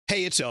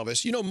Hey, it's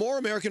Elvis. You know, more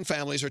American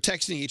families are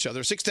texting each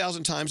other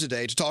 6,000 times a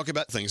day to talk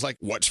about things like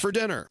what's for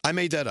dinner. I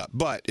made that up.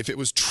 But if it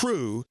was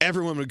true,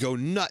 everyone would go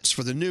nuts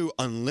for the new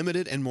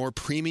unlimited and more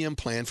premium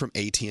plan from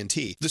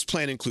AT&T. This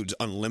plan includes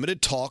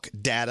unlimited talk,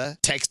 data,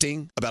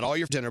 texting about all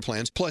your dinner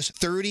plans, plus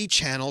 30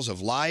 channels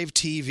of live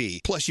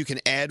TV. Plus, you can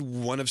add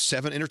one of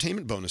 7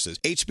 entertainment bonuses,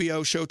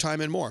 HBO,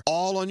 Showtime, and more,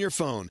 all on your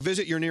phone.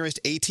 Visit your nearest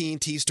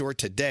AT&T store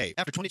today.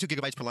 After 22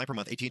 gigabytes per line per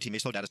month, AT&T may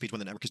slow data speeds when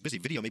the network is busy.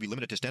 Video may be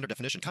limited to standard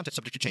definition. Content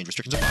subject to change.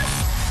 Restrictions apply.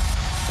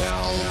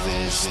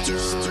 Elvis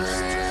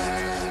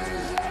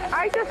Duran.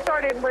 I just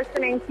started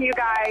listening to you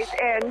guys,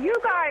 and you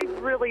guys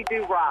really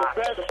do rock.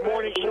 The best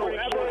morning show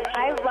ever.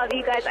 I love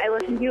you guys. I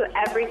listen to you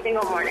every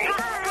single morning.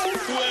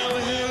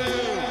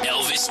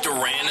 Elvis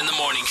Duran in the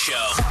Morning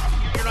Show.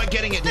 You're not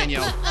getting it,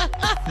 Danielle.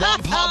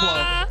 Juan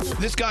Pablo,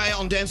 this guy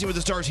on Dancing with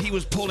the Stars, he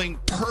was pulling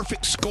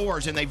perfect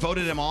scores, and they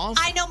voted him off.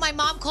 I know. My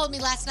mom called me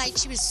last night.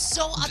 She was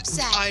so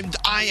upset.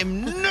 I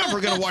am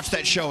never going to watch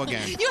that show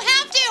again. You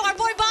have to. Our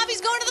boy Bobby's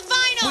going to the final.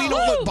 Well, you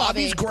know what?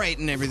 Bobby's great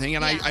and everything,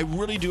 and I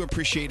really do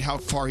appreciate how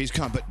far he's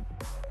come. But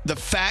the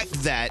fact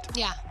that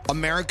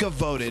America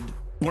voted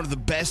one of the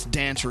best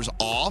dancers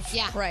off.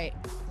 Yeah. Right.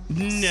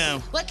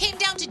 No. Well, it came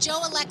down to Joe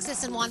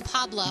Alexis and Juan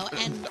Pablo,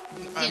 and,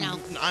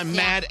 I'm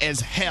mad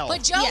as hell.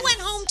 But Joe went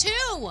home,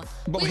 too.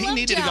 But he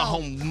needed to go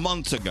home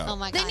months ago. Oh,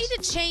 my gosh. They need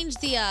to change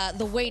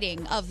the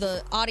weighting of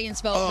the audience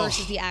vote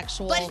versus the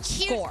actual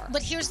score.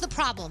 But here's the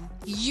problem.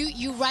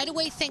 You right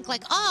away think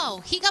like,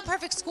 oh, he got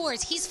perfect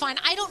scores. He's fine.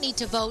 I don't need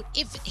to vote.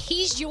 If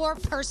he's your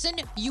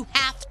person, you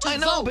have to vote. I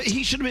know, but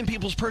he should have been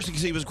people's person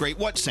because he was great.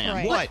 What, Sam?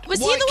 Right. What? Was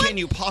he what the can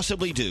you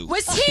possibly do?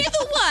 Was he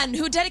the one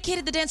who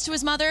dedicated the dance to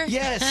his mother?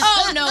 Yes.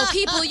 Oh, no,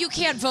 people, you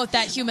can't vote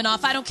that human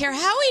off. I don't care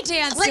how he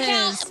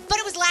dances. But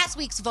it was last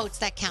week's votes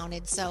that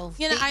counted, so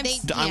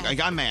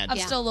I'm mad. I'm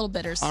still a little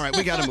bitter. All right,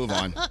 we got to move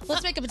on.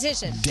 Let's make a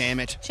petition. Damn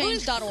it.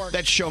 Change.org.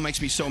 That show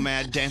makes me so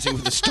mad, Dancing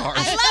with the Stars.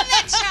 I love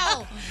that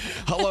show.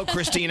 Hello,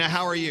 Christina.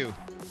 How are you?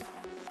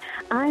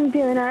 I'm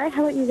doing all right.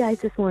 How about you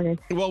guys this morning?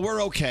 Well,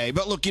 we're okay.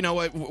 But look, you know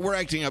what? We're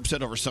acting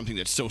upset over something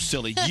that's so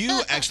silly.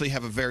 You actually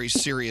have a very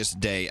serious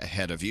day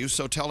ahead of you,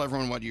 so tell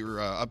everyone what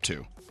you're up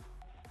to.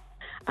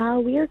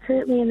 We are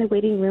currently in the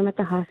waiting room at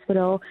the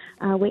hospital,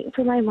 waiting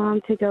for my mom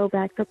to go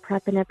back to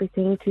prep and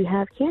everything to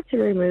have cancer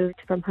removed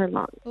from her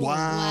lungs.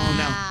 Wow.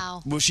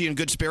 Now, was she in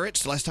good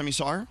spirits the last time you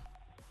saw her?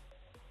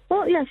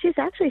 Well, yeah, she's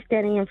actually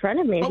standing in front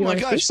of me. Oh, my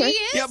gosh. She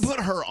is? Yeah,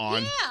 put her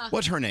on. Yeah.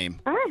 What's her name?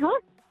 All right, huh?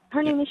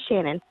 Her name is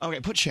Shannon.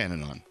 Okay, put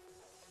Shannon on.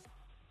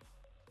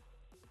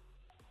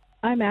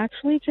 I'm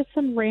actually just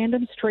some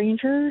random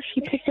stranger she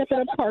picked up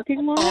at a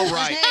parking lot. All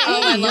right.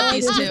 I love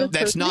these two.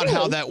 That's not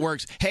how that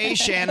works. Hey,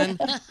 Shannon,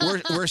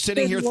 we're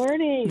sitting here. Good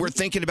morning. We're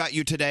thinking about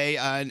you today,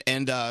 and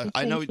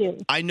I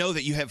know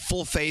that you have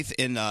full faith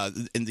in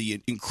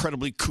the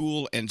incredibly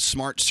cool and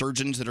smart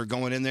surgeons that are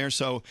going in there.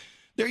 So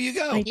there you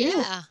go. I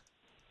do.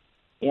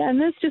 Yeah, and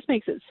this just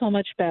makes it so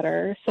much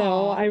better.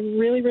 So I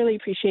really, really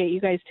appreciate you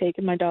guys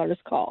taking my daughter's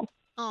call.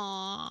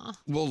 Aw.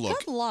 Well,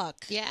 look. Good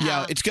luck. Yeah.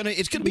 Yeah, it's gonna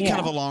be kind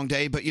of a long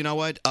day, but you know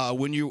what?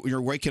 When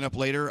you're waking up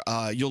later,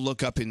 you'll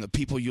look up and the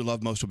people you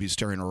love most will be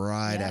staring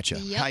right at you.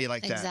 Yep, How you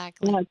like that?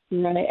 Exactly. That's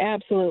right,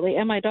 absolutely.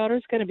 And my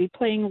daughter's going to be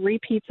playing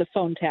repeats of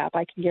Phone Tap,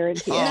 I can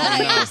guarantee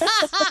it.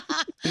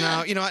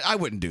 No, you know, I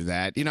wouldn't do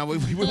that. You know,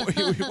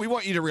 we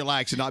want you to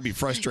relax and not be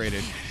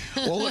frustrated.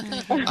 Well,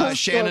 look,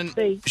 Shannon,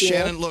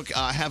 look,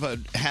 have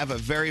a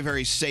very,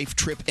 very safe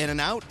trip in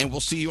and out, and we'll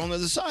see you on the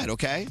other side,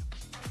 okay?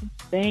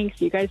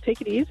 Thanks. You guys take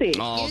it easy.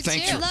 Oh,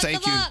 thank you.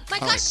 Thank you. My All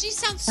gosh, right. she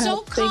sounds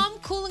so calm,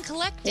 cool, and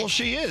collected. Well,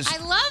 she is. I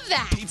love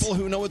that. People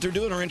who know what they're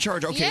doing are in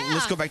charge. Okay, Yeah.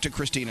 let's go back to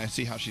Christina,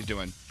 see how she's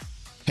doing.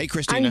 Hey,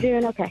 Christina. I'm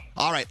doing okay.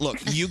 All right, look,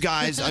 you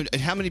guys,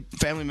 how many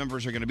family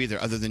members are going to be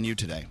there other than you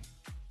today?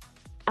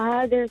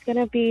 There's going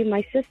to be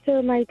my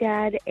sister, my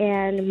dad,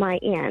 and my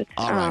aunt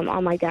All right.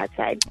 on my dad's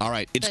side. All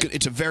right, it's good.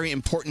 It's a very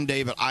important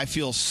day, but I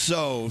feel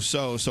so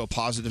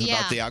positive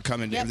about the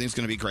outcome, and everything's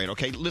going to be great.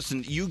 Okay,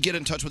 listen, you get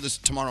in touch with us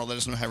tomorrow. Let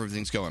us know how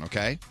everything's going.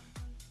 Okay.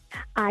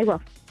 I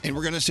will. And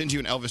we're going to send you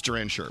an Elvis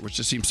Duran shirt, which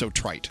just seems so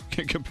trite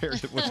compared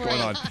to what's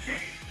going on.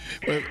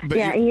 But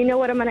yeah, and you know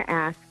what I'm going to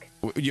ask?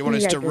 You want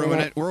us guys to ruin ruin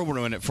it? We'll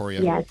ruin it for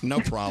you. Yes.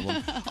 No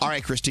problem. All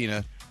right,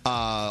 Christina.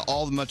 A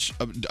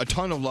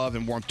ton of love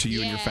and warmth to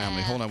you and your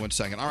family. Hold on one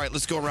second. All right,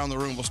 let's go around the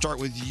room. We'll start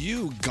with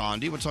you,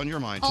 Gandhi. What's on your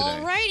mind today?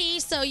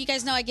 Alrighty, so you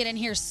guys know I get in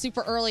here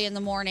super early in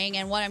the morning,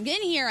 and when I'm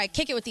in here, I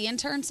kick it with the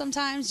interns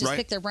sometimes, just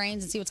pick their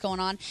brains and see what's going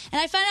on. And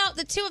I found out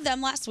that 2 of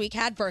them last week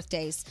had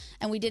birthdays,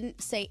 and we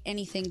didn't say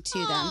anything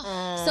to them.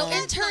 So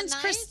interns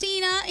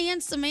Christina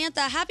and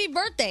Samantha, happy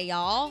birthday,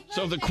 y'all.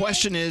 So the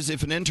question is,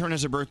 if an intern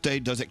has a birthday,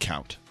 does it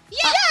count?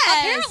 Yes!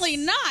 Apparently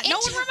not. No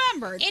one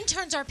remembered.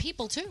 Interns are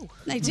people, too.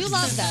 I do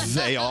love them.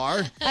 They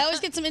are? I always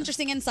get some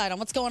interesting insight on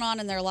what's going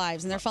on in their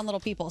lives, and they're fun little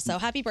people. So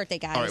happy birthday,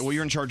 guys. All right, well,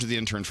 you're in charge of the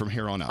intern from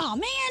here on out. Oh,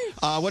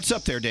 man. What's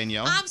up there,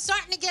 Danielle? I'm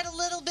starting to get a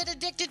little bit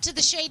addicted to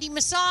the shady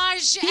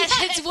massage, and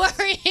it's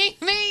worrying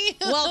me.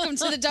 Welcome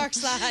to the dark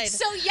side.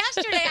 So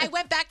yesterday, I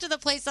went back to the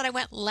place that I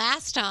went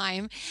last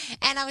time,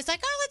 and I was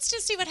like, oh, let's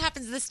just see what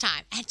happens this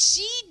time. And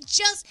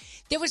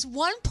there was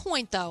one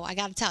point, though, I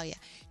got to tell you,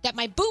 that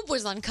my boob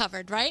was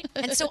uncovered, right?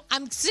 And so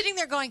I'm sitting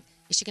there going,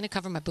 is she going to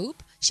cover my boob?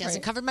 She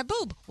hasn't covered my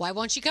boob. Why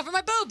won't she cover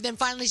my boob? Then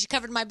finally she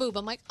covered my boob.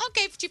 I'm like,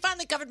 okay, she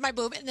finally covered my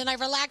boob. And then I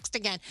relaxed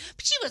again.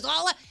 But she was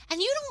all up.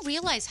 And you don't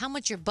realize how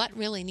much your butt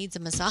really needs a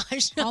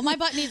massage. Oh, my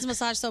butt needs a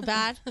massage so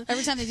bad.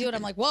 Every time they do it,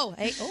 I'm like, whoa,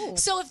 hey, oh.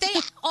 So if they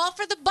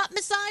offer the butt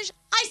massage,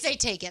 I say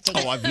take it.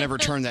 Oh, I've never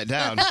turned that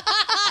down.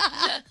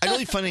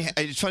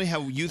 It's funny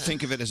how you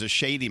think of it as a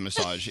shady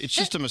massage. It's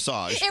just a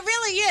massage. It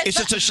really is.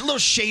 It's just a little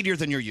shadier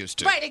than you're used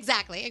to. Right,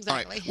 exactly. All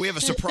right, we have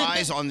a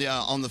surprise on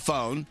the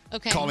phone.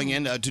 Okay. Calling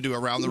in to do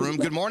Around the Room.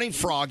 Good morning,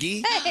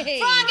 Froggy. Hey,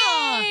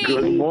 Froggy!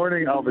 Good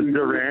morning, Elvis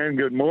Duran.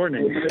 Good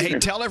morning. Hey,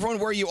 tell everyone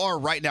where you are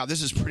right now.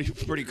 This is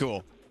pretty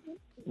cool.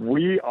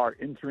 We are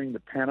entering the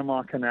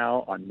Panama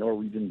Canal on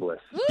Norwegian Bliss.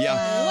 Yeah,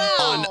 Wow.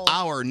 on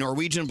our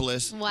Norwegian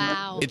Bliss.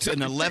 Wow. It's an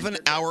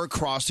 11-hour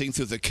crossing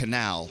through the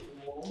canal.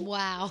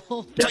 Wow.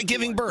 It's like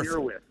giving birth. Here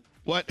with.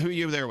 What? Who are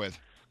you there with?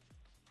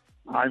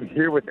 I'm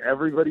here with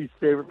everybody's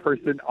favorite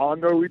person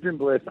on Norwegian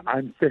Bliss.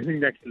 I'm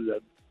sitting next to them,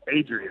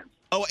 Adrian.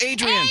 Oh,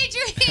 Adrian.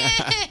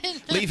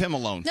 Adrian! Leave him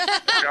alone.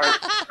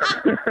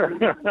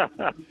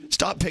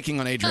 Stop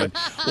picking on Adrian.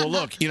 Well,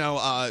 look,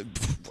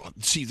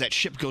 see, that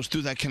ship goes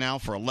through that canal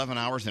for 11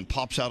 hours and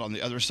pops out on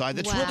the other side.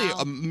 That's really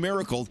a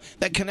miracle.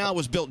 That canal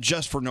was built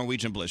just for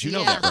Norwegian Bliss. You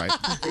know that, right?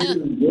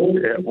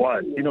 It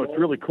was. It's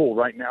really cool.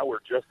 Right now, we're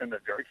just in the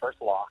very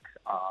first lock.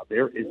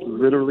 There is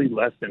literally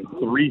less than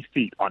 3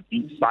 feet on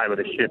each side of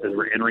the ship as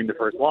we're entering the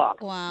first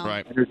lock. Wow.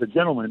 Right. And there's a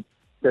gentleman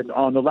that's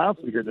on the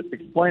loudspeaker that's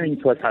explaining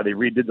to us how they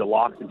redid the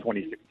locks in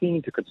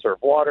 2016 to conserve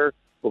water.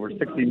 Over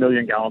 60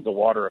 million gallons of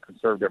water are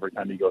conserved every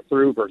time you go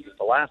through versus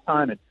the last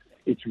time. And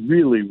it's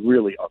really,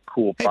 really a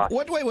cool Hey,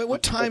 process. wait,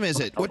 what time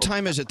is it? What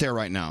time is it there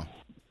right now?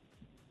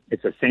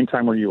 It's the same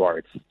time where you are.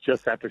 It's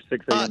just after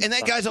 6 a.m. And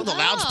that guy's on the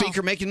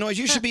loudspeaker making noise.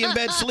 You should be in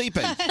bed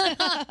sleeping.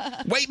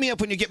 Wake me up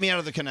when you get me out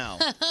of the canal.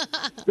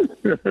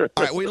 All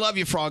right, we love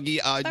you, Froggy.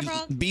 Bye,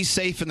 Frog. Be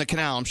safe in the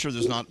canal. I'm sure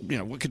there's not,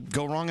 what could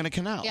go wrong in a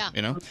canal,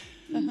 Yeah.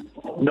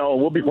 No,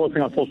 we'll be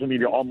posting on social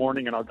media all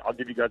morning, and I'll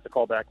give you guys a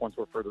call back once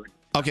we're further in.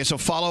 Okay, so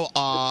follow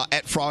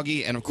at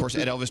Froggy and, of course,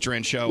 at Elvis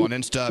Duran Show on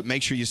Insta.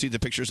 Make sure you see the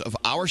pictures of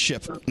our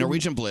ship,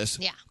 Norwegian Bliss,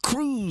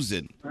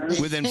 cruising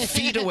within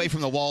feet away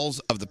from the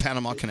walls of the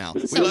Panama Canal.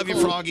 We love you,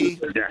 Froggy.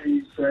 Yeah.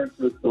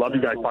 Love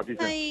you guys. Talk to you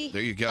soon. Bye.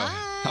 There you go.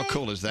 How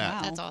cool is that?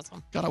 Wow. That's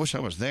awesome. God, I wish I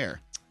was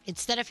there.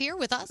 Instead of here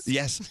with us.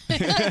 Yes.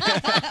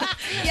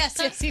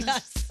 Yes, he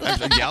does.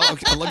 Yeah,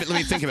 okay, let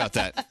me think about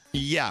that.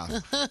 Yeah.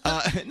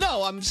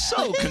 No, I'm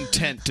so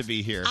content to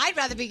be here. I'd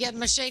rather be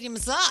getting a shady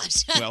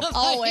massage. Well,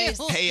 Always.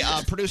 Hey,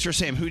 producer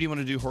Sam, who do you want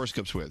to do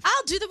horoscopes with?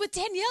 I'll do them with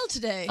Danielle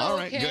today. All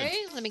right, Okay,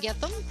 let me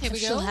get them. Here we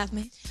go. She'll have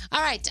me.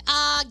 All right.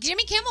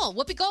 Jimmy Kimmel,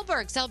 Whoopi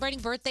Goldberg celebrating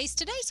birthdays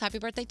today, so happy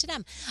birthday to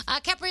them.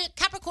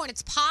 Capricorn,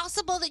 it's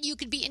possible that you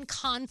could be in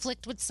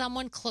conflict with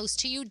someone close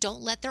to you.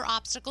 Don't let their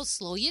obstacles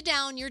slow you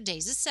down. Your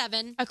day's a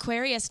 7.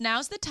 Aquarius,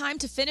 now's the time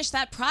to finish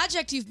that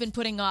project you've been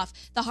putting off.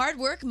 The hard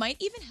work might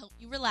even help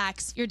you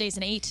relax. Your day's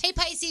an 8. Hey,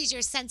 Pisces,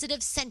 your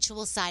sensitive,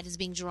 sensual side is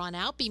being drawn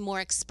out. Be more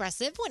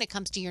expressive when it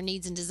comes to your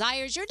needs and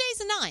desires. Your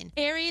day's a 9.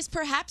 Aries,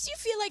 perhaps you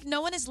feel like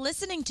no one is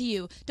listening to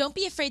you. Don't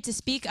be afraid to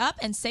speak up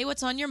and say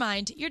what's on your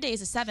mind. Your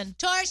day's a 7.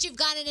 Taurus, you've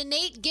got an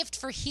innate gift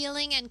for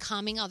healing and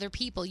calming other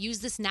people. Use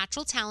this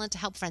natural talent to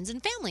help friends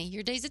and family.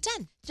 Your day's a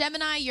 10.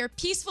 Gemini, your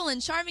peaceful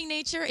and charming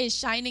nature is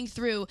shining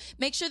through.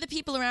 Make sure the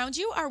people around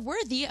you are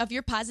worthy of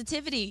your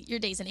positivity. Your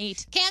day's an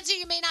 8. Cancer,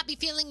 you may not be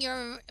feeling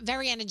you're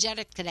very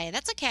energetic today.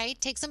 That's okay.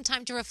 Take some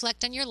time to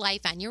reflect on your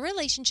life and your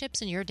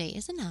relationships, and your day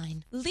is a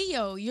 9.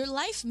 Leo, your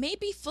life may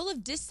be full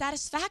of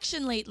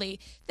dissatisfaction lately.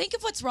 Think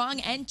of what's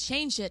wrong and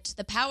change it.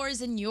 The power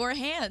is in your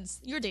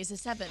hands. Your day's a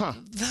 7.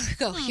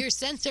 Virgo, your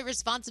sense of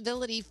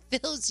responsibility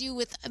fills you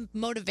with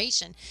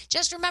motivation.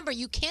 Just remember,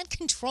 you can't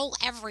control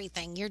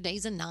everything. Your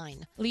day's a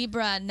 9.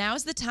 Libra,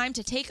 now's the time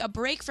to take a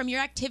break from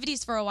your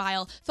activities for a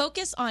while.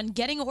 Focus on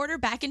getting order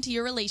back into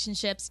your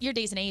relationships. Your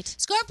day's an 8.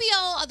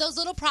 Scorpio, those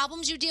little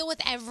problems you deal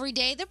with every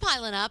day, they're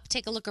piling up.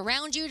 Take a look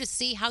around you to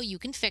see how you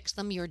can fix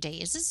them. Your day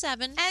is a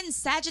 7. And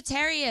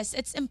Sagittarius,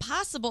 it's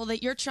impossible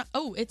that you're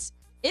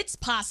it's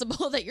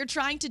possible that you're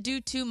trying to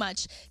do too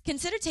much.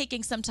 Consider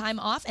taking some time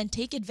off and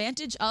take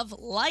advantage of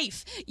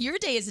life. Your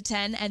day is a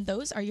 10, and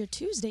those are your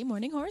Tuesday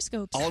morning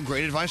horoscopes. All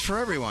great advice for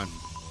everyone.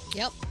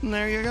 Yep. And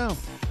there you go.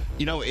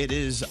 It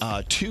is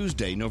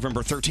Tuesday,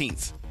 November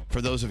 13th. For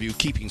those of you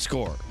keeping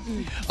score.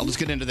 Let's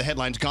get into the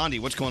headlines. Gandhi,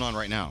 what's going on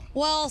right now?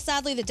 Well,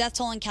 sadly, the death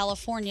toll in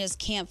California's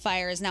Camp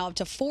Fire is now up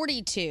to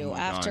 42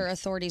 after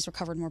authorities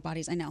recovered more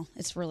bodies. I know,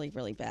 it's really,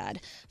 really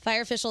bad.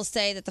 Fire officials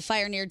say that the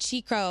fire near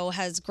Chico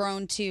has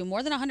grown to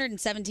more than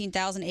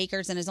 117,000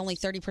 acres and is only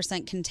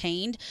 30%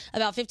 contained.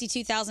 About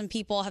 52,000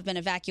 people have been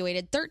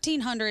evacuated,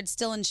 1,300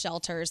 still in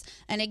shelters.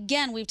 And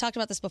again, we've talked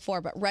about this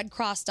before, but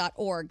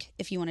redcross.org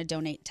if you want to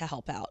donate to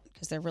help out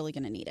because they're really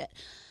going to need it.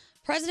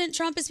 President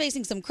Trump is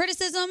facing some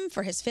criticism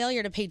for his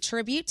failure to pay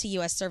tribute to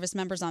U.S. service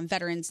members on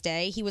Veterans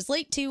Day. He was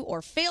late to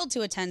or failed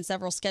to attend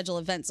several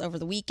scheduled events over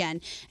the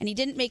weekend, and he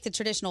didn't make the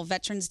traditional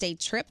Veterans Day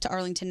trip to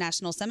Arlington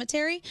National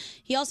Cemetery.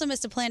 He also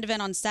missed a planned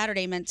event on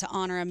Saturday meant to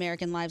honor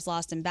American lives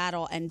lost in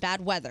battle, and bad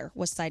weather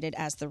was cited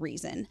as the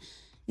reason.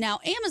 Now,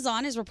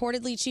 Amazon is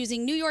reportedly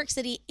choosing New York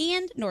City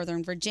and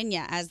Northern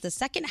Virginia as the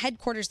second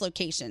headquarters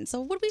location. So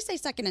would we say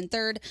second and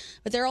third?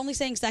 But they're only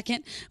saying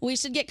second. We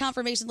should get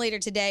confirmation later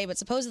today, but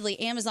supposedly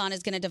Amazon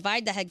is going to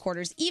divide the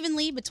headquarters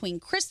evenly between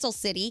Crystal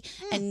City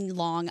and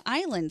Long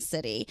Island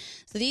City.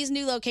 So these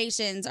new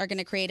locations are going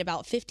to create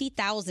about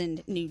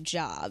 50,000 new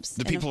jobs.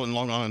 The people in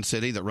Long Island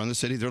City that run the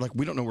city, they're like,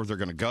 we don't know where they're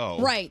going to go.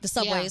 Right, the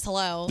subways,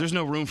 hello. There's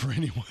no room for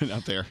anyone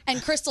out there.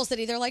 And Crystal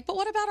City, they're like, but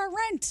what about our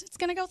rent? It's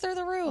going to go through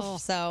the roof.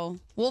 So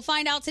we'll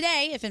find out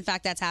today if, in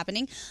fact, that's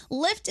happening.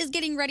 Lyft is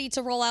getting ready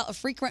to roll out a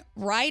frequent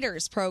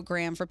riders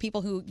program for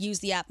people who use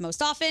the app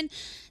most often.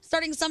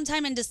 Starting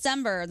sometime in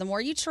December, the more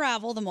you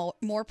travel, the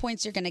more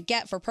points you're going to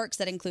get for perks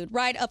that include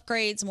ride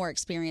upgrades, more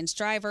experienced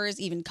drivers,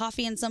 even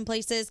coffee in some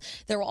places.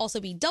 There will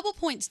also be double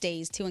points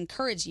days to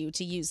encourage you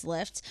to use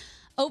Lyft.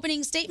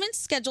 Opening statements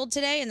scheduled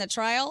today in the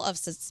trial of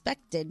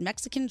suspected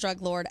Mexican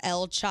drug lord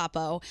El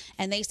Chapo.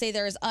 And they say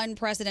there is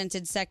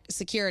unprecedented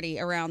security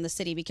around the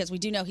city because we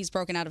do know he's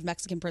broken out of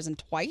Mexican prison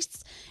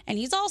twice. And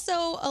he's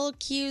also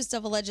accused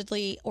of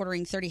allegedly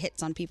ordering 30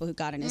 hits on people who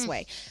got in his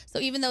way. So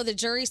even though the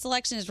jury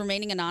selection is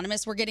remaining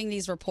anonymous, we're getting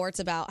these reports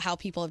about how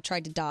people have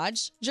tried to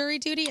dodge jury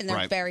duty. And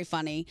they're very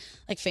funny,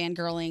 like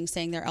fangirling,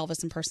 saying they're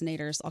Elvis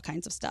impersonators, all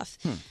kinds of stuff.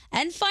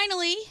 And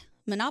finally,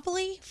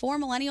 Monopoly for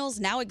millennials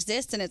now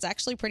exists, and it's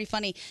actually pretty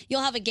funny.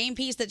 You'll have a game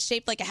piece that's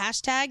shaped like a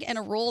hashtag and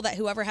a rule that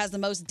whoever has the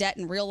most debt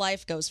in real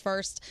life goes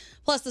first.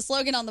 Plus, the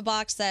slogan on the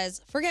box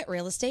says, forget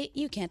real estate,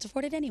 you can't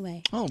afford it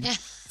anyway. Oh,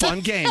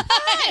 fun game.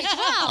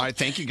 All right,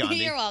 thank you, Gandhi.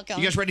 You're welcome.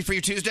 You guys ready for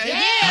your Tuesday? Yeah!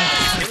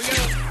 Here we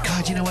go.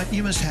 God, you know what?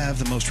 You must have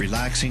the most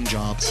relaxing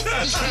job.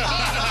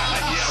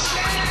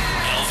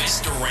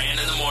 Elvis Duran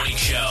in the Morning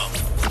Show.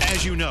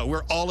 As you know,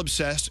 we're all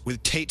obsessed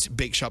with Tate's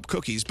Bake Shop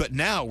cookies, but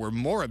now we're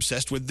more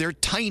obsessed with their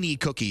tiny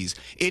cookies.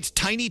 It's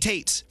Tiny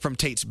Tate's from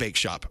Tate's Bake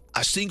Shop.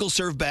 A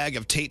single-serve bag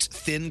of Tate's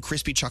thin,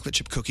 crispy chocolate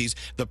chip cookies,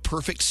 the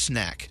perfect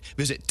snack.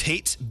 Visit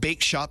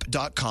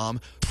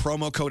Tate'sBakeShop.com,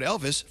 promo code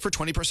Elvis for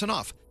 20%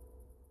 off.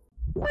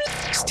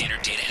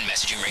 Standard data and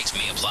messaging rates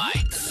may apply.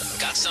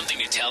 Got something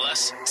to tell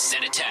us?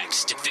 Send a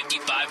text to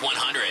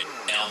 55100.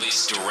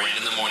 Elvis Duran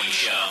in the Morning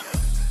Show.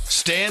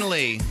 Stan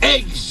Lee.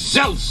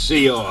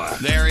 Excelsior!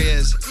 There he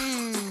is.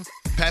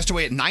 Passed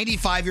away at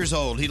 95 years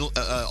old.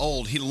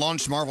 He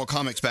launched Marvel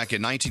Comics back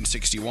in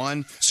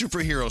 1961.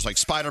 Superheroes like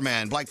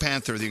Spider-Man, Black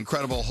Panther, The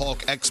Incredible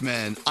Hulk,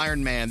 X-Men,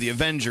 Iron Man, The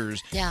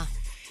Avengers. Yeah.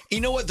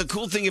 You know what? The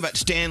cool thing about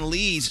Stan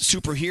Lee's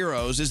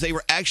superheroes is they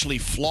were actually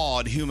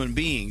flawed human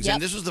beings. Yep.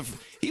 And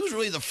he was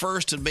really the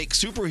first to make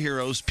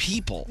superheroes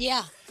people.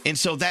 Yeah. And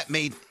so that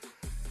made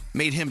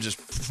him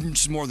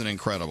just more than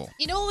incredible.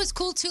 You know what was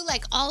cool too?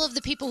 Like all of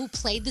the people who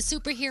played the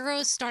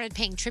superheroes started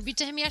paying tribute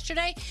to him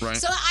yesterday. Right.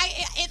 So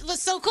it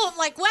was so cool. I'm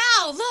like,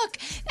 wow, look,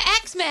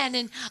 X-Men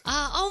and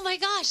oh my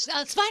gosh,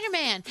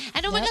 Spider-Man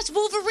and oh my gosh,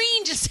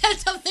 Wolverine just said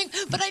something.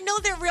 But I know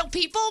they're real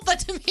people. But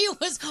to me, it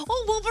was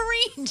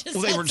Wolverine just.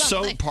 Well, they said were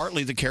something. so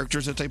partly the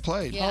characters that they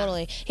played. Yeah.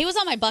 Totally. He was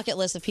on my bucket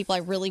list of people I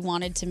really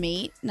wanted to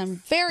meet, and I'm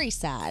very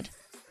sad.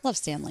 Love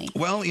Stan Lee.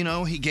 Well, you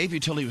know, he gave you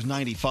till he was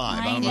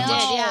 95. I know.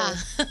 Yeah.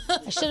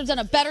 I should have done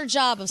a better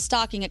job of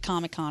stalking at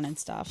Comic-Con and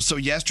stuff. So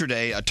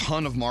yesterday, a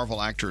ton of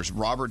Marvel actors,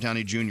 Robert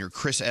Downey Jr.,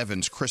 Chris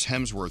Evans, Chris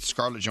Hemsworth,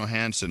 Scarlett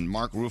Johansson,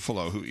 Mark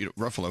Ruffalo,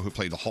 who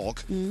played the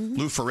Hulk,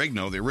 Lou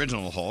Ferrigno, the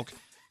original Hulk,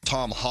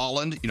 Tom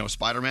Holland,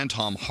 Spider-Man,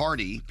 Tom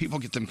Hardy. People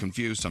get them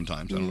confused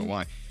sometimes. I don't know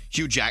why.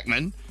 Hugh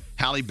Jackman,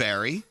 Halle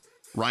Berry,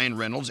 Ryan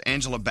Reynolds,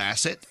 Angela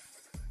Bassett.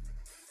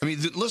 I mean,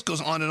 the list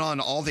goes on and on.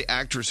 All the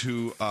actors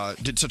who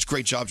did such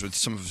great jobs with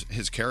some of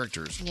his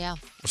characters. Yeah.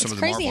 It's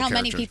crazy how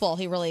many people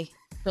he really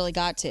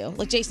got to.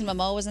 Like Jason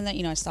Momoa was in that.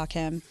 I stalk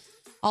him.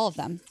 All of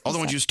them. All the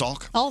ones you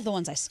stalk? All of the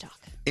ones I stalk.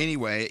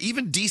 Anyway,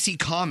 even DC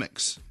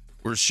Comics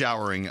were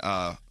showering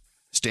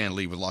Stan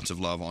Lee with lots of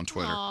love on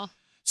Twitter. Aww.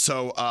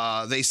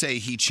 So they say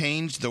he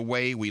changed the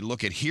way we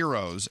look at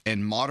heroes,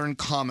 and modern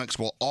comics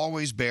will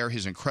always bear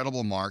his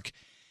incredible mark.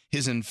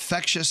 His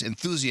infectious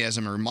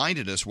enthusiasm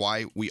reminded us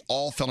why we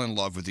all fell in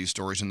love with these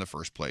stories in the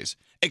first place.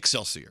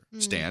 Excelsior,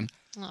 Stan.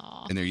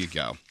 Aww. And there you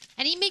go.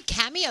 And he made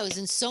cameos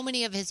in so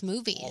many of his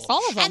movies.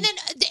 All of them. And then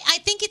I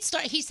think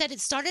he said it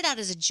started out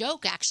as a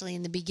joke, actually,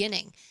 in the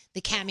beginning,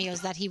 the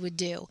cameos that he would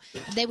do.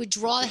 They would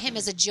draw him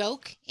as a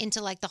joke into,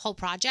 like, the whole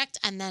project,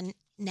 and then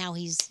now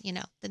he's,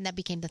 then that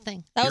became the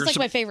thing. That was,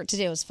 my favorite to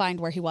do, was find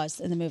where he was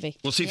in the movie.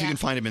 We'll see if you can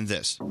find him in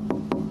this.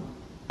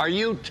 Are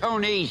you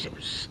Tony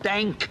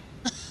Stank?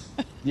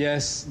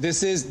 Yes,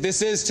 this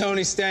is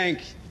Tony Stank.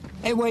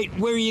 Hey, wait,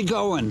 where are you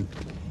going?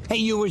 Hey,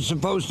 you were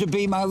supposed to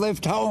be my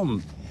lift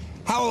home.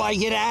 How will I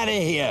get out of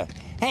here?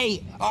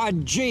 Hey,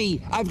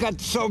 gee, I've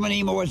got so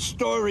many more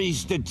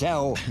stories to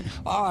tell.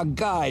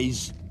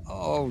 Guys.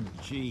 Oh,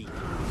 gee.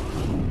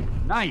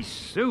 Nice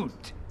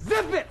suit.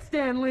 Zip it,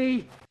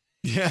 Stanley.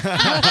 And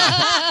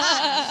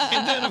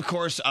then, of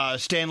course,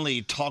 Stan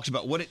Lee talks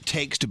about what it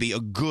takes to be a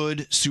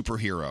good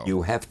superhero.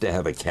 You have to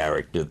have a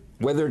character,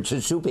 whether it's a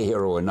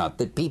superhero or not,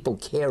 that people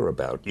care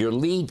about. Your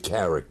lead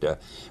character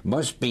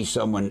must be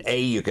someone,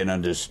 A, you can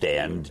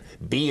understand,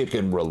 B, you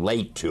can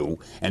relate to,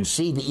 and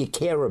C, that you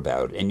care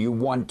about and you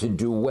want to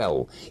do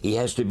well. He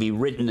has to be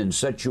written in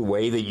such a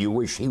way that you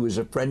wish he was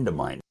a friend of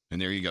mine.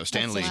 And there you go,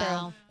 Stan Lee.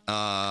 Wow.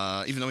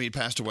 Even though he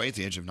passed away at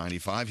the age of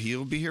 95,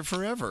 he'll be here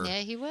forever. Yeah,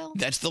 he will.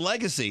 That's the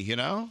legacy, you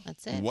know?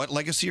 That's it. What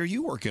legacy are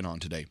you working on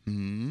today?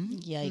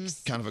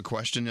 Yikes. Kind of a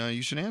question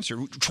you should answer.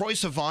 Troye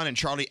Sivan and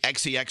Charlie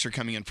XCX are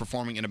coming in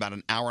performing in about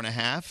an hour and a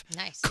half.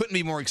 Nice. Couldn't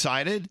be more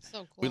excited. So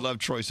cool. We love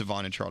Troye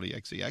Sivan and Charlie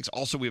XCX.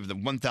 Also, we have the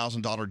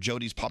 $1,000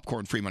 Jody's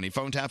Popcorn Free Money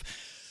phone tap.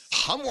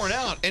 I'm worn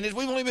out, and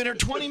we've only been here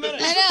 20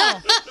 minutes. I know.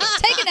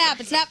 Take a nap.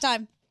 It's nap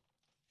time.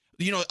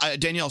 You know,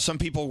 Danielle, some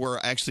people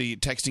were actually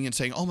texting and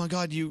saying, oh, my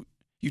God, you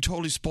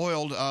totally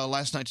spoiled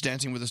last night's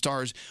Dancing with the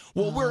Stars.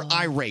 Well, we're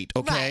irate,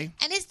 okay? Right.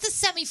 And it's the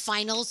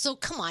semifinals, so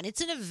come on,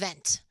 it's an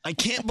event. I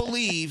can't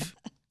believe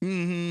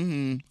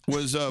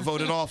was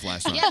voted off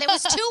last night. Yeah, there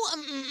was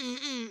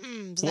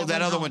two. Well,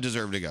 that other one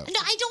deserved to go. No,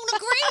 I don't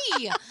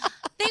agree.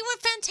 They were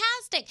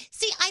fantastic.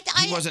 See,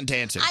 He wasn't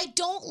dancing. I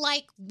don't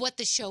like what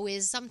the show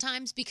is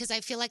sometimes because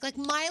I feel like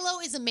Milo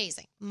is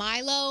amazing.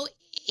 Milo,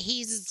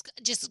 he's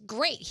just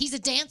great. He's a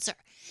dancer.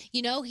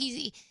 You know,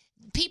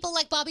 people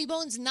like Bobby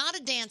Bones, not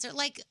a dancer.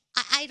 Like,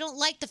 I don't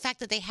like the fact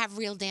that they have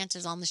real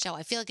dancers on the show.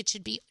 I feel like it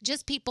should be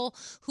just people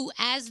who,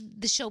 as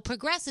the show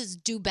progresses,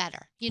 do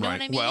better. You know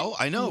what I mean? Well,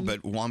 I know,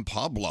 but Juan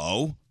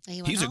Pablo,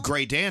 He went he's a home.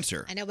 great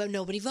dancer. I know, but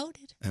nobody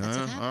voted. All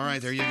right,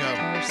 there you go.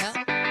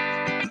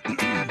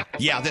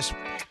 Yeah, this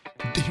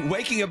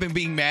waking up and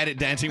being mad at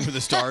Dancing with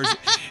the Stars,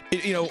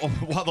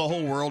 while the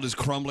whole world is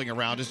crumbling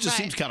around us, just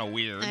seems kind of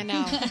weird. I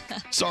know.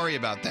 Sorry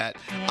about that.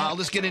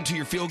 Let's get into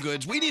your feel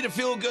goods. We need a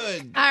feel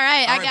good. All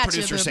right, I got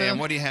Producer you, Boo Boo. Sam,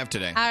 what do you have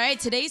today? All right,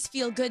 today's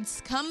Feel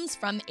Goods comes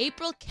from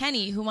April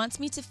Kenny, who wants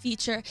me to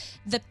feature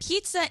the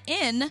Pizza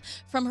Inn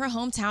from her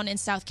hometown in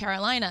South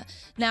Carolina.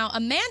 Now,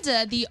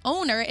 Amanda, the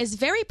owner, is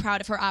very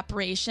proud of her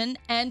operation,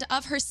 and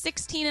of her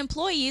 16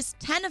 employees,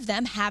 10 of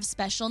them have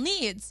special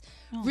needs.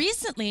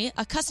 Recently,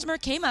 a customer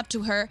came up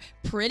to her,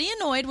 pretty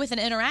annoyed with an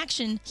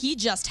interaction he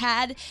just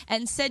had,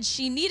 and said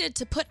she needed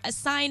to put a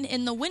sign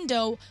in the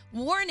window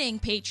warning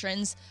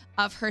patrons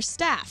of her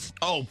staff.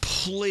 Oh,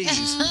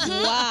 please.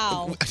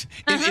 Wow.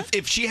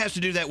 If she has to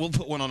do that, we'll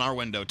put one on our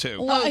window, too.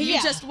 Oh,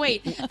 you just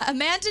wait.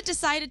 Amanda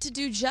decided to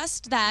do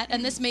just that,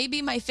 and this may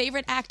be my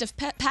favorite act of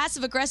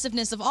passive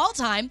aggressiveness of all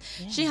time.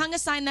 She hung a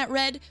sign that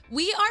read,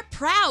 "We are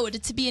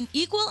proud to be an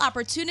equal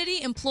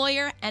opportunity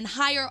employer and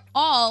hire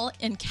all,"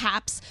 in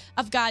caps,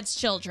 "of God's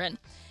children."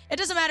 It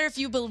doesn't matter if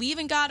you believe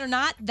in God or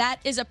not, that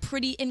is a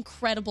pretty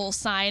incredible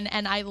sign,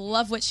 and I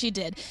love what she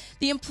did.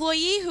 The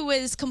employee who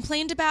was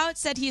complained about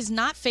said he's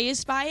not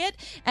fazed by it,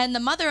 and the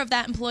mother of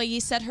that employee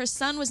said her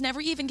son was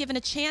never even given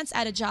a chance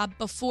at a job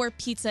before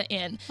Pizza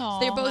Inn. So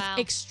they're both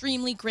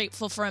extremely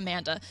grateful for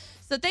Amanda.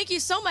 So thank you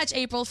so much,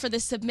 April, for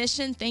this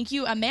submission. Thank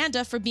you,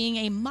 Amanda, for being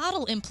a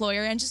model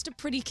employer and just a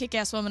pretty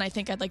kick-ass woman I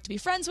think I'd like to be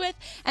friends with.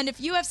 And if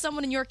you have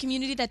someone in your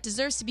community that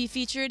deserves to be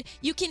featured,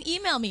 you can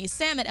email me,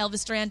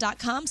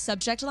 sam@elvisduran.com,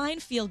 subject line,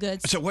 feel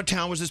goods. So what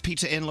town was this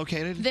Pizza Inn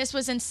located? This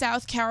was in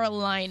South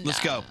Carolina. Let's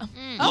go.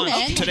 Okay.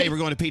 Lunch. Today we're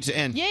going to Pizza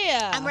Inn.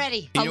 Yeah. I'm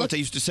ready. You know what they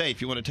used to say? If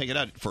you want to take it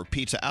out for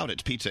pizza out,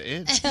 it's Pizza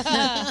Inn.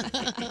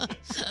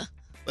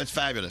 That's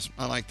fabulous.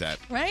 I like that.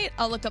 Right?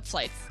 I'll look up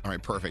flights. All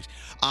right, perfect.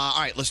 All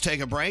right, let's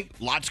take a break.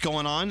 Lots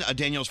going on.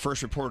 Danielle's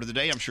first report of the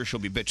day. I'm sure she'll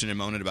be bitching and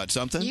moaning about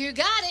something. You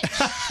got it.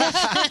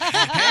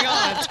 Hang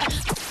on.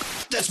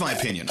 That's my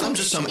opinion. I'm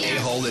just some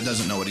a-hole that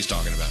doesn't know what he's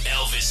talking about.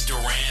 Elvis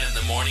Duran in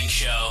the morning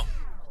show.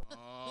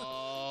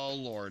 Oh,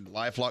 Lord.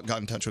 LifeLock got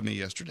in touch with me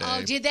yesterday.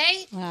 Oh, did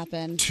they? What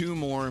happened? 2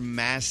 more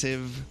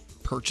massive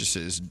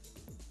purchases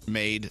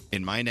made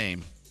in my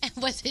name.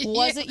 Was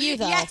it you,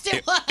 though? Yes,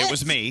 it was. It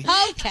was me.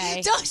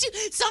 Okay. Don't you?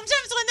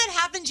 Sometimes when that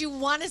happens, you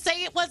want to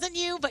say it wasn't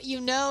you, but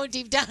you know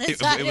deep down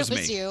inside it was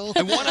me. you.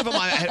 And one of them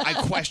I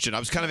questioned. I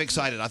was kind of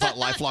excited. I thought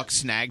LifeLock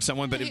snagged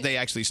someone, but if they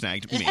actually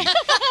snagged me.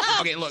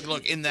 Okay,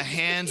 look. In the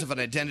hands of an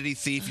identity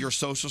thief, your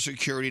social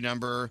security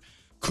number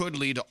could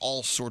lead to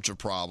all sorts of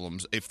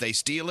problems. If they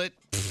steal it,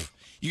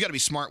 you got to be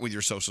smart with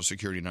your social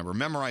security number.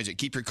 Memorize it.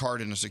 Keep your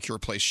card in a secure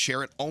place.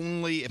 Share it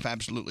only if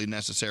absolutely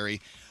necessary.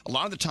 A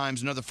lot of the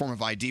times, another form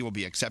of ID will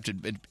be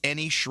accepted, but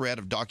any shred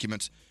of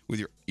documents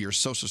with your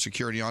social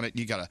security on it,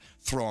 you got to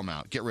throw them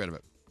out. Get rid of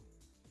it.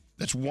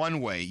 That's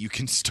one way you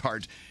can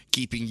start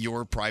keeping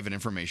your private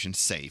information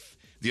safe.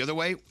 The other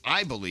way,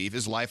 I believe,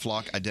 is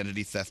LifeLock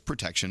Identity Theft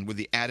Protection with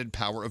the added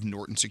power of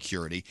Norton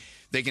Security.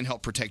 They can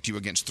help protect you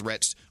against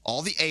threats.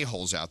 All the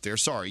a-holes out there,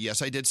 sorry,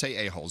 yes, I did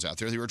say a-holes out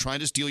there, they were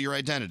trying to steal your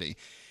identity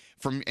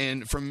from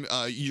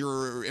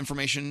your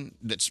information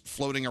that's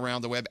floating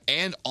around the web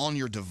and on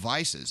your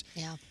devices.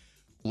 Yeah.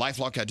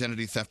 LifeLock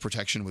Identity Theft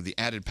Protection with the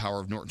added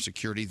power of Norton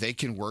Security, they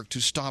can work to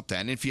stop that.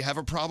 And if you have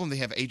a problem, they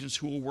have agents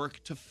who will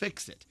work to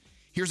fix it.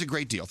 Here's a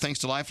great deal. Thanks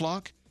to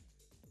LifeLock,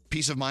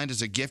 peace of mind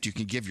as a gift you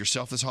can give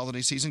yourself this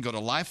holiday season, go to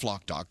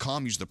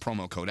LifeLock.com, use the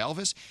promo code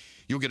Elvis.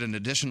 You'll get an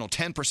additional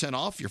 10%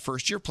 off your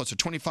first year plus a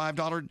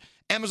 $25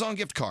 Amazon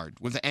gift card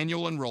with the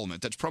annual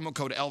enrollment. That's promo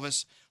code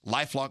Elvis,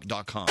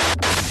 LifeLock.com.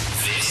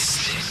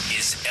 This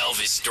is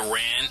Elvis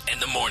Duran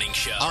and the Morning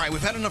Show. All right,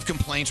 we've had enough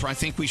complaints where I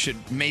think we should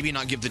maybe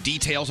not give the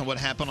details on what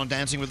happened on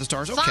Dancing with the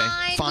Stars.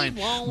 Okay, fine.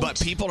 we won't. But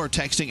people are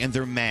texting and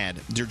they're mad.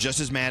 They're just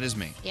as mad as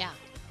me. Yeah.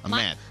 I'm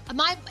mad.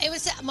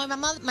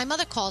 My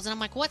mother calls and I'm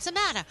like, what's the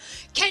matter?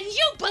 Can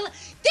you believe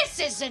this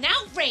is an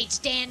outrage,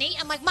 Danny?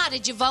 I'm like, Ma,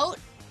 did you vote?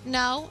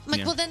 No. I'm like,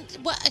 Yeah. well then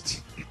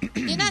what?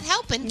 You're not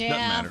helping. Doesn't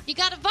matter. You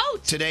got to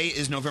vote. Today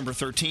is November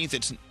 13th.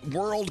 It's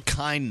World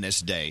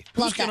Kindness Day.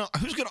 Who's gonna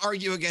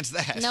argue against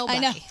that? Nobody.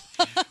 I know.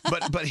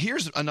 But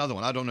here's another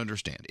one I don't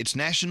understand. It's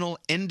National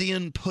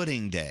Indian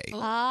Pudding Day.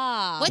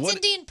 What's What-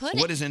 Indian pudding?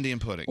 What is Indian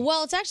pudding?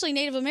 Well, it's actually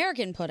Native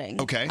American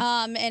pudding. Okay.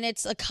 And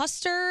it's a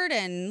custard,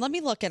 and let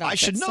me look it up. I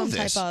should It's know some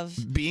this. Type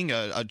of... Being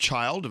a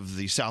child of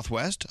the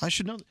Southwest, I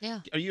should know. Yeah.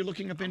 Are you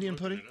looking up Indian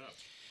pudding?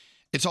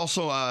 It's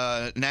also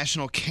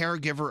National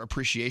Caregiver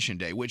Appreciation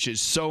Day, which is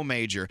so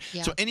major.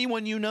 Yeah. So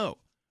anyone you know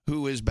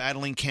who is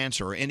battling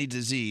cancer or any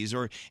disease,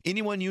 or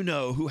anyone you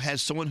know who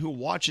has someone who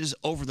watches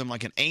over them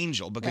like an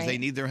angel because they Right.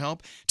 need their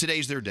help,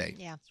 today's their day.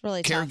 Yeah, it's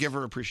really tough.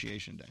 Caregiver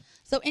Appreciation Day.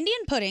 So Indian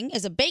pudding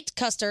is a baked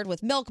custard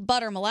with milk,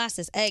 butter,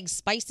 molasses, eggs,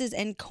 spices,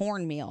 and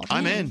cornmeal.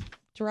 I'm in.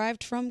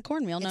 Derived from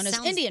cornmeal, known as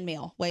sounds- Indian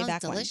meal, way sounds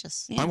back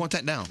delicious. when. I want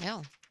that down.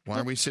 Yeah. Why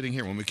are we sitting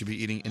here when we could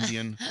be eating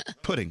Indian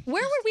pudding?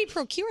 Where would we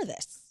procure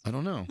this? I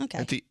don't know. Okay.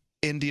 At the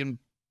Indian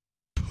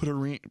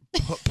pudding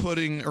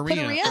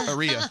arena.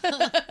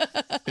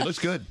 It looks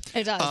good.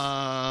 It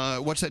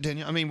does. What's that,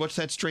 Daniel? I mean, what's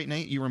that straight,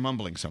 Nate? You were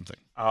mumbling something.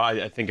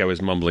 I think I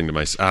was mumbling to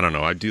myself. I don't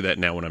know. I do that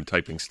now when I'm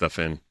typing stuff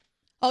in.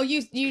 Oh,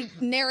 you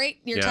narrate,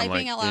 you're I'm typing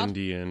like, out loud?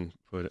 Indian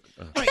put.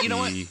 All right, you know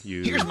what?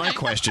 Here's my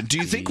question. Do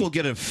you think we'll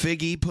get a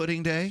figgy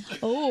pudding day?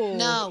 Oh.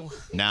 No.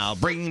 Now,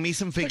 bring me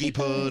some figgy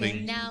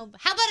pudding. No.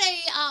 How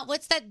about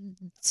what's that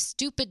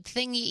stupid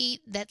thing you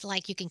eat that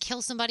like you can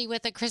kill somebody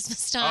with at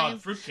Christmas time?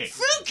 Fruitcake.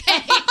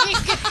 Fruitcake.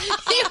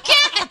 You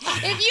can't.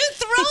 If you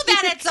throw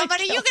that at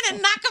somebody, you're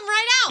gonna knock them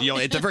right out. You know,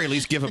 at the very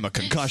least, give him a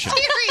concussion.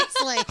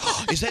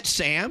 Seriously. Is that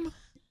Sam?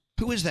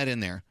 Who is that in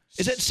there?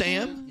 Is that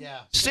Sam? Yeah.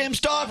 Sam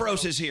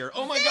Stavros is here.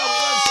 Oh my God, we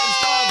love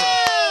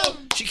Sam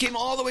Stavros. She came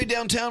all the way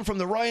downtown from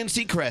the Ryan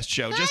Seacrest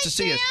show just to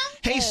see us.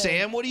 Hey,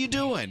 Sam, what are you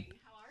doing?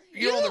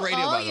 You're on the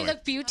radio, by the you way.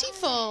 look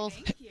beautiful.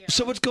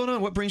 So what's going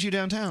on? What brings you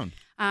downtown?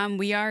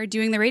 We are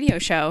doing the radio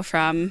show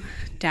from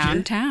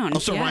downtown. Oh,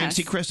 so Ryan Yes.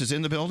 Seacrest is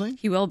in the building?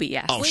 He will be,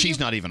 yes. Oh, she's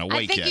not even I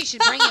awake think yet. you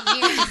should bring him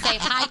here to say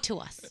hi to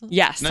us.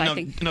 Yes, No, I no,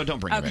 think. no, don't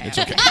bring her in. It's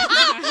okay.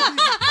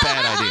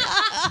 Bad idea.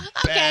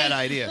 Bad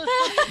idea.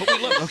 But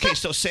we love. Okay,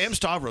 so Sam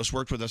Stavros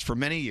worked with us for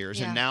many years,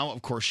 Yeah. and now,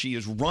 of course, she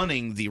is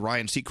running the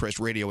Ryan Seacrest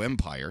radio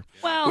empire.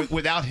 Well-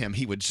 Without him,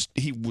 he would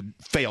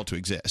fail to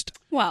exist.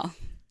 Well,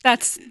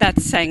 that's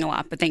saying a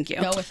lot, but thank you.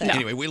 Go with it. No.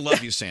 Anyway, we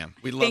love you, Sam.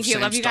 We love Thank you.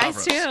 Sam Love you guys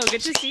Stavros. too.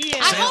 Good to see you.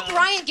 I hope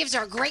Ryan gives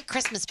her a great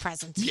Christmas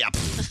present. Yep.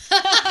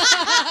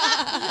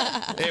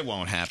 It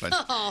won't happen.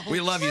 Oh. We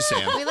love you,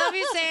 Sam. We love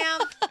you, Sam.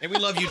 And we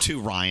love you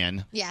too,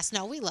 Ryan. Yes,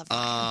 no, we love Uh,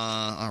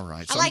 Ryan. all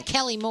right. I like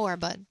Kelly more,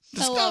 but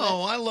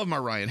I love my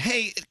Ryan.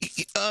 Hey,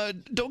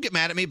 don't get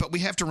mad at me, but we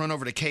have to run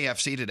over to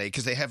KFC today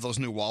because they have those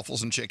new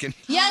waffles and chicken.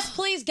 Yes,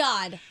 please,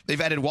 God. They've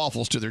added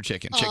waffles to their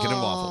chicken and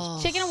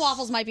waffles. Chicken and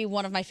waffles might be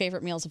one of my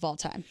favorite meals of all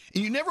time.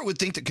 And you never would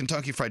think that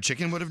Kentucky Fried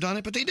Chicken would have done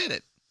it, but they did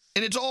it.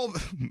 And it's all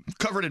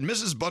covered in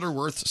Mrs.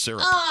 Butterworth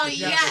syrup. oh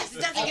yes,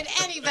 doesn't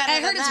get any better. I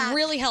heard than it's that.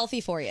 really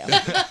healthy for you.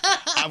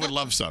 I would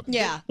love some.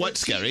 Yeah. What's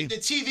scary? The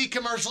TV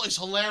commercial is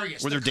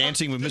hilarious. Where they're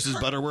dancing with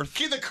Mrs. Butterworth?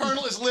 The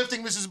Colonel is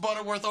lifting Mrs.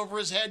 Butterworth over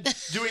his head,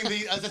 doing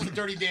the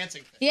dirty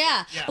dancing thing.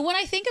 Yeah. Yeah. When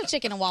I think of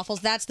chicken and waffles,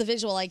 that's the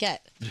visual I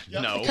get.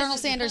 No. Colonel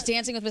Sanders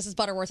dancing with Mrs.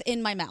 Butterworth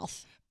in my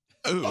mouth.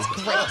 Ooh. Well,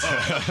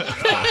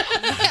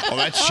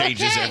 that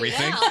changes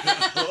everything.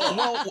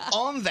 Well,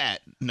 on that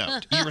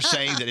note, you were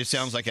saying that it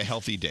sounds like a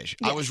healthy dish.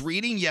 I was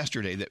reading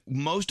yesterday that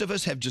most of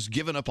us have just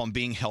given up on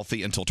being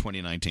healthy until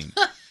 2019.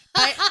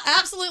 I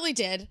absolutely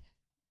did.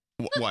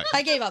 What?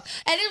 I gave up.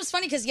 And it was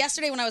funny because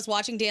yesterday when I was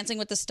watching Dancing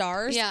with the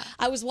Stars,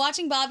 I was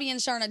watching Bobby and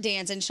Sharna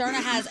dance, and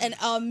Sharna has an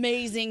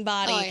amazing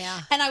body. Oh, yeah.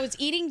 And I was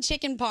eating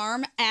chicken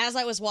parm as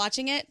I was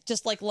watching it,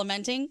 just like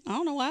lamenting, I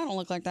don't know why I don't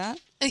look like that.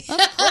 That's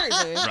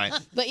crazy. Right.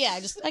 But yeah,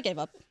 I gave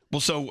up. Well,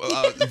 so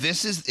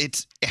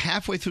it's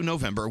halfway through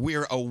November.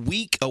 We're a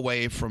week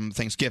away from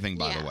Thanksgiving,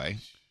 by the way.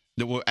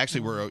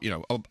 Actually, we're,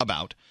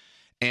 about.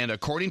 And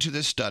according to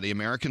this study,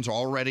 Americans are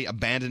already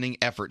abandoning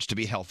efforts to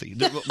be healthy.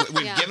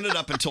 We've given it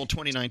up until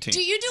 2019.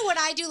 Do you do what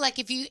I do? Like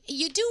if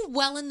you do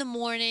well in the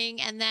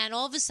morning and then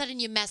all of a sudden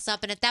you mess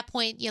up and at that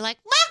point you're like,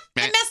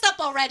 well, I messed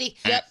up already.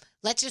 Yep.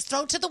 Let's just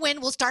throw it to the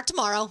wind. We'll start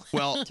tomorrow.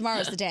 Well,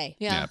 tomorrow's the day.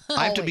 Yeah.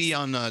 I have to be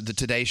on the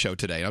Today Show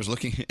today. I was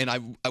looking, and I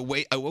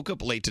woke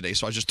up late today,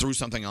 so I just threw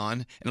something on,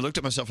 and I looked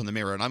at myself in the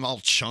mirror, and I'm all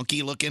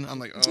chunky looking. I'm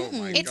like, oh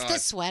my It's God. the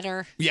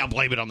sweater. Yeah,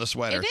 blame it on the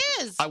sweater.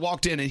 It is. I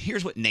walked in, and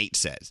here's what Nate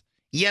says.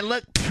 You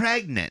look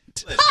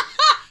pregnant. Nate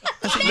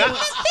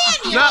was thin.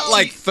 Not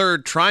like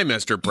third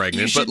trimester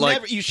pregnant, but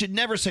like you should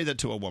never say that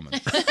to a woman.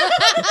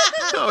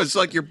 no, it's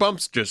like your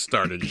bumps just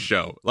started to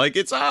show. Like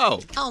it's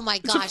Oh my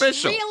It's gosh!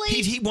 official.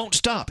 Really? He won't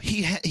stop.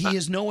 He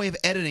has no way of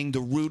editing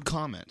the rude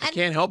comment. I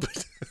can't help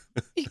it.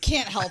 You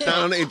can't help I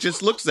don't know, it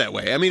just looks that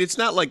way. I mean, it's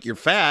not like you're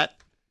fat.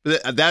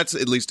 That's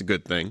at least a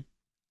good thing.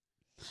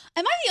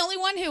 Am I the only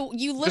one who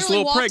you Just a literally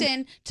little walked pregnant.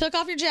 in, took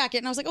off your jacket,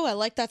 and I was like, oh, I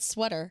like that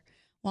sweater.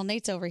 Well,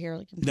 Nate's over here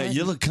looking No,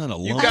 you look kind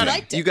of You low.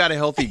 got a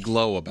healthy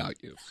glow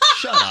about you.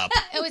 Shut up.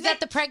 Oh, is that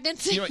the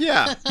pregnancy?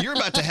 You're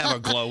about to have a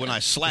glow when I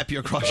slap you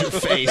across your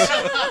face.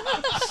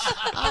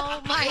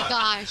 Oh my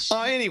gosh!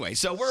 Anyway,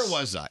 so where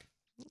was I?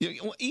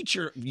 Eat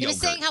your You were yogurt.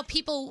 saying how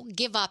people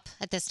give up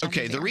at this time.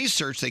 Okay, of the year.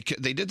 research, they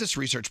did this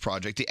research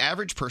project. The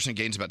average person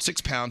gains about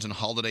 6 pounds in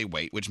holiday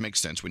weight, which makes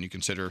sense when you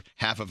consider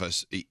half of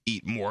us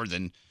eat more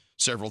than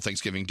several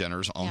Thanksgiving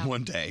dinners on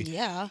one day.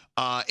 Yeah.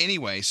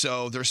 Anyway,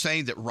 so they're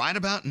saying that right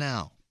about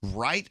now,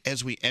 right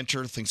as we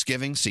enter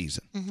Thanksgiving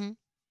season,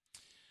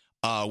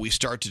 we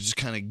start to just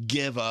kind of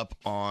give up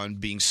on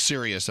being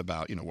serious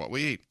about, what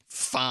we eat.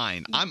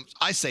 Fine.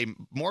 I say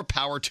more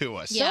power to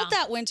us. Build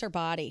that winter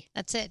body.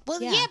 That's it. Well,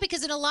 yeah,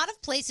 because in a lot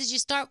of places you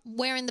start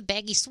wearing the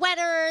baggy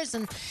sweaters,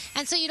 and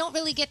so you don't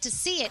really get to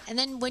see it. And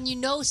then when you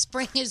know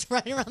spring is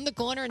right around the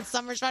corner and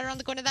summer's right around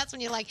the corner, that's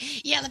when you're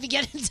like, yeah, let me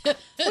get into.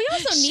 We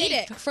also need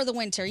shape. it for the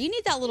winter. You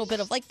need that little bit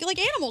of like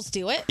animals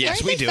do it.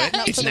 Yes, right? we They do it. fatten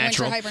up It's for the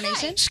natural. winter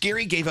hibernation.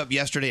 Scary gave up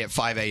yesterday at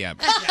 5 a.m.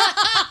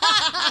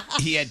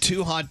 He had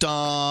 2 hot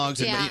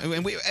dogs, and, Yeah.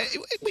 and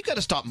we got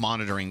to stop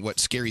monitoring what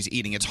Scary's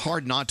eating. It's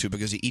hard not to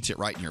because he eats it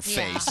right in your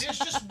face. There's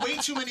just way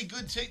too many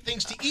good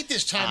things to eat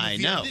this time I of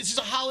year. know. This is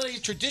a holiday.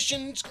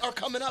 Traditions are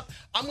coming up.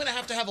 I'm going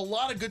to have a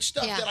lot of good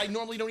stuff Yeah. that I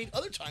normally don't eat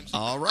other times.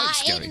 All right, I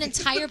Scary. ate an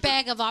entire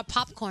bag of our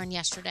popcorn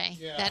yesterday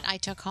that I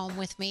took home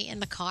with me in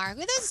the car.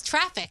 There's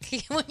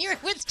traffic. When you're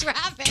with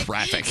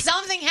traffic,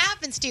 something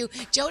happens to you.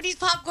 Jody's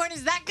popcorn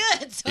is that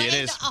good, so I It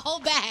ate is. a whole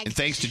bag. And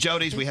thanks to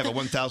Jody's, we have a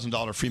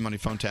 $1,000 free money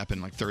phone tap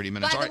in like 30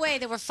 minutes. By All the right. way,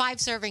 there were 5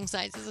 serving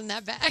sizes in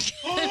that bag.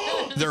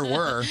 There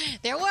were.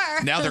 There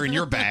were. Now they're in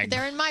your bag.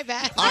 They're in my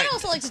bag. I'd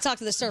also like to talk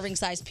to the serving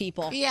size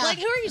people. Yeah. Like,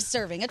 who are you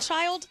serving? A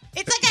child?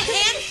 It's like a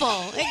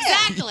handful.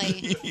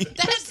 Exactly.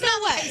 That's no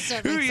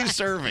way. Who are you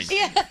serving?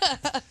 Yeah.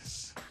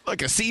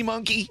 Like a sea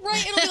monkey?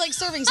 Right? It'll be like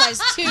serving size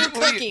 2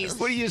 cookies.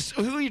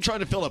 Who are you trying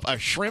to fill up? A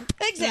shrimp?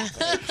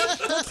 Exactly.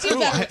 Let's do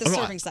better with the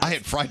serving size. I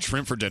had fried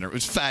shrimp for dinner. It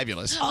was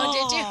fabulous. Oh,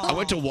 did you? I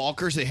went to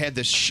Walker's. They had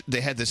this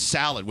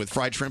salad with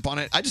fried shrimp on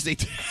it. I just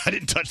ate. I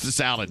didn't touch the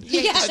salad.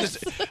 Yes.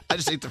 I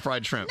just ate the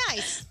fried shrimp.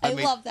 Nice. I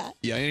love that.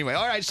 Yeah. Anyway,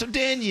 all right. So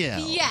Danielle.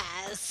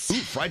 Yes. Ooh,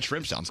 fried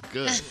shrimp sounds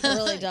good. It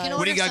really does. Can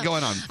What do you order got some.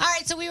 going on? All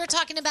right, so we were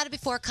talking about it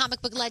before.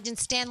 Comic book legend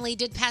Stan Lee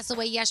did pass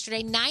away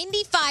yesterday,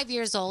 95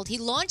 years old. He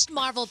launched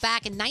Marvel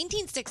back in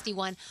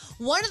 1961.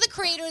 One of the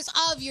creators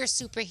of your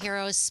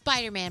superheroes,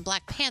 Spider-Man,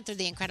 Black Panther,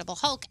 The Incredible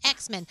Hulk,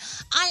 X-Men,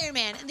 Iron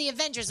Man, and the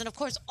Avengers, and of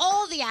course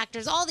all the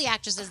actors, all the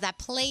actresses that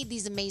played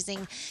these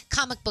amazing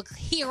comic book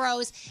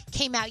heroes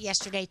came out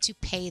yesterday to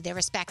pay their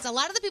respects. A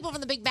lot of the people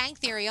from The Big Bang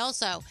Theory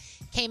also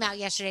came out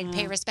yesterday to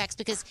pay respects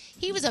because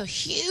he was a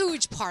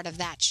huge part of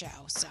that show.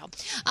 So,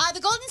 the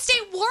Golden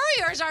State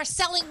Warriors are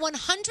selling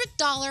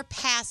 $100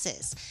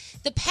 passes.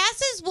 The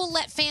passes will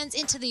let fans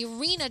into the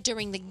arena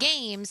during the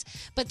games,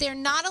 but they're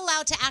not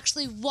allowed to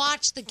actually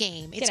watch the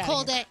game. It's outta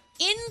called here. a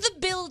in the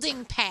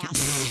building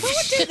pass. Who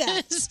would do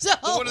that? So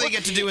What do they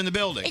get to do in the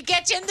building? it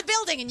gets you in the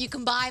building, and you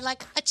can buy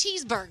like a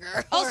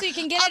cheeseburger. Oh, or so you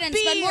can get a it and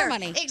spend more beer.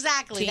 money.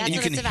 Exactly. That's And you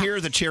what can it's about.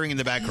 hear the cheering in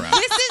the background.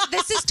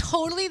 This is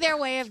totally their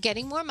way of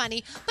getting more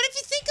money. But if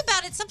you think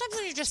about it, sometimes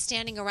when you're just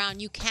standing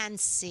around, you can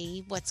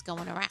see what's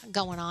going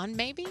on.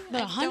 Maybe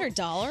But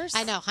 $100?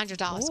 I know, $100,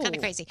 kind Ooh. of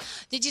crazy.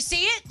 Did you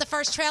see it? The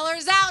first trailer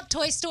is out.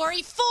 Toy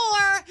Story 4,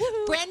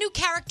 brand new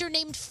character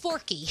named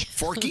Forky.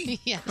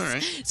 Forky? Yes. All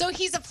right. So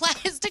he's a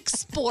plastic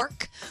spork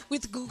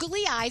with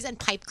googly eyes and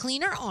pipe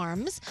cleaner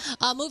arms.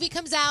 Movie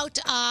comes out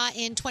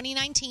in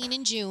 2019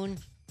 in June.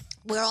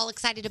 We're all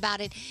excited about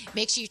it.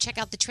 Make sure you check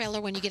out the trailer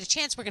when you get a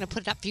chance. We're going to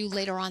put it up for you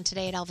later on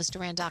today at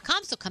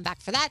ElvisDuran.com, so come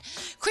back for that.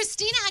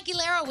 Christina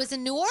Aguilera was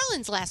in New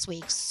Orleans last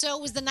week. So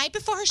it was the night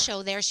before her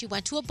show there. She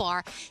went to a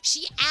bar.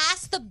 She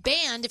asked the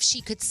band if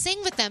she could sing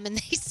with them, and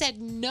they said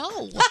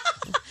no.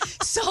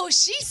 So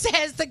she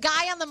says the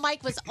guy on the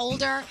mic was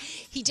older.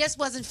 He just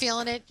wasn't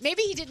feeling it.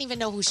 Maybe he didn't even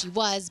know who she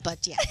was,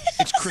 but yeah.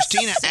 It's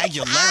Christina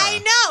Aguilera. I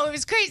know. It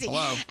was crazy.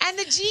 Hello. And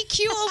the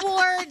GQ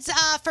Awards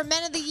for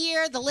Men of the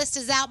Year, the list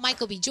is out.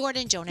 Michael B.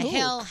 Jordan, Jonah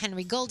Hill,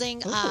 Henry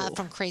Golding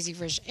from Crazy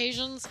Rich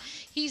Asians.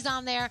 He's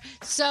on there.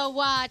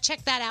 So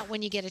check that out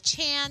when you get a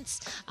chance.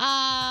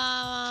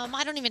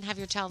 I don't even have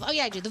your television. Oh,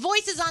 yeah, I do. The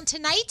Voice is on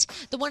tonight.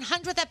 The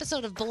 100th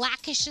episode of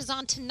Blackish is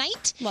on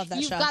tonight. Love that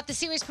You've show. got the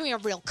series premiere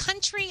of Real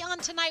Country on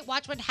tonight.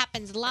 Watch What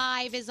Happens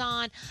Live is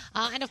on.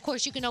 And, of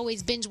course, you can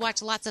always binge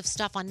watch lots of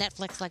stuff on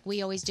Netflix like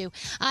we always do.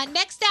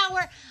 Next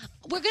hour,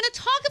 we're going to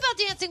talk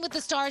about Dancing with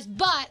the Stars,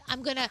 but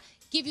I'm going to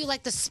give you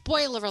like the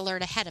spoiler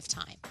alert ahead of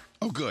time.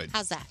 Oh, good.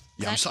 How's that?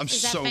 Yeah, is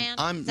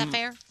that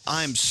fair?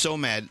 I'm so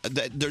mad.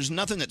 There's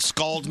nothing that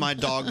scalds my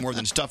dog more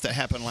than stuff that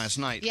happened last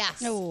night.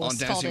 Yes. On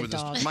Dancing with the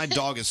Stars. My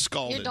dog is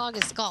scalded. Your dog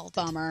is scalded.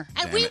 Bummer.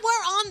 And Damn we it. were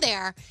on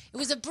there. It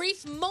was a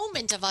brief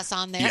moment of us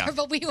on there, Yeah.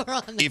 but we were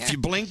on there. If you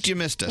blinked, you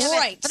missed us.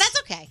 Right. But that's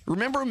okay.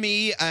 Remember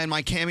me and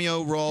my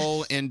cameo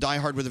role in Die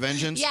Hard with a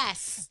Vengeance?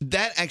 Yes.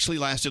 That actually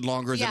lasted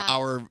longer Yeah.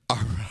 than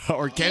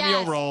our cameo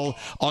Yes. role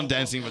on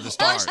Dancing with the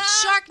Stars.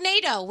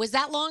 Sharknado. Was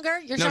that longer?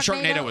 Your No,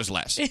 Sharknado was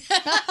less.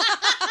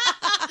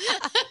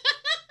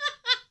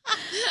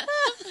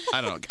 I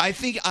don't know. I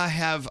think I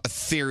have a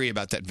theory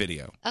about that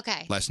video.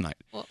 Okay. Last night.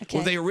 Well,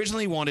 Well, they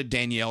originally wanted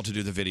Danielle to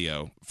do the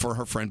video for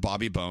her friend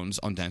Bobby Bones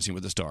on Dancing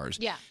with the Stars.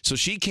 Yeah. So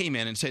she came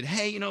in and said,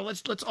 "Hey,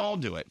 let's all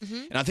do it."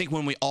 Mhm. And I think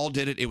when we all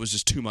did it, it was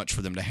just too much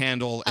for them to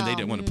handle, and they Oh.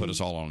 didn't want to put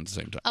us all on at the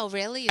same time. Oh,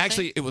 really? You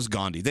Actually, think? it was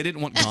Gandhi. They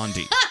didn't want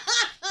Gandhi.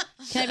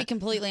 Can I be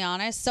completely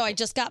honest? So I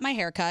just got my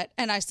hair cut,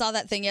 and I saw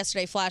that thing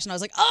yesterday flash, and I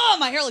was like, oh,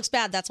 my hair looks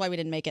bad. That's why we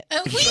didn't make it.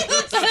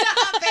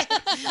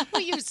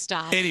 Will you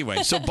stop?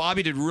 Anyway, so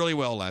Bobby did really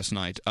well last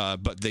night,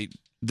 but they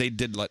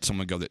did let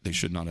someone go that they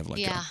should not have let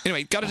go. Yeah.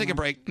 Anyway, got to take a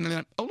break.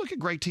 Oh, look at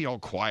Greg T all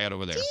quiet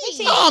over there.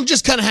 Oh, I'm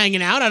just kind of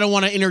hanging out. I don't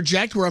want to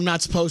interject where I'm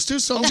not supposed to,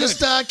 so I'm just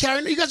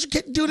carrying. You guys are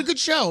doing a good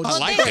show. I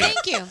like it.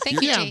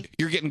 Thank you're, you, G.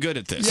 You're getting good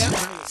at this.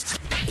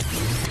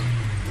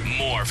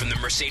 More from the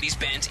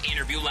Mercedes-Benz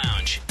Interview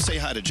Lounge. Say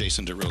hi to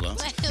Jason Derulo.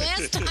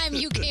 Last time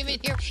you came in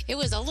here, it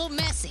was a little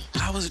messy.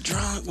 I was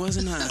drunk,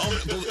 wasn't I?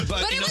 Oh,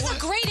 But it was a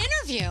great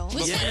interview. It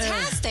was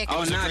fantastic.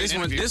 Oh, nah,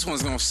 this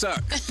one's gonna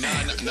suck.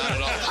 Not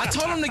at all. I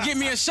told him to get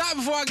me a shot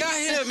before I got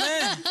here,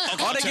 man.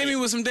 All they gave me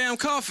was some damn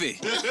coffee.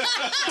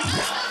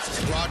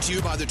 Brought to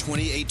you by the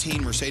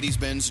 2018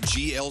 Mercedes-Benz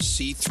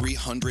GLC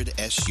 300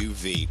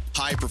 SUV.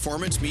 High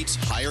performance meets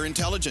higher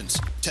intelligence.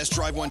 Test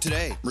drive one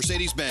today.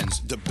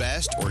 Mercedes-Benz, the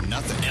best or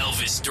nothing.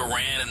 Elvis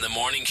Duran in the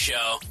Morning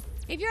Show.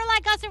 If you're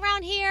like us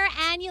around here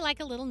and you like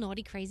a little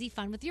naughty, crazy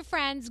fun with your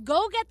friends,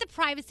 go get the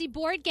Privacy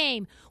board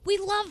game. We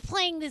love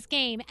playing this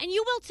game, and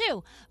you will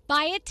too.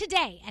 Buy it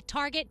today at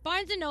Target,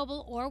 Barnes &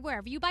 Noble, or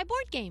wherever you buy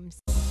board games.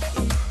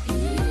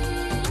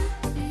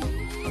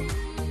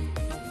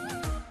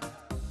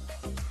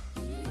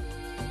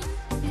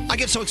 I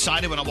get so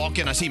excited when I walk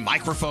in. I see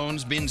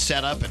microphones being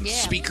set up and Yeah.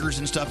 speakers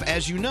and stuff.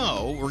 As you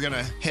know, we're going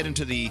to head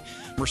into the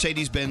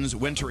Mercedes-Benz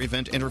Winter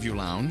Event Interview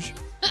Lounge.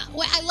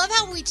 Well, I love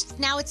how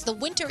now it's the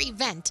winter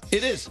event.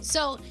 It is.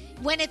 So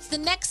when it's the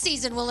next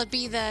season, will it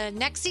be the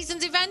next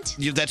season's event?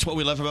 That's what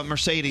we love about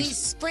Mercedes. The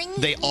spring.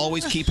 They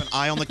always keep an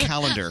eye on the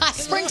calendar.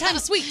 Springtime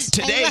sweets.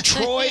 Today,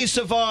 Troy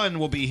Sivan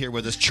will be here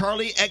with us.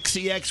 Charlie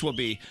XCX will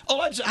be.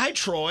 Oh, hi,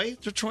 Troy.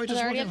 So Troy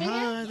just already walking. up in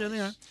Hi, there they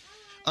are.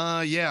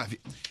 Yeah.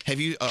 Have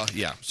you?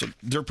 Yeah. So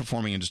they're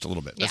performing in just a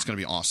little bit. That's Yeah. going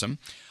to be awesome.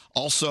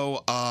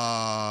 Also,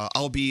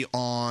 I'll be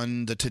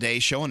on the Today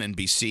Show on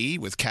NBC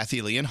with Kathy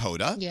Lee and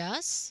Hoda.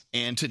 Yes.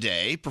 And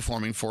today,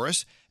 performing for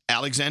us,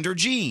 Alexander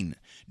Jean.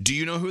 Do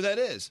you know who that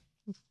is?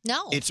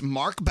 No. It's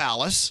Mark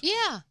Ballas.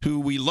 Yeah.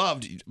 Who we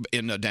loved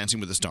in Dancing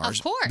with the Stars.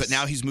 Of course. But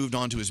now he's moved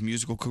on to his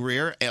musical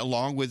career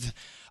along with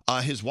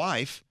his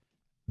wife.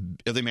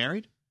 Are they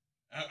married?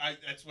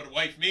 That's what a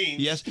wife means.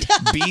 Yes.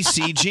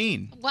 BC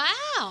Jean.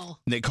 Wow.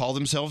 They call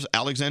themselves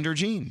Alexander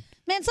Jean.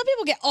 Man, some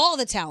people get all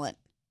the talent.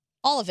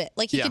 All of it.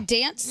 Like he Yeah. could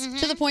dance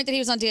to the point that he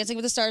was on Dancing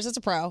with the Stars as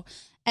a pro.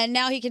 And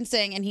now he can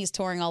sing and he's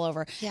touring all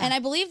over. Yeah. And I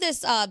believe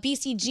this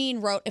BC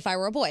Jean wrote If I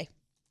Were a Boy.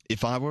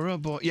 If I were a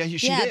boy. Yeah,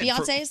 she yeah, did.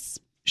 Beyonce's.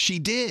 She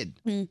did.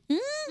 Mm-hmm.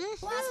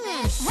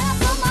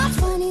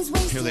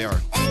 Here they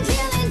are.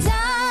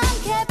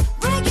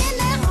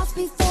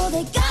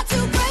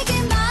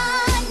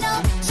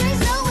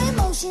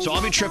 So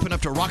I'll be tripping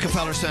up to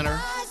Rockefeller Center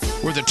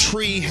where the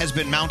tree has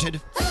been mounted.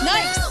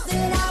 Nice.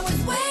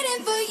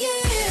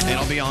 And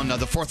I'll be on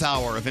the fourth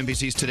hour of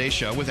NBC's Today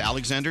Show with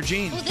Alexander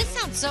Jean. Oh, this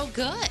sounds so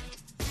good.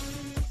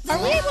 Are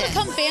we able to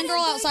come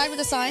fangirl outside with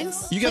the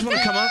signs? You guys want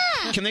to come up?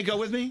 Can they go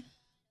with me?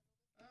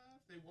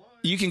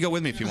 You can go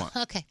with me if you want.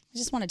 Okay. I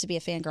just wanted to be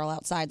a fangirl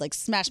outside, like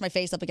smash my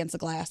face up against the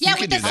glass. Yeah, You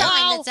with can the do that.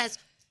 sign that says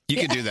You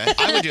could do that.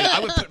 I would do that. I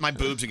would put my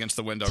boobs against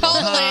the window. Go,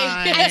 totally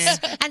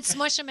 "Hi." and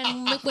smush them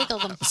and wiggle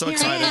them. So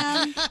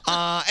excited.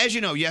 As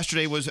you know,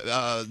 yesterday was,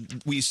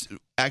 we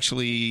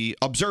actually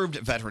observed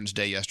Veterans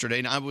Day yesterday,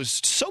 and I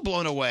was so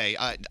blown away.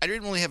 I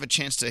didn't really have a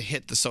chance to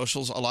hit the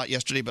socials a lot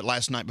yesterday, but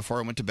last night before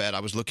I went to bed,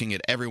 I was looking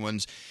at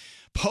everyone's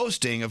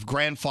posting of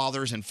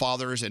grandfathers and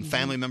fathers and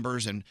family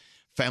members and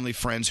family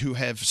friends who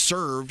have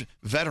served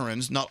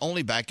veterans, not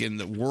only back in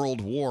the world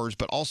wars,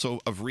 but also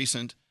of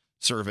recent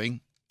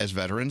serving as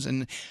veterans.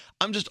 And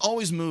I'm just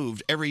always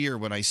moved every year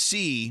when I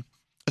see,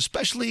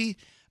 especially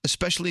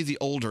the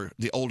older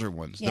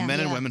ones, the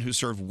men and women who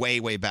served way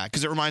back,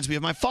 because it reminds me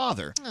of my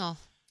father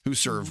who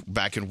served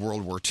back in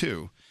World War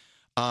II.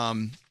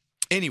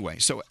 Anyway,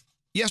 so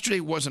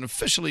yesterday wasn't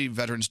officially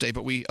Veterans Day,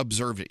 but we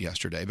observed it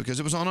yesterday because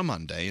it was on a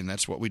Monday, and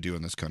that's what we do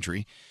in this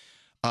country.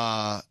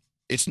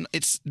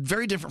 It's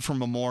very different from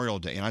Memorial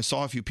Day, and I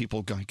saw a few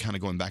people kind of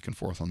going back and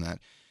forth on that.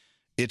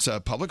 It's a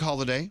public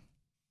holiday,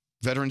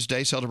 Veterans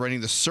Day,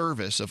 celebrating the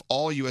service of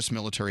all U.S.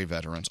 military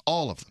veterans,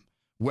 all of them,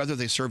 whether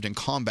they served in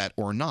combat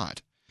or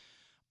not.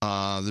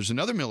 There's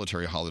another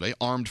military holiday,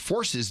 Armed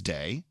Forces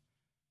Day,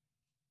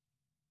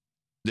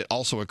 that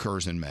also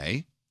occurs in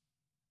May.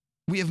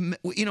 We have,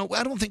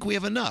 I don't think we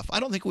have enough.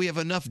 I don't think we have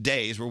enough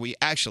days where we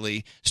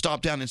actually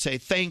stop down and say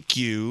thank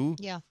you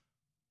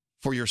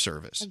for your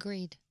service.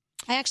 Agreed.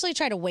 I actually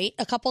try to wait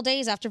a couple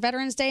days after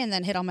Veterans Day and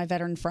then hit on my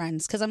veteran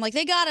friends because I'm like,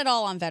 they got it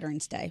all on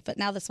Veterans Day, but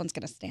now this one's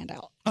going to stand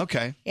out.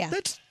 Okay. Yeah.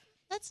 That's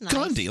nice.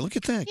 Gandhi. Look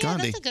at that. Yeah,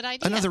 Gandhi. that's a good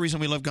idea. Another reason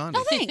we love Gandhi.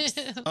 Oh, thanks.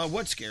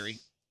 What's scary?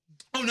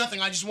 Oh,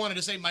 nothing. I just wanted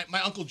to say my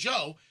Uncle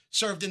Joe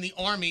served in the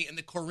Army in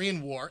the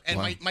Korean War, and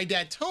Wow. my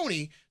dad,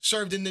 Tony,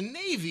 served in the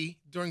Navy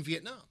during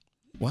Vietnam.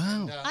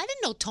 Wow. I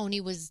didn't know Tony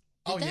was.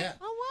 Oh, that? yeah.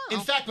 Oh, wow.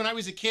 In fact, when I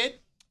was a kid,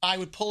 I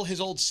would pull his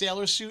old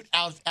sailor suit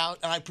out, and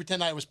I'd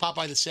pretend I was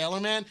Popeye the Sailor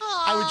Man.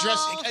 I would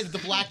dress the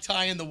black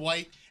tie and the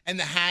white and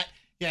the hat.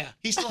 Yeah,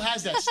 he still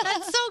has that stuff.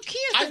 That's so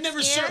cute. I've never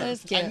That's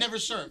served. cute. I've never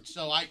served,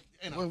 so I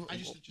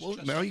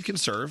just Well, you can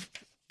serve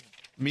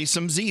me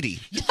some ziti.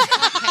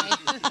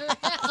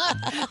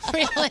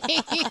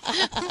 Really?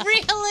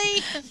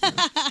 Really?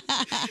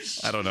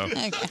 I don't know.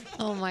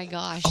 Oh my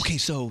gosh. Okay,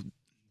 so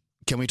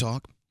can we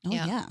talk? Oh,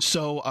 yeah.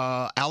 So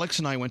Alex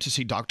and I went to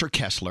see Dr.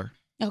 Kessler,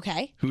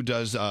 Okay. who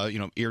does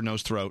ear,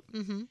 nose, throat.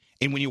 Mm-hmm.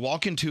 And when you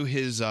walk into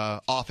his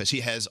office,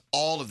 he has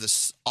all of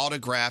this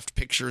autographed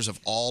pictures of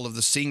all of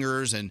the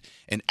singers and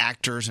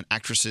actors and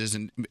actresses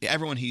and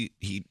everyone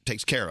he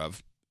takes care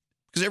of.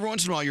 Because every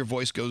once in a while your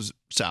voice goes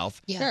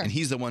south, Yeah. Sure. and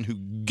he's the one who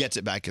gets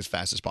it back as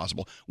fast as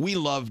possible. We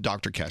love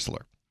Dr.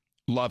 Kessler.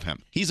 Love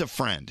him. He's a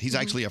friend. He's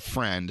actually a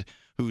friend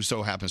who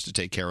so happens to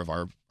take care of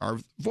our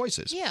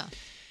voices. Yeah.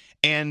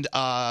 And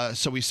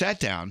so we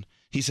sat down.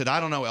 He said, I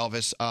don't know,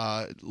 Elvis,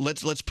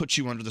 let's put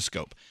you under the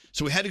scope.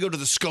 So we had to go to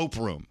the scope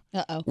room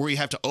where you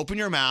have to open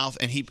your mouth,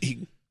 and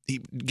he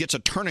gets a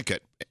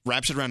tourniquet,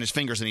 wraps it around his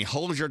fingers, and he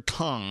holds your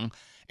tongue,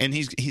 and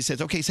he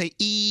says, okay, say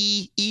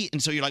E.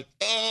 And so you're like,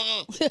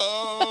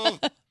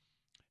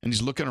 and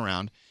he's looking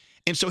around.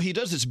 And so he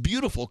does this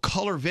beautiful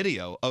color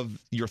video of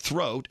your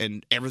throat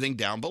and everything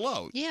down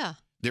below. Yeah.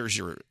 There's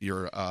your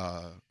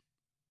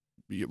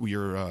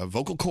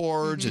vocal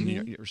cords and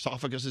your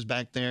esophagus is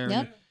back there.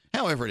 Yep.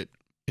 However it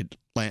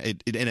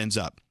ends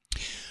up.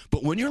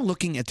 But when you're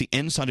looking at the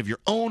inside of your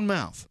own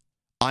mouth,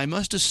 I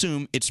must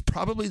assume it's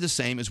probably the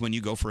same as when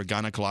you go for a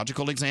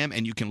gynecological exam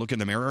and you can look in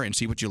the mirror and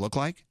see what you look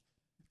like.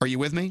 Are you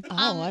with me?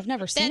 Oh, I've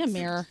never seen a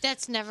mirror.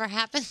 That's never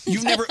happened.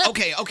 You've never.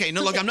 Okay.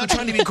 No, look, I'm not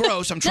trying to be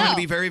gross. I'm trying to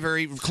be very,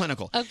 very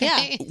clinical.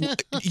 Okay.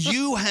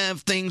 You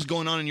have things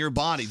going on in your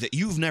body that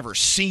you've never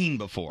seen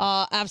before.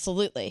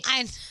 Absolutely.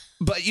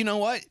 But you know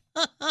what?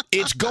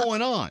 It's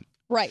going on.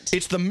 Right.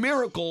 It's the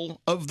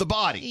miracle of the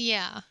body.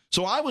 Yeah.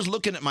 So I was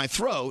looking at my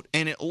throat,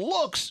 and it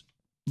looks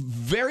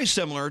very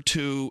similar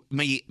to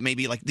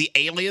maybe like the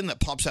alien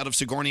that pops out of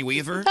Sigourney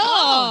Weaver.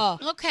 Oh.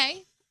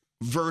 Okay.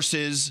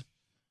 Versus.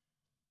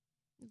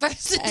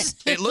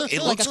 It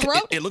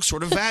looks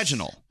sort of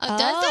vaginal.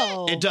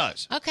 Does It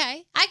does.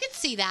 Okay. I can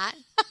see that.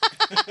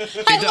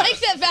 I like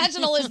that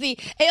vaginal is the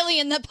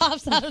alien that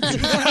pops out of the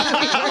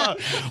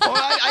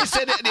Well, I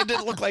said it, and it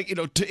didn't look like,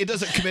 it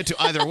doesn't commit to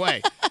either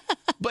way.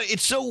 But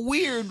it's so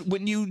weird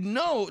when you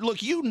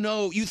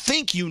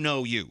think you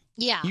know you.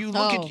 Yeah. You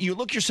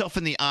look yourself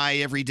in the eye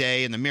every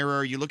day in the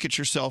mirror. You look at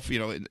yourself,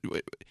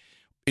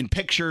 in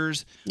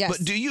pictures. Yes.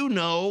 But do you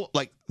know,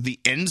 like, the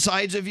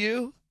insides of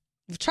you?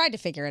 I've tried to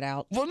figure it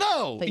out. Well,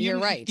 no. But you're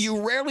right.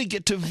 You rarely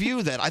get to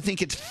view that. I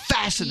think it's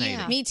fascinating.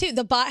 Yeah. Me too. Have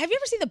you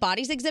ever seen the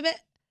Bodies exhibit?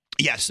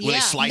 Yes, when they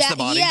slice the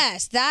body.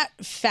 Yes, that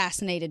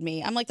fascinated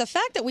me. I'm like, the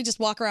fact that we just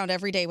walk around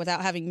every day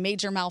without having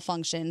major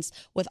malfunctions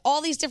with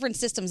all these different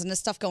systems and this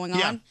stuff going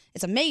on,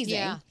 it's amazing.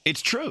 Yeah.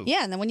 It's true.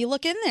 Yeah, and then when you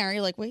look in there,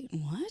 you're like, wait,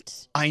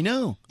 what? I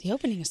know. The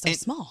opening is so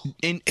small.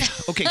 And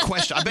okay,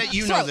 question. I bet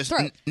you know this.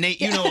 Throat. Nate,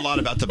 you know a lot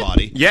about the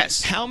body.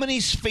 Yes. How many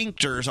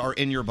sphincters are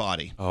in your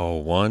body? Oh,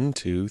 1,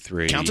 2,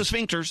 3. Count the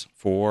sphincters.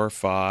 4,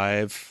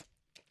 5.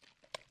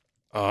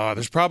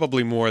 There's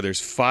probably more.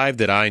 There's 5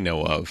 that I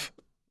know of.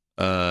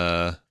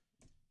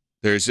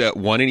 There's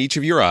one in each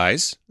of your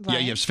eyes. Yeah,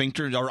 you have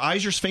sphincters. Are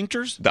eyes your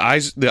sphincters?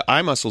 The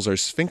eye muscles are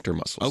sphincter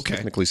muscles. Okay.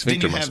 Technically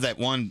sphincter then you muscles. have that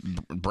one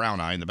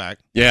brown eye in the back.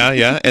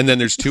 Yeah. And then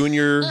there's 2 in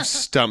your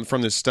stomach,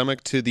 from the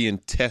stomach to the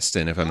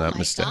intestine, if I'm not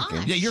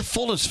mistaken. Yeah, you're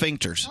full of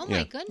sphincters. Oh,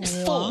 my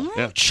goodness. Full.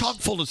 Yeah. Chock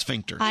full of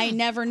sphincters. I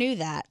never knew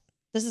that.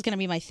 This is going to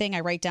be my thing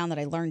I write down that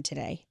I learned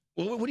today.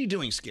 Well, what are you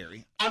doing,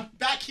 Scary? I'm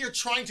back here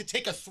trying to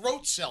take a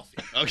throat selfie.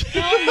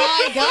 Okay. Oh,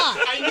 my God.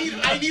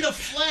 I need a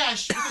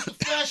flash because the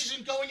flash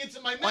isn't going into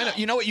my mouth. Why not?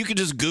 You know what? You could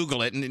just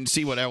Google it and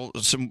see what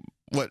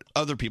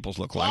other people's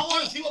look like. I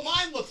want to see what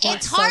mine looks like.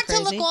 It's hard to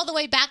look all the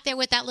way back there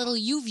with that little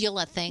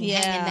uvula thing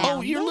hanging down.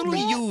 Oh, your little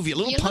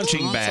uvula, little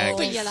punching bag.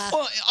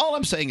 Well, all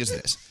I'm saying is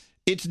this.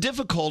 It's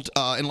difficult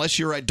unless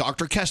you're at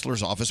Dr.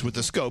 Kessler's office with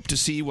the scope to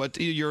see what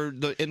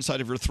the inside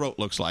of your throat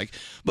looks like.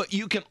 But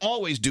you can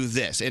always do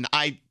this. And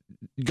I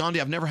Gandhi,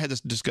 I've never had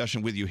this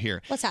discussion with you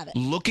here. Let's have it.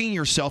 Looking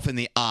yourself in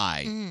the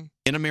eye Mm.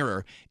 in a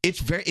mirror,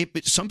 it's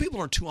some people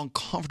are too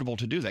uncomfortable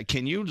to do that.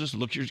 Can you just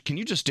can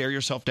you just stare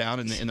yourself down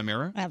in the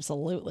mirror?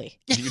 Absolutely.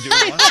 Do you do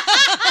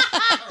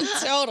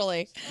it?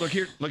 Totally.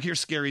 Look here,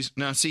 Scary's.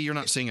 Now, see, you're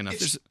not seeing enough.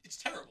 It's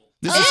terrible.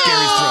 This is Scary's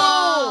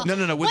Oh! throat.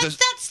 No. What's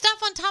that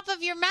stuff on top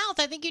of your mouth?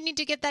 I think you need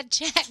to get that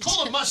checked.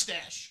 Call a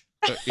mustache.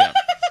 Yeah.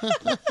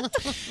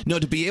 No,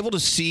 to be able to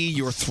see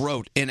your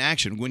throat in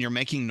action when you're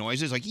making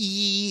noises like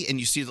ee, and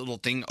you see the little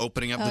thing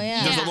opening up. Oh,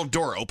 yeah. There's a Yeah. little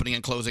door opening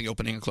and closing,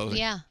 opening and closing.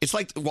 Yeah. It's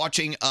like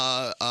watching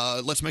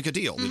Let's Make a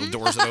Deal. Little Mm-hmm.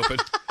 doors that open.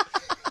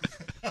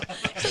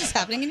 What's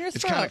happening in your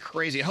It's throat? kind of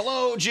crazy.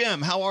 Hello,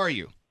 Jim. How are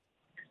you?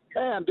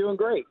 Hey, I'm doing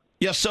great.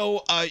 Yeah.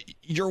 So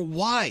your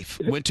wife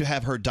went to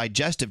have her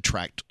digestive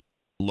tract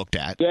looked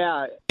at.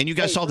 Yeah. And you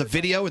guys Hey, saw the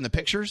video and the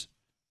pictures?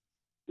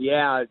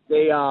 Yeah,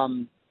 they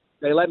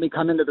let me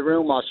come into the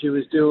room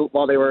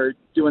while they were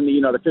doing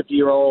the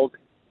 50-year-old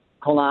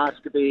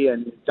colonoscopy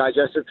and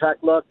digestive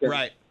tract look. And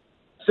right.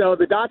 So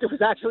the doctor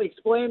was actually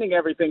explaining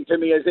everything to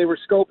me as they were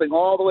scoping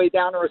all the way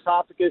down her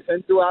esophagus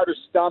and throughout her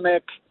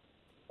stomach,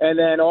 and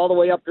then all the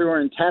way up through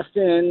her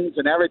intestines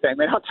and everything.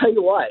 Man, I'll tell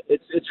you what,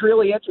 it's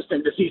really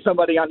interesting to see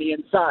somebody on the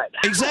inside.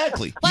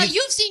 Exactly. Well,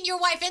 you've seen your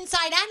wife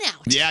inside and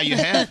out. Yeah, you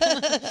have.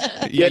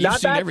 Yeah, you've not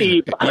seen that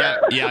everything. deep.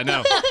 Yeah, I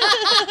know.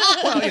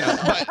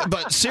 Well,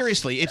 but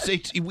seriously, it's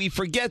we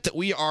forget that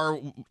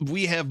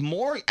we have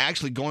more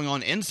actually going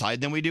on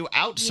inside than we do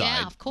outside.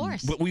 Yeah, of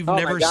course. But we've Oh, my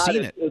never God,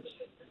 seen it.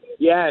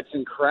 It's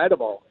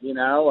incredible.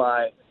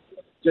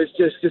 Just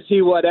to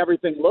see what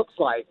everything looks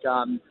like.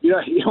 You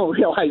don't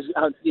realize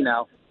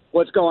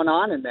what's going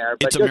on in there.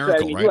 But It's a just,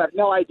 miracle, you right? have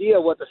no idea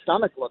what the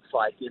stomach looks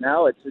like.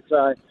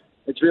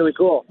 It's really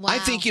cool. I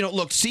think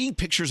look, seeing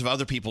pictures of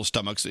other people's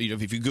stomachs,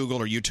 if you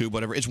Google or YouTube,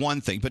 whatever, it's one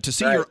thing. But to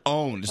see Right. your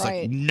own, it's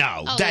Right. like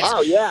no, Oh, that's.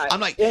 oh, yeah, I'm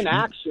like in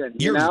action.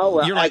 You're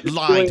you're like just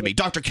lying doing to me,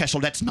 Dr. Kessel.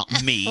 That's not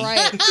me.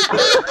 Right.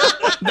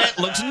 That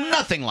looks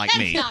nothing like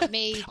me. That's not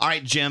me. All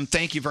right, Jim.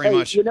 Thank you very Hey,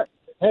 much.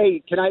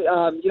 Hey, can I?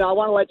 I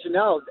want to let you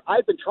know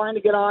I've been trying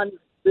to get on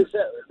this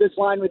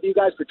line with you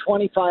guys for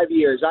 25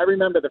 years. I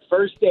remember the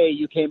first day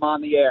you came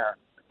on the air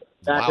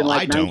back in Wow,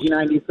 I don't.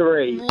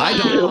 1993.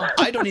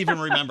 I don't even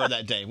remember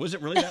that day. Was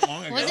it really that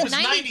long ago? Was it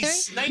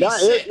 93? No,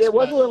 it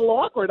was a little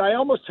awkward. I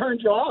almost turned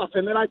you off,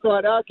 and then I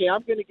thought, okay,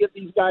 I'm going to give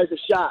these guys a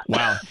shot.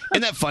 Wow.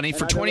 Isn't that funny?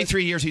 For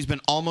 23 years, he's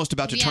been almost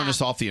about to turn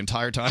us off the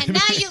entire time. And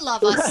now you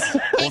love us.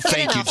 Well,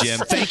 thank you, Jim.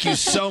 Thank you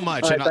so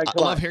much. All right, And thanks a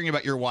I lot. love hearing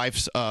about your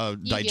wife's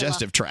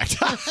digestive tract.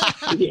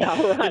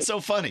 Yeah, right. It's so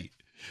funny.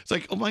 It's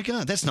like, oh my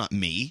God, that's not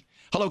me.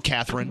 Hello,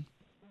 Catherine.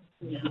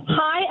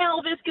 Hi,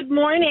 Elvis. Good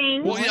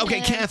morning. Well, okay,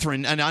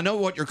 Catherine, and I know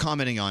what you're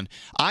commenting on.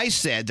 I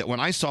said that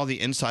when I saw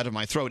the inside of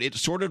my throat, it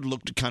sort of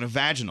looked kind of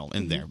vaginal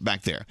in there,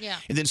 back there. Yeah.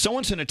 And then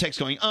someone sent a text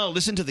going, oh,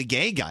 listen to the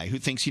gay guy who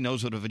thinks he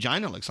knows what a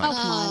vagina looks like. Oh,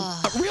 come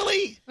on.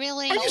 Really?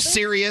 Really? Are you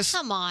serious?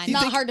 Come on. You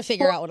Not think- hard to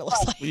figure out what it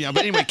looks like. Yeah,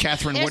 but anyway,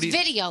 Catherine, There's what do you...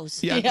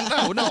 videos. Yeah,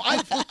 Yeah. no,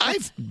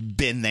 I've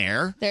been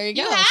there There you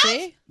go. You have?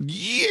 See?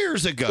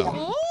 years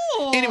ago.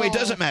 Ooh. Anyway, it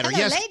doesn't matter. Hello,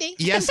 Yes, lady.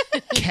 yes,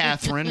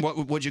 Catherine, what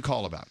would you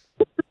call about?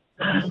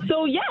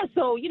 So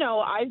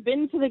I've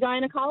been to the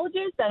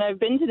gynecologist and I've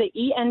been to the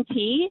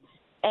ENT,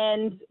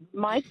 and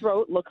my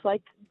throat looks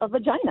like a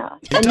vagina.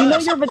 And you know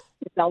does. your vagina,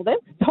 Elvis.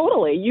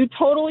 Totally. You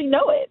totally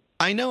know it.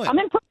 I know it. I'm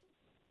impressed.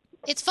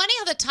 It's funny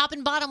how the top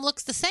and bottom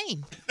looks the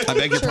same. I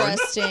beg your pardon?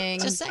 Interesting.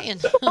 Just saying.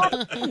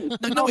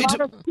 No, a it's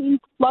lot of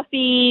pink,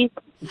 fluffy,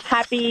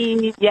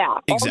 happy, yeah.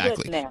 all good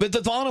Exactly. in there. But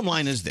the bottom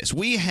line is this.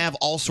 We have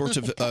all sorts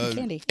of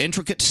candy.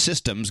 intricate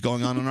systems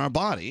going on in our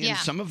body, Yeah. and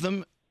some of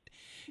them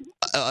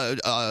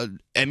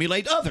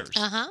emulate others,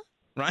 Uh-huh.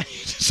 right?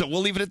 So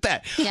we'll leave it at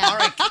that. Yeah. All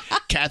right,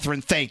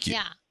 Catherine, thank you.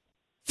 Yeah.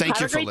 Thank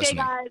Have you a for great day,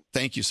 listening. guys.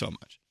 Thank you so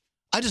much.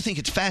 I just think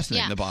it's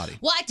fascinating, Yeah. the body.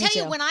 Well, I tell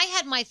you, too. when I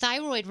had my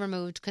thyroid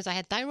removed because I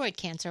had thyroid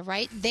cancer,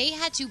 right? They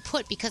had to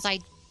put, because I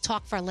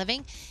talk for a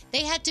living,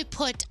 they had to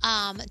put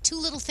two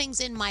little things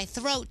in my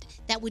throat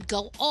that would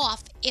go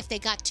off if they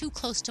got too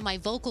close to my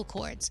vocal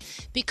cords,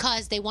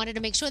 because they wanted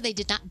to make sure they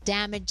did not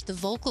damage the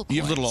vocal cords.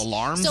 You have little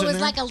alarms So in it was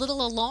there? like a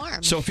little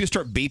alarm. So if you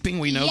start beeping,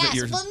 we know yes. that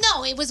you're... Well,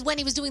 no, it was when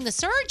he was doing the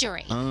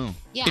surgery. Oh.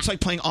 Yeah. It's like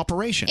playing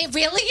Operation. It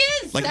really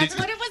is. That's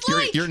what it was your,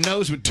 like. Your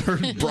nose would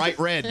turn bright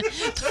red. Oh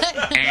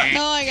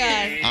my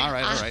God. All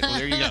right. Well,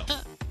 there you go.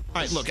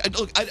 All right, look,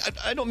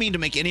 I don't mean to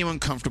make anyone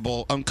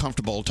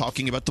uncomfortable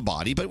talking about the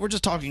body, but we're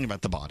just talking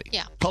about the body.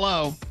 Yeah.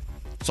 Hello.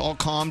 Let's all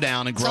calm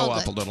down and It's grow all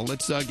up a good. little.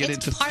 Let's get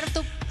it's into...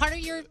 part of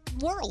your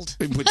world.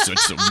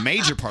 It's a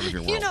major part of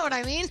your world. You know what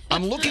I mean?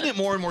 I'm looking at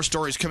more and more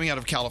stories coming out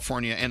of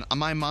California, and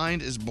my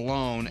mind is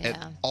blown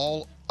at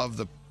all of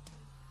the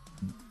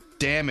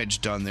damage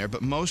done there,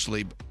 but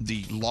mostly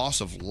the loss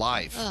of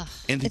life. Ugh,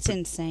 and it's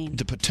insane.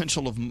 The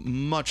potential of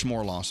much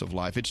more loss of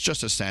life. It's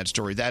just a sad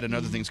story. That and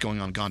other Mm. things going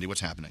on. Gandhi,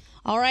 what's happening?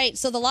 All right,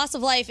 so the loss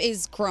of life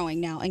is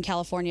growing now in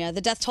California. The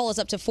death toll is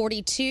up to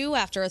 42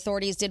 after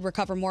authorities did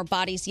recover more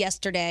bodies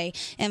yesterday.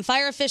 And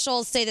fire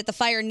officials say that the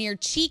fire near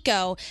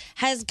Chico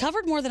has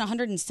covered more than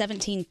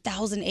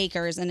 117,000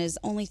 acres and is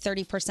only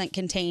 30%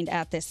 contained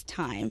at this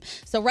time.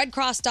 So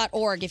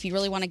redcross.org, if you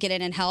really want to get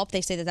in and help,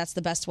 they say that that's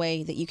the best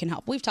way that you can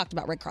help. We've talked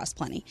about Red Cross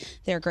plenty.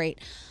 They're great.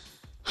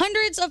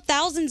 Hundreds of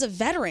thousands of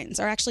veterans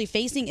are actually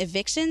facing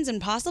evictions and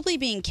possibly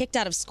being kicked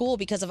out of school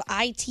because of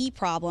IT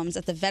problems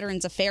at the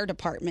Veterans Affairs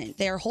Department.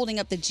 They are holding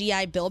up the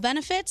GI Bill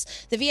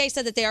benefits. The VA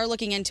said that they are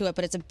looking into it,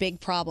 but it's a big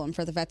problem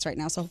for the vets right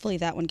now. So hopefully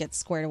that one gets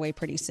squared away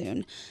pretty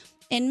soon.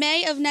 In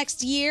May of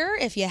next year,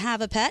 if you have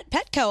a pet,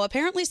 Petco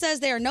apparently says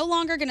they are no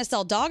longer going to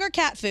sell dog or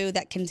cat food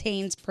that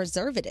contains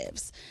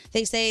preservatives.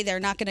 They say they're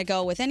not going to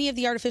go with any of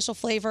the artificial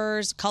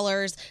flavors,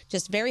 colors,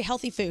 just very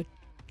healthy food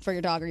for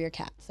your dog or your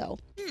cat. So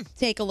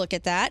take a look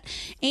at that.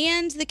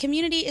 And the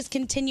community is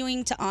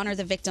continuing to honor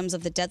the victims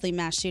of the deadly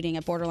mass shooting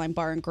at Borderline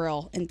Bar and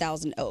Grill in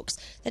Thousand Oaks.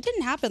 That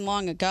didn't happen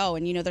long ago.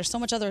 And, you know, there's so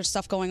much other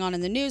stuff going on in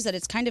the news that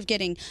it's kind of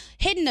getting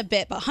hidden a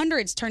bit. But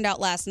hundreds turned out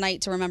last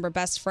night to remember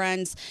best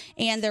friends.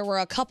 And there were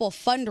a couple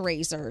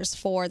fundraisers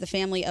for the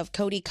family of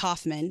Cody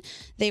Kaufman.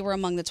 They were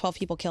among the 12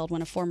 people killed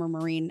when a former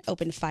Marine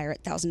opened fire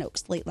at Thousand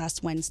Oaks late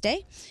last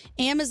Wednesday.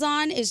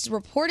 Amazon is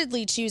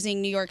reportedly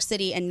choosing New York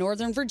City and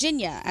Northern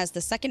Virginia as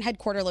the second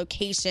headquarter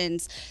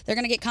locations. They're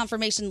going to get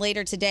confirmation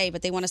later today,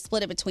 but they want to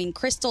split it between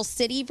Crystal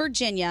City,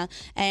 Virginia,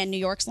 and New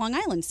York's Long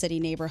Island City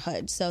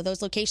neighborhood. So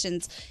those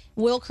locations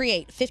will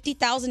create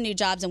 50,000 new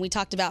jobs, and we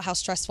talked about how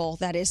stressful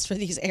that is for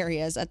these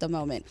areas at the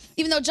moment.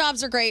 Even though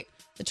jobs are great,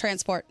 the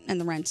transport and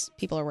the rents,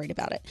 people are worried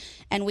about it.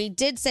 And we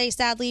did say,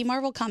 sadly,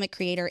 Marvel comic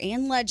creator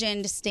and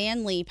legend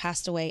Stan Lee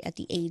passed away at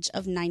the age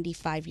of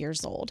 95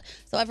 years old.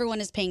 So everyone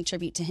is paying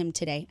tribute to him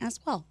today as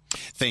well.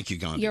 Thank you,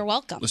 Gandhi. You're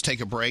welcome. Let's take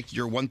a break.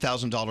 Your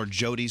 $1,000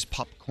 Jody's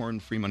Popcorn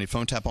free money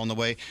phone tap on the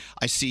way.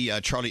 I see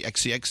Charlie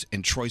XCX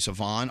and Troye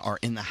Sivan are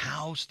in the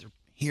house. They're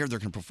here. They're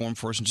going to perform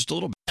for us in just a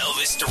little bit.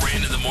 Elvis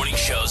Duran in the Morning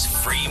Show's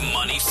free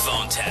money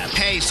phone tap.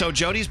 Hey, so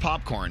Jody's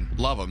Popcorn,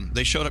 love them.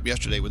 They showed up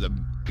yesterday with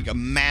a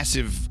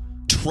massive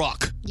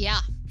truck Yeah.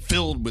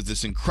 filled with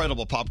this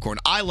incredible popcorn.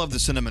 I love the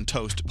cinnamon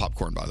toast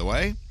popcorn, by the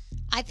way.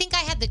 I think I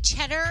had the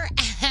cheddar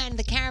and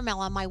the caramel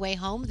on my way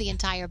home, the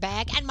entire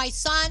bag. And my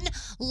son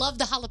loved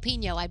the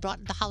jalapeno. I brought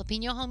the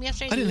jalapeno home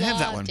yesterday. I didn't have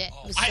that Loved one. It.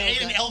 It was I so ate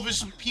good. an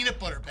Elvis peanut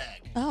butter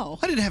bag. Oh.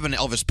 I didn't have an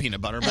Elvis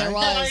peanut butter bag.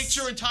 I ate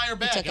your entire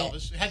bag, took it.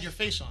 Elvis. It had your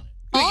face on it.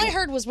 All I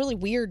heard was really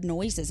weird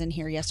noises in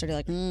here yesterday,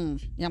 like yum,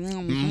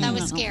 yum. That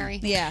was scary.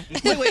 Yeah.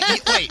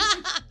 Wait.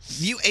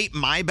 You ate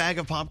my bag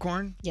of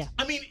popcorn? Yeah.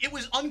 I mean, it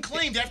was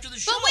unclaimed after the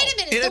show. But wait a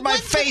minute. It the had my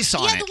ones face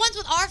with, on yeah, it. the ones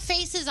with our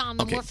faces on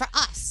them Okay. were for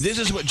us. This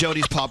is what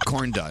Jody's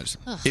Popcorn does.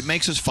 It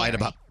makes us fight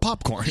about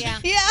popcorn. Yeah.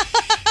 Yeah.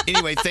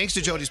 Anyway, thanks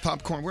to Jody's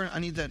Popcorn. I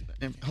need that.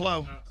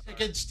 Hello.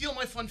 Okay, steal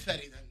my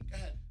funfetti then. Go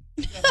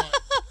ahead.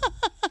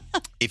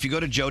 If you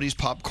go to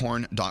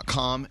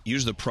jodyspopcorn.com,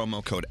 use the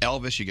promo code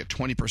Elvis, you get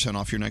 20%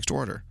 off your next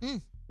order.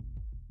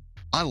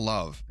 I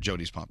love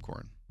Jody's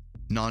Popcorn.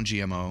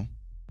 Non-GMO.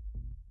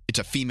 It's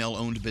a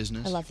female-owned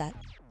business. I love that.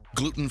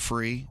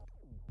 Gluten-free.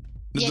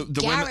 Yeah,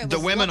 The Garrett was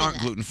women loving aren't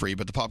that. gluten-free,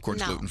 but the popcorn's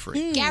No.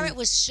 gluten-free. Garrett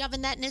was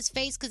shoving that in his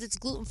face because it's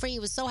gluten-free. He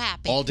was so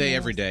happy. All day,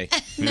 every day.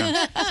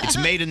 Yeah. It's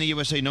made in the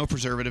USA, no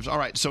preservatives. All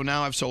right, so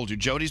now I've sold you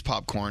Jody's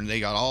Popcorn. They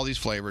got all these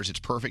flavors. It's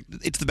perfect.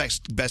 It's the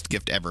best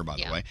gift ever, by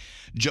the way.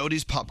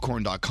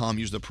 Jody'sPopcorn.com.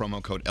 Use the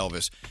promo code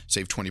Elvis.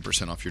 Save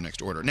 20% off your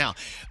next order. Now,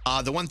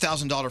 the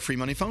 $1,000 free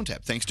money phone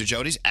tap. Thanks to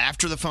Jody's.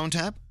 After the phone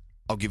tap,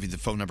 I'll give you the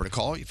phone number to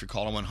call. If you're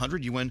calling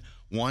 100, you win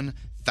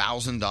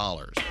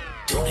 $1,000.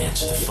 Don't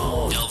answer the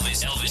phone.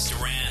 Elvis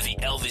Duran, the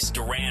Elvis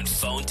Duran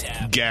phone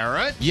tap.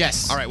 Garrett?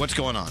 Yes. All right, what's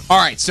going on? All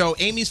right, so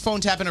Amy's phone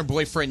tapping her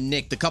boyfriend,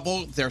 Nick. The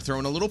couple, they're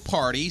throwing a little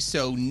party,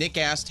 so Nick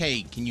asked,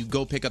 hey, can you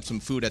go pick up some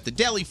food at the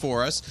deli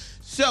for us?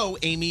 So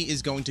Amy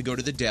is going to go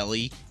to the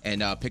deli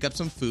and pick up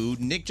some food.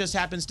 Nick just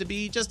happens to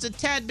be just a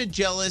tad bit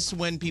jealous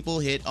when people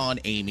hit on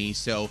Amy,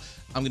 so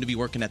I'm going to be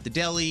working at the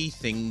deli.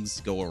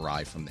 Things go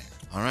awry from there.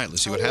 All right,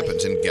 let's see what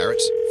happens in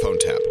Garrett's phone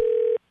tap.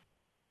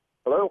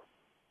 Hello?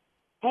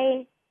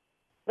 Hey,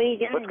 what are you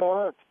doing? What's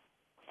going on?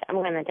 I'm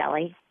going to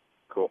deli.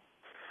 Cool.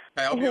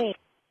 Can I help Hey.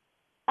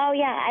 Oh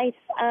yeah,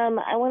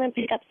 I want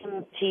to pick up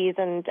some cheese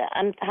and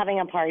I'm having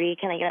a party.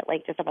 Can I get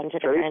like just a bunch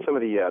of Try different? some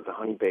of the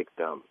honey baked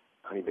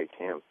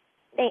ham.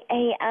 Hey,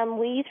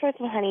 will you throw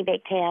some honey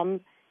baked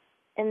ham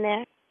in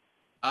there?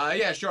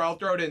 Yeah, sure, I'll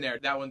throw it in there.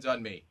 That one's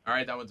on me. All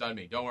right, that one's on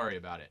me. Don't worry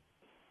about it.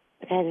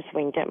 The guy just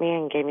winked at me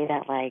and gave me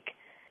that like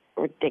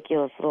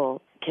ridiculous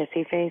little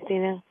kissy face, you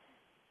know?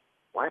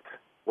 What?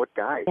 What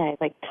guy? Yeah,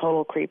 like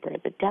total creeper,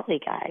 the deli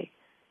guy.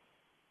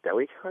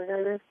 Deli guy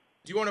there?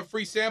 Do you want a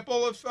free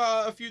sample of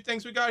a few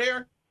things we got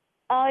here?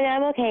 Oh yeah,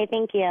 I'm okay,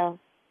 thank you.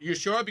 You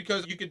sure?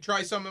 Because you could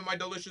try some of my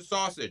delicious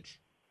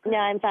sausage. No,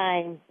 I'm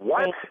fine.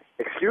 What? Thanks.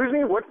 Excuse me?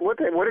 What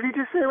did he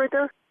just say right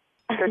there?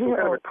 That's kind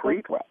of a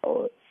creep.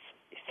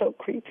 so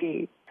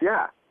creepy.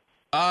 Yeah.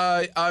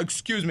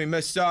 Excuse me,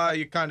 miss,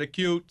 you're kind of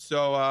cute,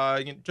 so,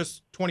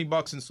 just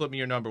 $20 and slip me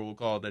your number. We'll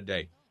call it a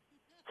day.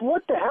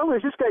 What the hell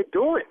is this guy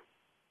doing?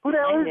 Who the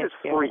hell is this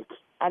freak?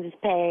 I'll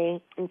just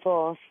pay in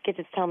full. You could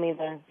just tell me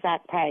the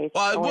exact price.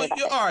 All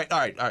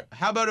right.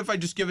 How about if I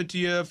just give it to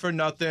you for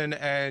nothing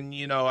and,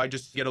 I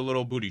just get a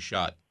little booty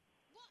shot?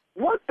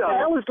 What the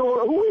hell is going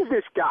on? Who is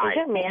this guy? Is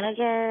your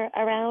manager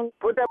around?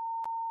 Put that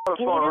on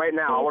the phone right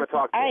now. I want to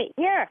talk to you. All right,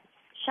 here.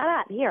 Shut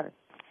up. Here.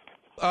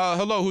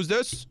 Hello, who's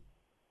this?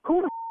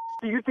 Who the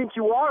do you think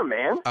you are,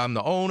 man? I'm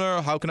the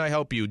owner. How can I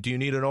help you? Do you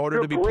need an order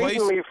You're to be placed?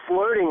 blatantly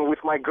flirting with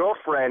my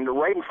girlfriend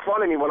right in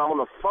front of me when I'm on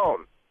the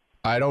phone.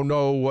 I don't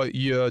know what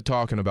you're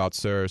talking about,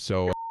 sir,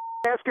 so...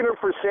 Asking her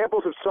for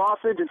samples of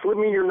sausage and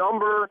slipping me your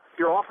number.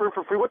 You're offering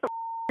for free. What the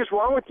is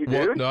wrong with you,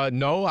 dude?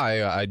 No,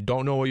 I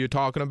don't know what you're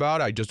talking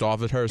about. I just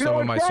offered her some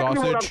of my sausage. You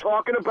know sausage. what I'm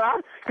talking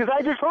about? Because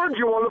I just heard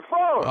you on the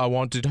phone. I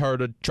wanted her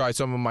to try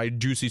some of my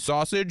juicy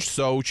sausage,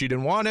 so she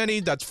didn't want any.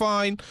 That's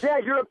fine. Yeah,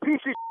 you're a piece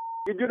of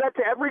You do that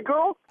to every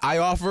girl? I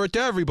offer it to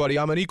everybody.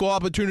 I'm an equal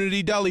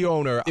opportunity deli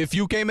owner. If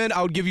you came in,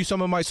 I would give you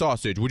some of my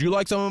sausage. Would you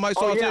like some of my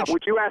sausage? Oh, yeah.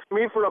 Would you ask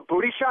me for a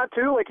booty shot,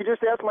 too, like you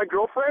just asked my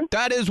girlfriend?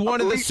 That is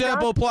one of the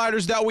sample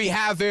platters that we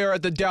have here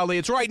at the deli.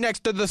 It's right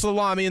next to the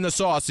salami and the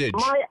sausage.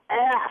 My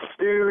ass,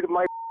 dude.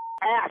 My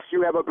ass,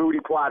 you have a booty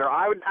platter.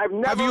 I've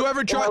never have you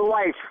ever tried? in my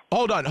life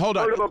Hold on. heard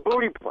of a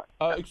booty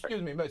platter.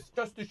 Excuse me, miss.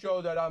 Just to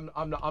show that I'm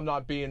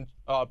not being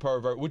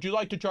pervert. Would you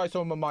like to try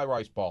some of my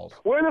rice balls?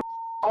 Where the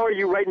are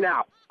you right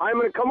now? I'm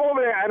going to come over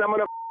there and I'm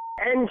going to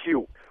end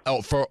you.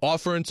 Oh, for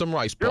offering some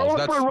rice balls. You're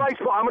offering rice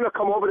balls. I'm going to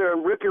come over there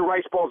and rip your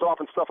rice balls off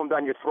and stuff them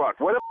down your throat.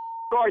 Where the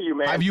are you,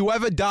 man? Have you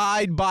ever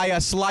died by a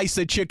slice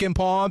of chicken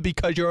palm?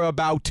 Because you're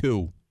about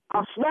to.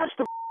 I'll snatch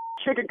the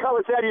chicken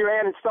cutlets out of your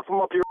hand and stuff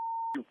them up your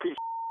you piece.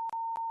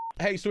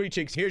 Hey, sweet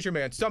cheeks, here's your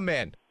man. Some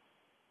man.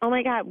 Oh,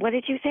 my God. What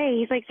did you say?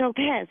 He's, like, so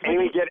pissed.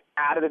 Amy, get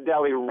out of the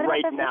deli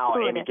right now.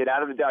 Amy, get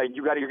out of the deli.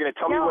 You're going to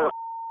tell me where the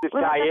this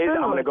guy is.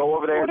 I'm going to go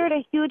over there. I ordered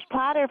a huge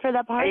platter for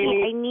the party.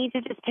 Amy. I need to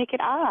just pick it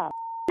up.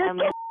 Get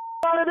the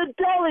out of the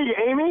deli,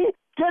 Amy.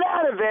 Get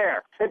out of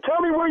there and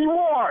tell me where you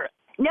are.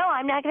 No,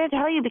 I'm not going to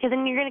tell you because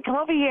then you're going to come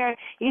over here.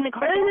 You're going to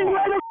call Amy,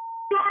 where the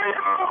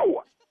are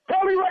you?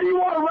 Tell me where you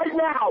are right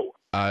now.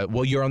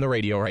 Well, you're on the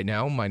radio right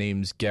now. My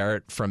name's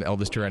Garrett from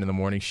Elvis Duran in the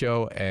Morning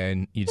Show,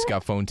 and you just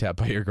got phone tapped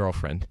by your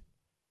girlfriend.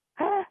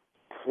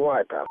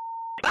 What the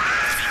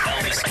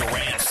Elvis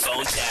Duran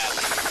phone tap.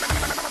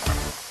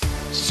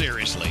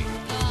 Seriously.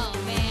 Oh,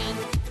 man.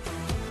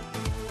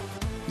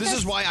 This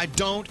is why I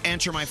don't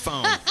answer my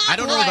phone. I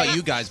don't know about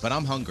you guys, but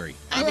I'm hungry.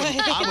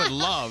 I would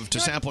love to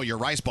sample your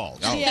rice balls.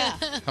 Oh, yeah.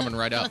 Coming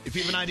right up. If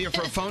you have an idea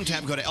for a phone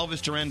tap, go to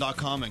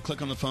ElvisDuran.com and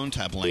click on the phone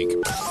tap link.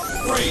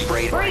 Free.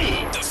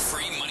 The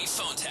free money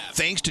phone tap.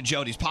 Thanks to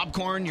Jody's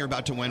Popcorn, you're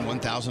about to win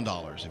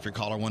 $1,000 if you're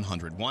caller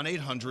 100.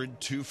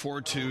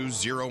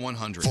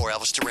 1-800-242-0100. For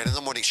Elvis Duran in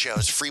the Morning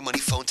Show's free money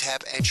phone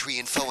tap entry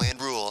info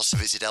and rules,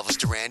 visit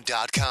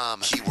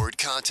ElvisDuran.com. Keyword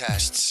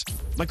contests.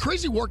 My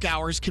crazy work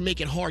hours can make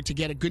it hard to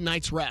get a good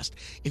night's rest.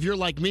 If you're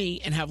like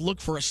me and have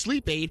looked for a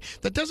sleep aid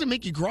that doesn't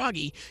make you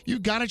groggy, you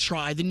gotta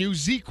try the new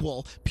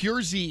ZzzQuil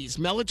Pure Z's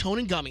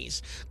melatonin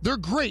gummies. They're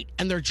great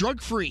and they're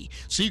drug-free,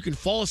 so you can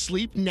fall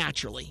asleep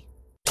naturally.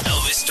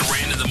 Elvis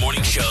Duran in the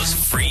Morning Show's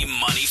free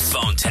money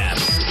phone tap.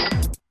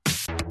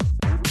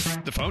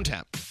 The phone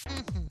tap.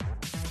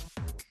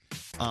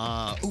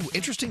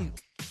 Interesting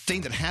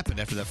thing that happened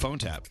after that phone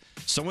tap.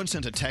 Someone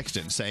sent a text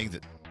in saying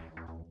that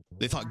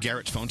they thought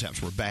Garrett's phone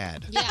taps were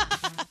bad. Yeah.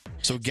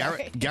 So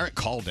Garrett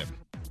called him.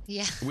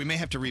 Yeah. We may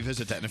have to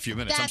revisit that in a few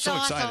minutes. That's I'm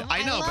so awesome. excited.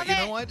 I know, I but you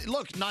love know what?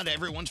 Look, not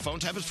everyone's phone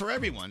tap is for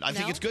everyone. I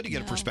think No, it's good to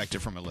get a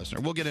perspective from a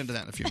listener. We'll get into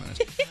that in a few minutes.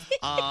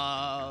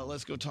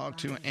 Let's go talk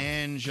to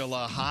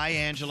Angela. Hi,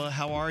 Angela.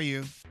 How are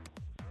you?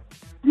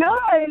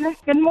 Good.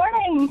 Good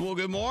morning. Well,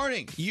 good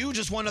morning. You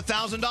just won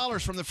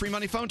 $1,000 from the free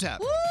money phone tap.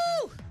 Woo!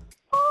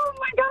 Oh,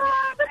 my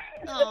God.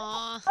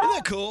 Aw. Isn't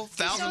that cool?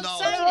 $1,000.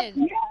 Excited.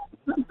 Yeah,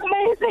 that's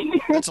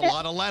amazing. That's a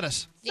lot of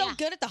lettuce. So Yeah.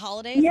 good at the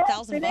holidays, Yes,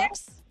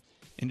 $1,000.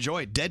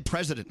 Enjoy. Dead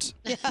presidents.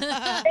 Thank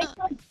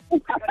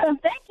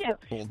you.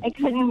 Well- It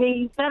couldn't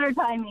be better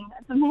timing.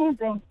 That's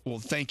amazing. Well,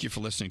 thank you for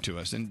listening to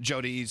us. And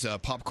Jody's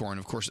Popcorn,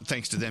 of course,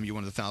 thanks to them, you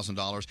won the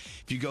 $1,000.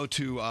 If you go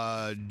to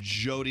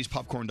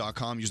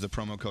jodyspopcorn.com, use the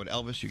promo code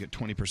Elvis, you get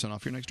 20%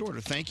 off your next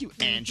order. Thank you,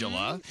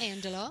 Angela.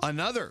 Angela.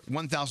 Another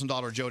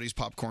 $1,000 Jody's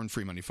Popcorn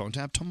free money phone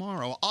tap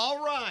tomorrow.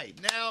 All right.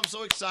 Now I'm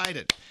so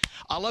excited.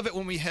 I love it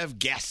when we have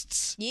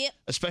guests. Yep.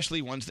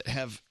 Especially ones that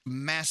have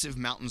massive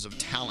mountains of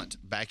talent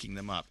backing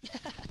them up.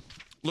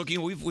 Look, you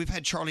know, we've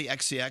had Charlie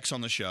XCX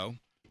on the show,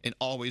 and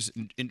always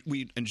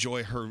we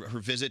enjoy her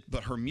visit,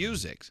 but her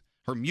music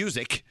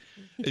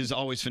is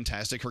always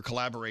fantastic. Her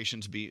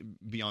collaborations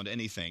beyond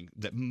anything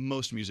that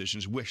most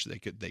musicians wish they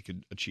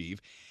could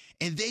achieve.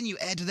 And then you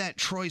add to that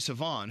Troye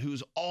Sivan,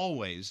 who's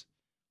always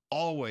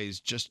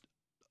just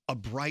a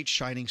bright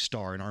shining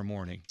star in our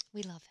morning.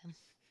 We love him.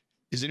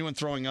 Is anyone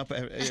throwing up?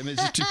 Is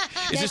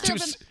this too?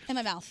 In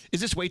my mouth. Is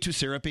this way too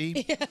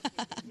syrupy?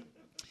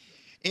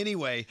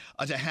 Anyway,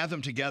 to have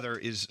them together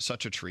is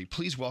such a treat.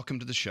 Please welcome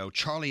to the show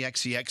Charlie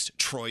XCX,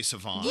 Troye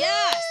Sivan.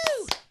 Yes!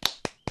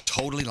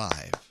 Totally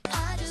live.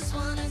 I just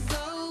wanna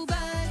go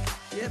back,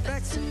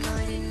 back to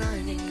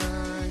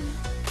 1999.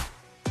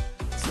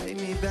 Take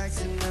me back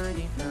to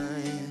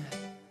 99.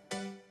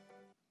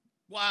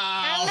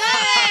 Wow.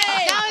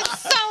 Hey! That was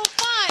so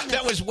fun.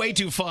 That was way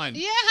too fun.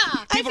 Yeah.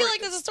 I feel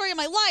like that's a story of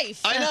my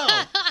life. I know.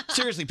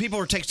 Seriously, people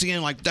are texting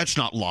in like, that's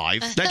not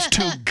live. That's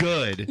too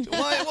good.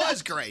 Well, it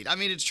was great. I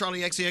mean, it's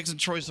Charlie XCX and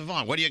Troye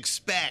Sivan. What do you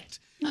expect?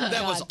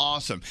 That was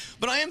awesome.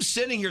 But I am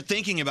sitting here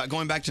thinking about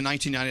going back to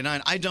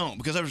 1999. I don't,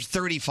 because I was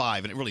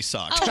 35 and it really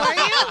sucked. Oh,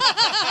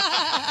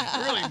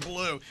 are you? Really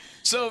blew.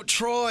 So,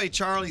 Troy,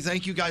 Charlie,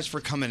 thank you guys for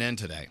coming in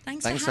today.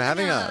 Thanks for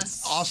having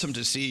us. Awesome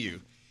to see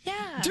you.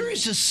 Yeah. There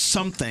is just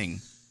something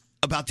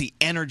about the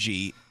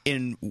energy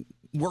in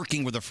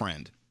working with a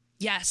friend.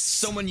 Yes.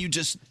 Someone you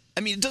just... I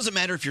mean, it doesn't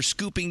matter if you're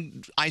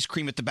scooping ice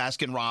cream at the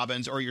Baskin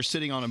Robbins or you're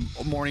sitting on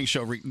a morning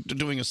show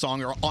doing a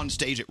song or on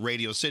stage at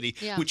Radio City,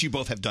 which you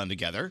both have done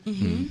together.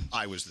 Mm-hmm.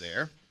 I was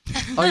there.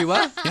 Oh, you were?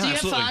 Yeah, Do you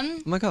absolutely. have fun?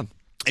 Oh, my God.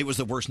 It was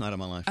the worst night of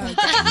my life. Knew it.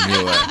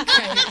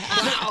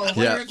 Wow, what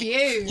Yeah. a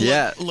review.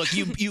 Yeah. Look,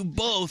 you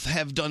both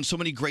have done so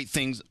many great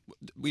things,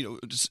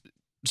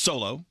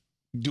 solo,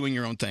 doing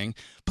your own thing,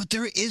 but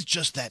there is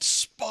just that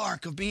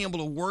spark of being able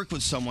to work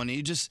with someone.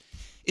 And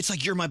it's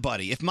like you're my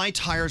buddy. If my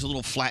tire's a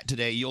little flat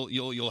today,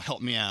 you'll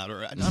help me out,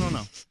 or I don't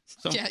know.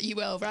 So, Yeah, you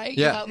will, right?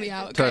 Yeah. You'll help me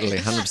out. Totally,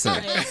 Great.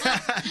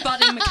 100%.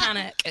 Budding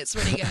mechanic. It's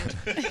really good.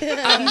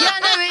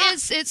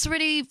 It's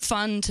really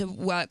fun to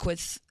work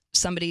with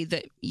somebody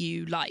that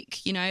you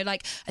like, you know?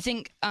 Like, I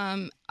think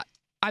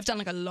I've done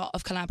like a lot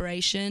of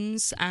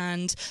collaborations,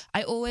 and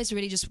I always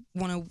really just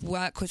want to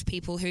work with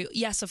people who,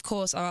 yes, of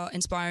course, are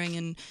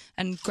inspiring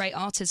and great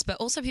artists, but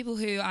also people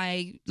who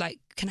I like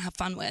can have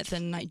fun with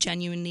and like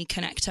genuinely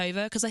connect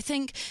over. Because I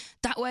think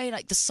that way,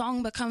 like the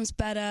song becomes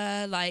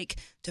better, like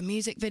the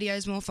music video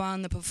is more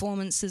fun, the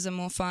performances are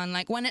more fun.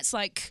 Like when it's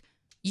like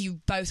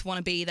you both want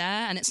to be there,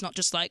 and it's not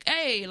just like,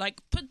 hey, like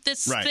put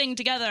this Right. thing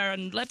together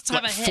and let's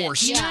Like have a hit.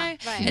 forced. You know? Yeah,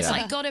 right. It's Yeah.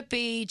 like gotta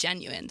be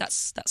genuine.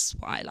 That's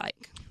what I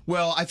like.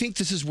 Well, I think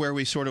this is where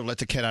we sort of let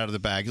the cat out of the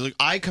bag. Look,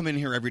 I come in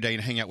here every day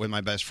and hang out with my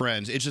best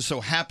friends. It just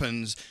so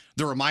happens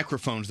there are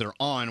microphones that are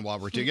on while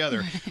we're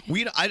together.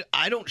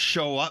 I don't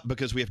show up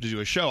because we have to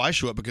do a show. I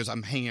show up because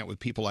I'm hanging out with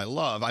people I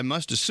love. I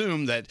must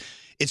assume that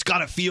it's got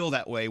to feel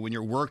that way when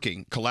you're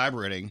working,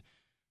 collaborating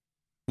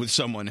with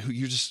someone who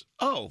you just,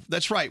 oh,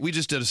 that's right, we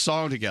just did a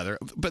song together.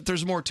 But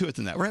there's more to it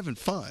than that. We're having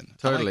fun.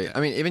 Totally. I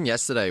like even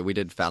yesterday we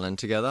did Fallon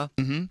together.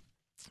 Mm-hmm.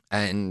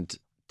 And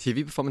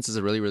TV performances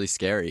are really, really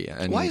scary.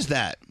 And Why is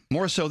that?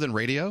 More so than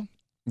radio?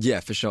 Yeah,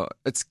 for sure.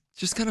 It's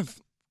just kind of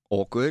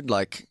awkward,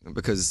 like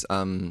because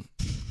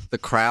the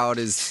crowd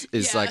is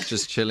like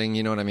just chilling.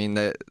 You know what I mean?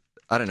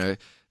 I don't know.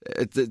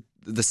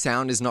 The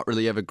sound is not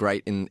really ever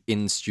great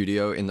in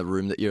studio in the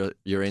room that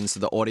you're in, so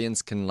the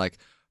audience can like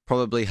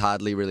probably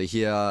hardly really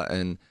hear,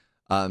 and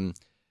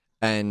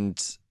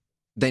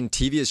then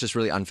TV is just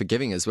really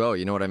unforgiving as well.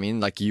 You know what I mean?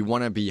 Like you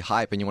want to be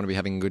hype and you want to be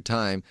having a good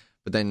time,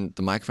 but then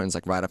the microphone's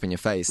like right up in your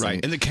face.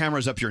 Right, and the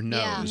camera's up your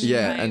nose.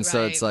 Yeah, and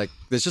so it's like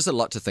there's just a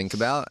lot to think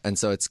about, and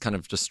so it's kind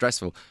of just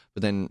stressful.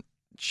 But then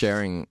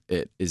sharing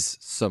it is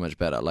so much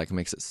better. Like it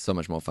makes it so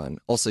much more fun.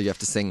 Also, you have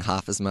to sing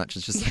half as much.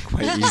 It's just like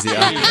way easier.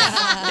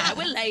 Yeah,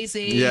 we're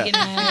lazy. Yeah. You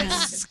know,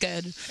 it's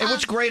good. And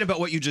what's great about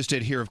what you just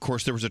did here, of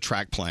course, there was a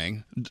track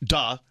playing.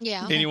 Duh.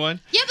 Yeah. Anyone?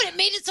 Yeah, but it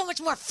made it so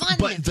much more fun.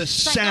 But the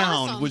It's like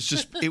sound awesome. was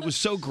just, it was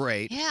so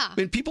great. Yeah. I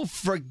mean, people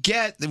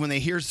forget that when they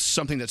hear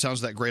something that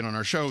sounds that great on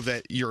our show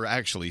that you're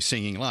actually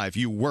singing live.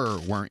 You were,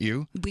 weren't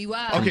you? We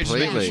were. Okay, just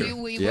making sure.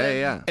 We Yeah, were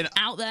yeah. And-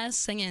 out there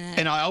singing it.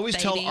 And I always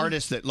tell baby.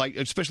 artists that, like,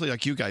 especially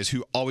like you guys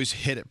who always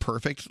hit it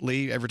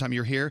perfectly every time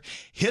you're here,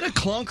 hit a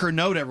clunker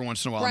note every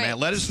once in a while, Right. man.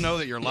 Let us know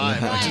that you're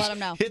live. Like, Right. just Let 'em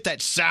know. Hit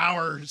that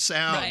sour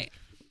sound. Right.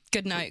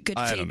 Good note. Good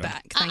I don't know.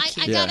 feedback. Thank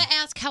you. I gotta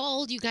ask how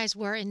old you guys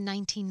were in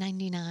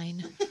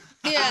 1999.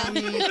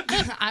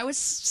 I was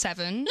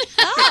 7.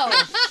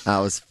 Oh. I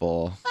was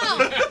 4.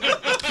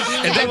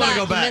 And they want to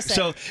go back.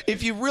 So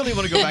if you really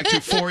want to go back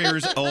to 4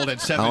 years old and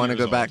 7 I want to years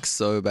go old. back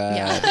so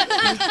bad.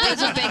 It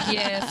was a big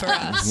year for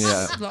us.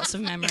 Yeah. Lots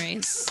of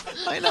memories.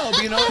 I know,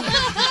 but you know.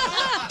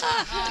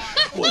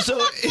 Well,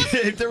 so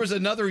if there was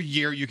another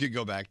year you could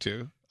go back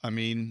to, I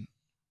mean,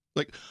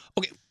 like,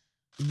 okay,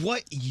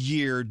 what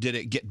year did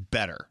it get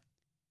better?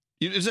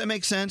 Does that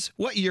make sense?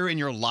 What year in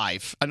your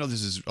life? I know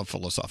this is a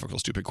philosophical,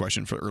 stupid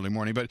question for early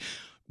morning, but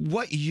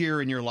what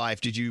year in your life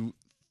did you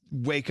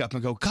wake up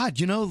and go, God,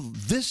 you know,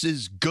 this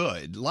is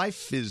good.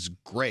 Life is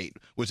great.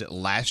 Was it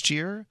last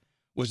year?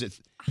 Was it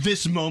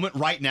this moment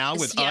right now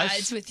with Yeah, us?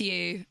 it's with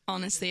you.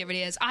 Honestly, it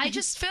really is. I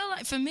just feel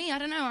like for me, I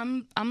don't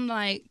know.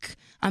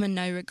 I'm a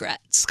no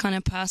regrets kind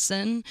of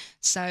person.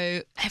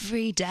 So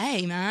every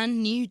day,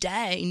 man, new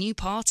day, new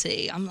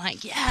party. I'm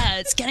like, yeah,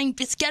 it's getting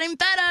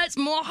better. It's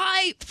more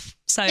hype.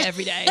 So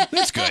every day.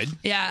 That's good.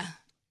 Yeah.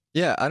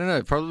 Yeah, I don't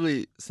know.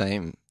 Probably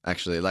same,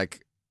 actually.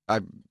 Like,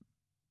 I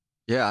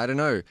don't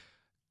know.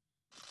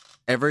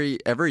 every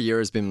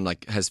year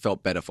has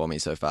felt better for me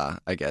so far,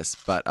 I guess.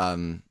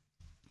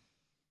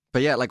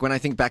 But yeah, like when I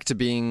think back to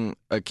being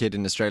a kid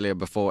in Australia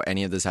before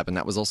any of this happened,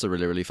 that was also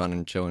really, really fun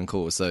and chill and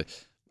cool. So,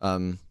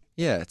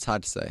 yeah, it's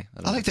hard to say.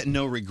 I like that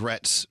no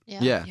regrets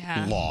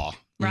Yeah. law.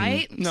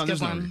 Right? No, It's a there's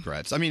good no one.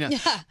 regrets. I mean,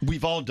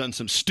 we've all done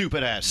some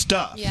stupid ass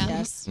stuff. Yeah.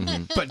 Yes.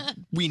 But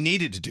we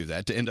needed to do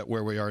that to end up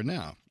where we are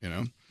now, you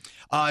know?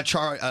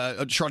 Charlie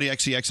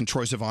XCX and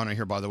Troye Sivan are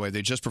here, by the way.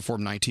 They just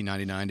performed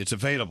 1999. It's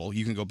available.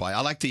 You can go buy.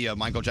 I like the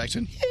Michael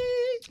Jackson.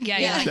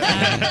 Yeah.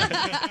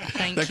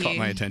 Thank that caught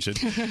my attention.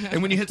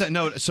 And when you hit that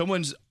note,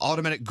 someone's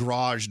automatic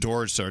garage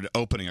doors started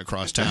opening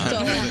across town.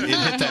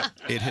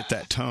 It hit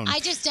that tone. I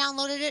just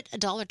downloaded it,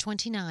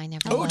 $1.29.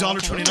 Oh,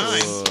 $1.29.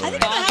 I think I'm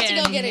gonna have to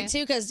go get it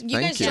too because you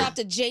Thank guys you. dropped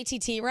a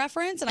JTT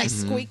reference and I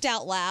Mhm. squeaked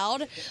out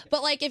loud.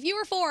 But like, if you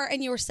were 4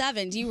 and you were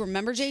 7, do you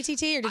remember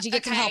JTT or did you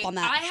get some help on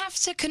that? I have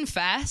to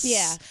confess.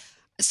 Yeah.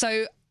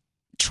 So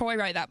Troy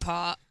wrote that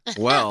part.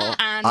 Well,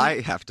 And-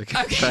 I have to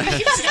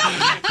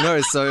confess.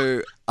 No,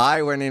 so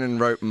I went in and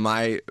wrote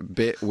my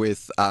bit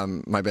with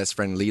my best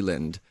friend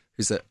Leland,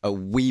 who's a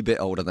wee bit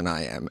older than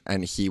I am,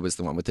 and he was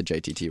the one with the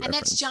JTT And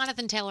reference. that's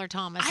Jonathan Taylor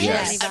Thomas.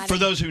 Yes. Anybody. For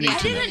those who need I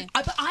to know. didn't.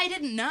 But I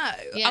didn't know.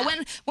 Yeah.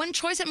 When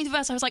Troy sent me the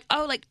verse, I was like,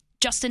 oh, like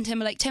Justin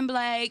Timberlake,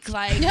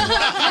 like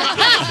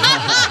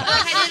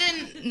I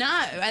didn't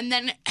know. And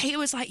then he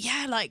was like,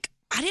 yeah, like.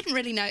 I didn't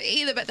really know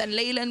either, but then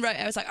Leland wrote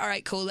it. I was like, all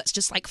right, cool, let's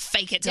just like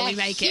fake it till we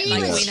make it. He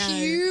Like was we know.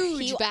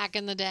 huge back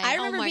in the day. I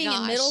remember oh my being in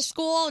gosh. middle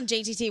school and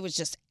JTT was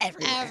just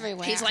everywhere.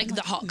 Everywhere. He's like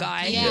the hot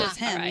guy. Yeah. It was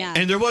him, All right. yeah.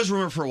 And there was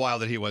rumor for a while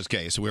that he was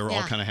gay, so we were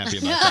all Yeah. kind of happy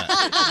about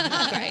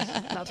that. Great.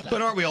 Love that.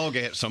 But aren't we all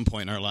gay at some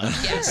point in our lives?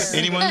 Yes.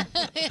 Anyone?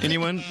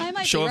 Anyone? I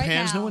might Show be of right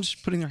hands. now. No one's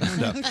putting their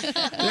hand up.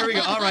 There we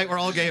go. All right, we're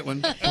all gay at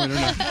one point or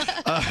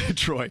another.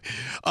 Troy.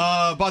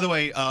 By the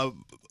way,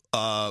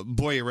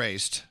 Boy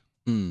Erased.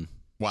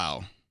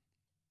 Wow.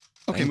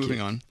 Okay, Thank moving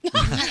you. on.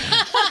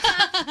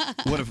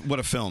 What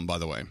a film, by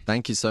the way.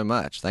 Thank you so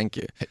much. Thank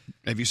you.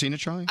 Have you seen it,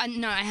 Charlie?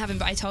 No, I haven't.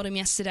 But I told him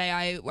yesterday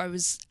I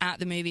was at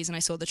the movies and I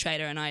saw the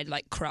trailer and I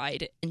like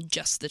cried in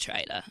just the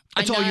trailer.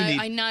 That's I know, all you need.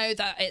 I know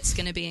that it's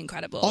going to be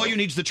incredible. All you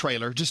need is the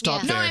trailer. Just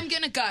stop No, there. I'm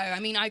going to go. I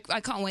mean, I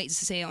can't wait to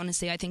see it,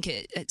 honestly. I think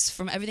it's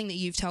from everything that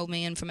you've told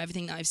me and from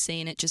everything that I've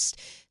seen, it just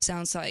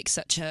sounds like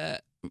such a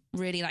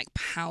really like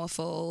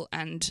powerful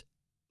and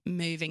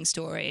moving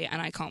story,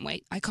 and I can't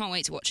wait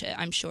to watch it.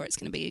 I'm sure it's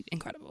going to be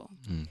incredible.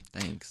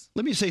 Thanks.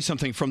 Let me say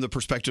something from the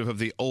perspective of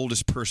the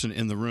oldest person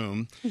in the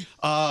room.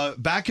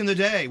 Back in the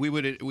day, we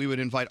would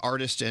invite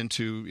artists in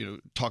to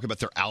talk about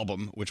their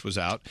album, which was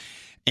out,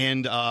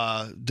 and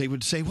they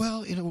would say,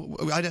 "Well,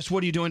 I'd ask,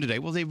 what are you doing today?"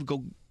 Well, they would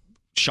go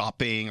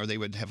shopping, or they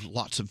would have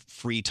lots of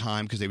free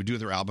time because they would do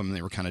their album and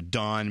they were kind of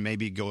done.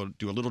 Maybe go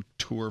do a little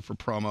tour for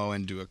promo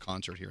and do a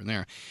concert here and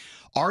there.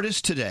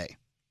 Artists today.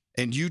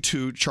 And you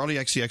two, Charlie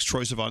XCX,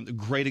 Troye Sivan,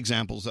 great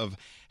examples of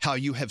how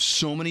you have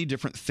so many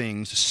different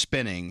things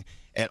spinning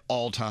at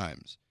all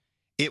times.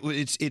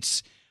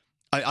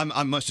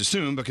 I must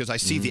assume, because I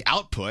see the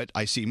output,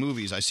 I see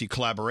movies, I see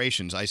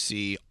collaborations, I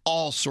see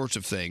all sorts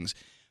of things,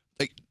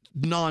 like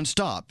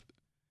nonstop.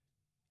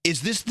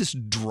 Is this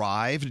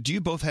drive? Do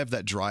you both have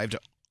that drive to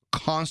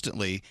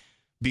constantly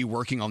be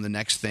working on the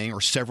next thing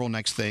or several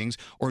next things?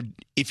 Or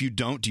if you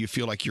don't, do you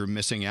feel like you're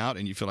missing out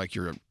and you feel like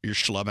you're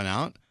schlubbing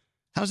out?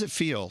 How does it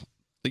feel?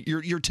 Like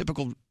your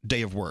typical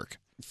day of work?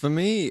 For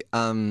me,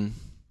 I'm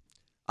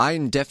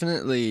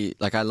definitely,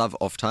 like, I love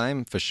off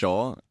time for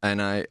sure.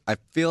 And I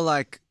feel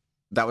like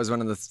that was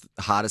one of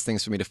the hardest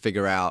things for me to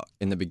figure out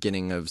in the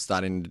beginning of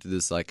starting to do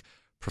this, like,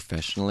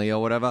 professionally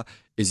or whatever,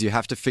 is you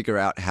have to figure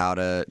out how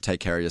to take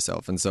care of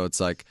yourself. And so it's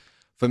like,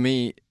 for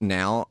me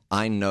now,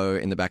 I know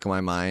in the back of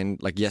my mind,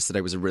 like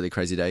yesterday was a really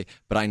crazy day,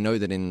 but I know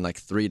that in like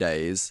 3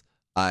 days,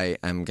 I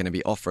am going to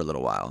be off for a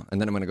little while, and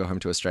then I'm going to go home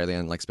to Australia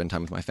and like spend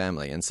time with my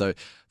family. And so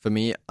for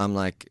me, I'm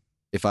like,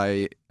 if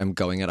I am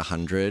going at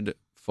 100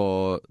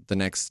 for the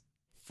next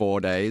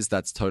 4 days,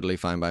 that's totally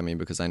fine by me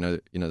because I know,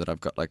 that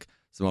I've got like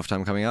some off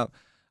time coming up.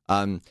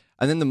 And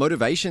then the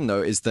motivation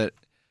though is that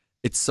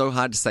it's so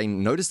hard to say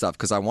no to stuff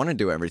because I want to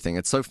do everything.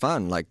 It's so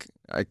fun. Like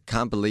I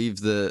can't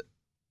believe that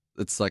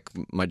it's like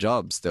my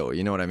job still.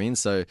 You know what I mean?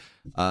 So,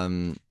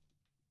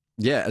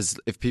 yeah,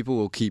 if people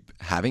will keep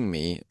having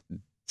me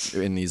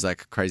in these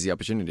like crazy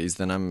opportunities,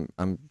 then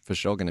I'm for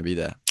sure going to be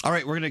there. All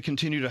right, we're going to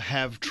continue to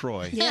have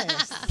Troy.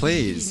 Yes.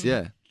 Please,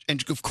 yeah.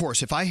 And of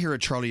course, if I hear a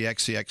Charlie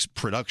XCX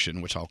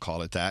production, which I'll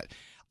call it that,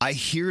 I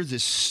hear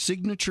this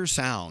signature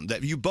sound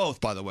that you both,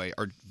 by the way,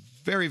 are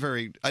very,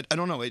 very, I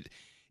don't know,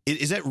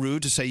 is that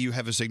rude to say you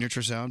have a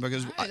signature sound?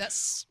 Because No,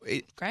 that's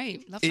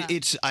great. Love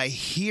that. I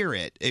hear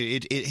it.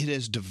 It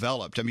has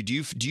developed. I mean, do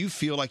you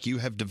feel like you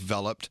have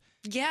developed?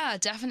 Yeah,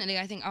 definitely.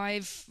 I think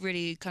I've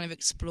really kind of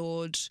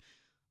explored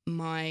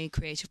my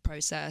creative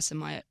process and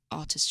my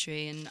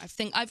artistry, and I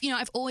think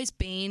I've always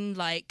been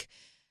like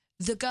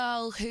the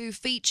girl who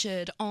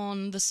featured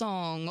on the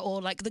song,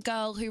 or like the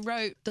girl who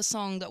wrote the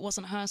song that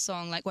wasn't her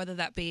song, like whether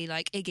that be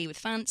like Iggy with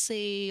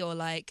Fancy, or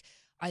like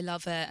I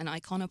Love It and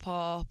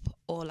Iconopop,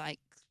 or like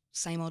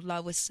Same Old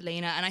Love with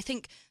Selena. And I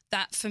think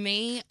that for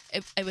me,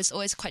 it was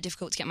always quite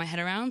difficult to get my head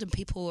around, and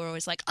people were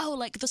always like, oh,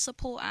 like the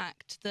support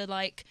act, the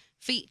like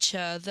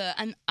feature,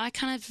 and I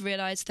kind of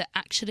realized that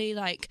actually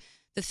like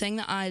the thing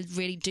that I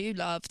really do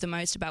love the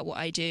most about what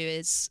I do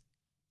is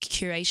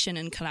curation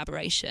and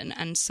collaboration.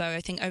 And so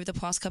I think over the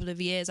past couple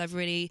of years, I've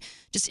really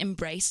just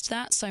embraced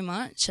that so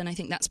much. And I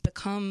think that's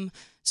become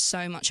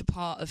so much a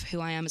part of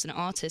who I am as an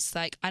artist.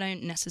 Like, I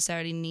don't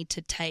necessarily need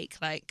to take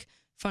like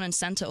front and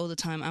center all the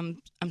time.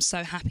 I'm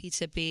so happy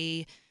to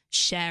be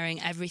sharing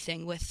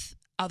everything with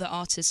other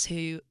artists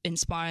who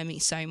inspire me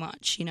so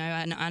much, you know,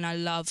 and I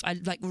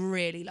like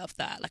really love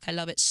that. Like, I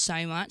love it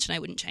so much and I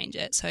wouldn't change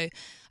it. So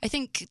I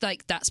think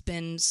like that's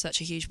been such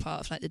a huge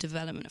part of like the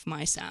development of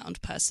my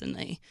sound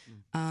personally.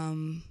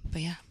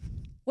 But yeah.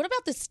 What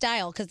about the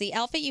style? Because the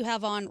outfit you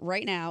have on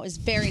right now is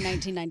very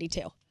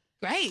 1992.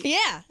 Great.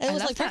 Yeah, it I was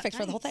love like that. perfect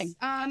for the whole thing.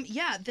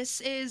 Yeah, this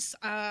is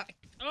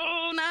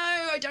oh no,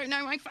 I don't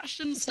know my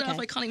fashion stuff. okay.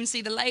 I can't even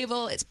see the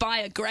label. It's by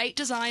a great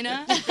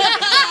designer.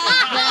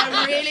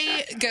 They're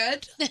really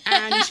good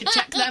and you should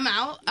check them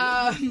out.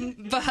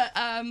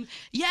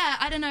 Yeah,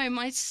 I don't know,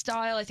 my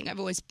style, I think I've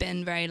always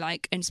been very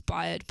like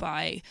inspired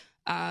by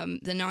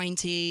the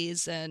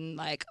 90s, and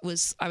like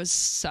I was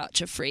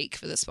such a freak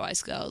for the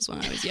Spice Girls when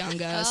I was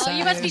younger. Oh, so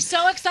you must be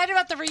so excited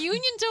about the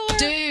reunion tour.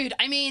 Dude,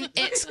 I mean,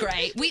 it's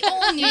great. We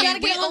all knew You gotta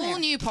get on there.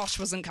 knew Posh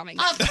wasn't coming.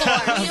 Of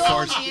course. We all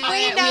course. knew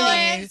We it. know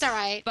knew. it. It's all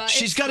right. But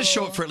She's it's got to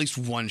show cool. up for at least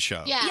one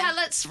show. Yeah,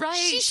 let's right.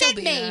 She she'll said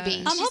be maybe.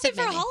 there. I'm She hoping said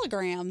for a maybe.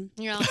 hologram.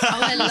 You know? Oh,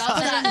 I love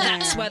that. Yeah.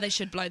 That's where they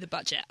should blow the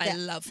budget. I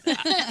love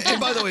that.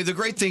 And by the way, the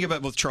great thing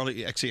about both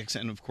Charlie XCX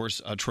and, of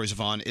course, Troye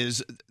Sivan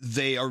is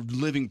they are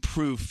living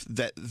proof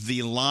that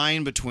the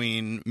line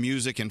between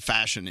music and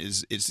fashion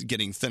is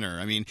getting thinner.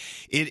 I mean,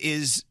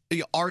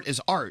 art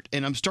is art,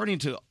 and I'm starting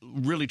to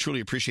really, truly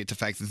appreciate the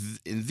fact that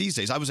in these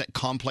days, I was at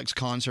Complex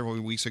Con several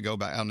weeks ago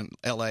out in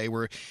L.A.,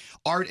 where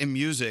art and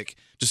music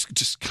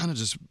just kind of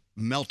just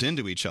melt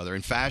into each other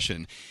in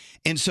fashion.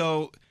 And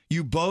so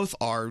you both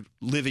are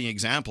living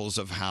examples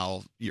of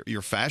how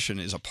your fashion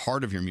is a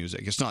part of your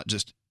music. It's not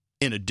just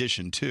in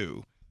addition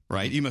to,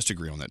 right? You must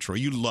agree on that, Troy.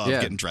 You love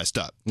getting dressed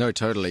up. No,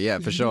 totally. Yeah,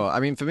 for sure. I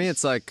mean, for me,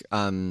 it's like,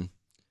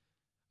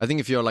 I think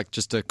if you're like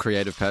just a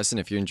creative person,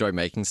 if you enjoy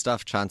making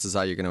stuff, chances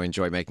are you're going to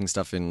enjoy making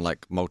stuff in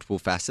like multiple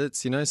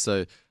facets, you know?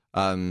 So,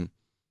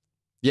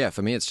 yeah,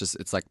 for me,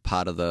 it's like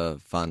part of the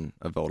fun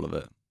of all of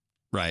it.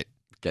 Right.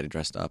 Getting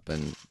dressed up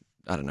and,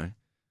 I don't know,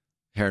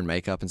 hair and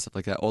makeup and stuff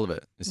like that. All of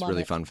it. It's Love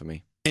really it. fun for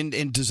me.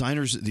 And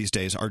designers these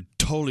days are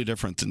totally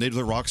different than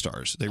they're rock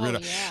stars. They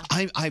really.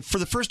 I for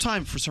the first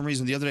time, for some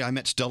reason, the other day I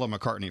met Stella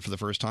McCartney for the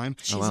first time.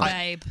 She's a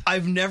babe.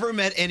 I've never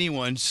met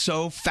anyone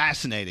so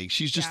fascinating.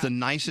 She's just the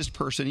nicest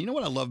person. You know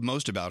what I love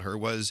most about her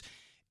was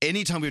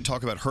anytime we would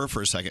talk about her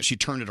for a second, she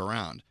turned it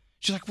around.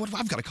 She's like, "What?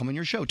 I've got to come on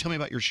your show. Tell me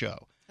about your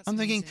show." I'm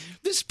thinking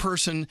this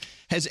person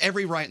has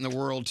every right in the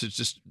world to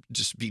just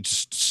be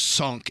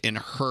sunk in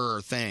her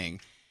thing,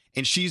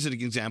 and she's an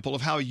example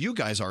of how you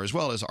guys are as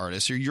well as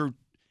artists.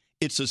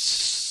 It's a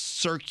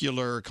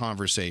circular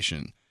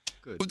conversation.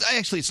 Good.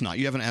 Actually, it's not.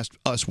 You haven't asked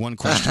us one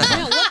question.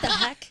 No, what the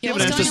heck? You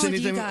What's haven't asked going us on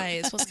with you anything.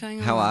 guys? What's going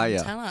on? How are you?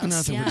 Tell us.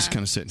 Nothing. We're just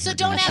kind of sitting So here.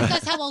 don't doing ask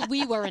us how old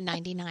we were in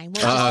 '99.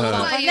 We're Oh. just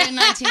What were you in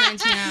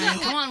 1999?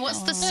 Come on,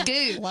 what's the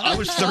scoop? I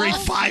was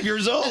 35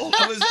 years old.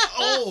 I was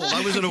old.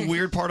 I was in a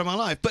weird part of my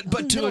life. But to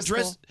Middle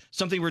address school.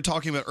 something we were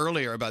talking about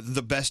earlier about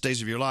the best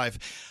days of your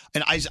life,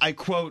 and I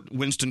quote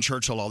Winston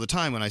Churchill all the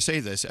time when I say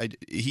this.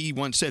 He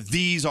once said,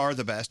 "These are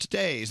the best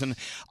days," and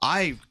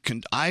I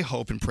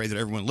hope and pray that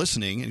everyone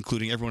listening,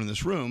 including everyone in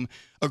this room,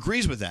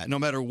 agrees with that. No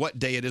matter what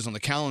day it is on the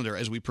calendar,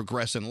 as we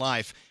progress in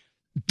life,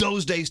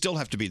 those days still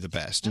have to be the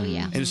best. Oh,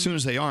 yeah. And as soon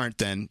as they aren't,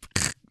 then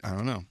I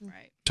don't know.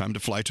 Right. Time to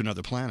fly to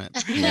another planet.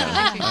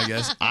 Yeah. I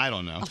guess. I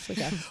don't know. Off we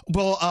go.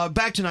 Well,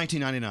 back to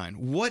 1999.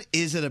 What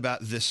is it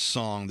about this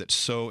song that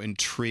so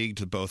intrigued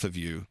the both of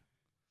you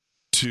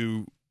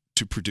to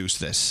produce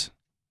this?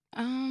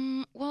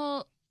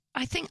 Well,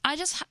 I think I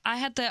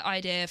had the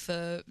idea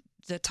for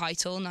the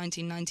title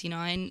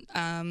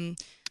 1999.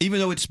 Even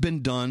though it's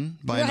been done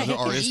by another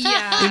artist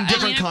Yeah, in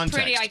different a contexts.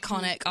 pretty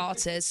iconic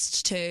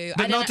artist too.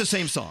 But I don't not know- the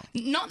same song.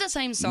 Not the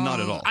same song. Not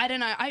at all. I don't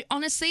know. I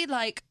honestly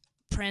like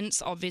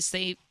Prince,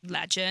 obviously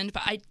legend,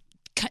 but I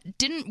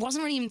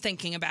wasn't really even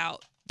thinking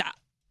about that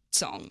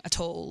song at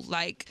all.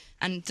 Like,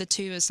 and the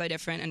two are so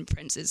different, and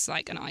Prince is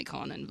like an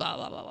icon, and blah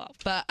blah blah blah.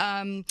 But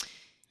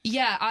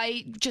yeah,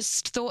 I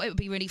just thought it would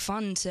be really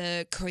fun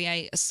to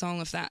create a song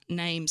of that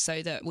name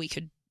so that we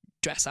could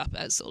dress up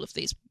as all of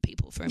these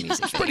people for a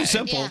music video. Pretty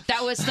simple. Yeah.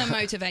 That was the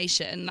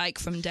motivation, like,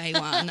 from day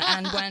one.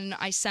 And when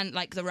I sent,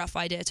 like, the rough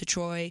idea to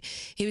Troy,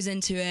 he was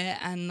into it,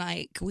 and,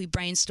 like, we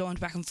brainstormed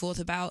back and forth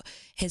about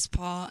his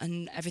part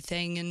and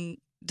everything and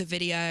the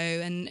video,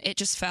 and it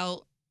just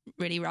felt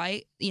really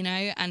right, you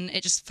know? And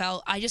it just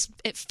felt,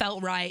 it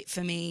felt right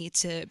for me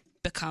to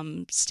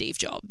become Steve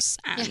Jobs,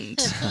 and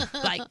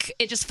like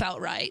it just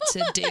felt right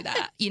to do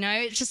that, you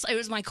know? It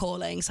was my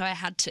calling, so I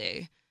had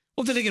to.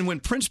 Well, then again, when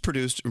Prince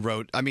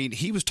wrote, I mean,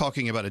 he was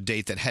talking about a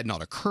date that had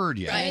not occurred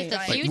yet. Right, the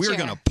Like, future. we're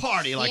going to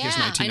party like it's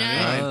Yeah,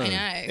 1999. I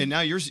know. And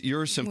now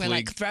you're simply We're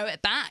like, throw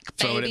it back,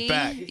 baby. throwing it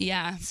back.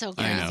 Yeah. So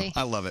I know.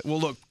 I love it. Well,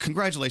 look,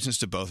 congratulations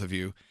to both of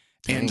you.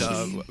 And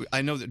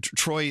I know that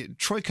Troy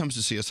comes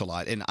to see us a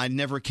lot, and we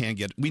never can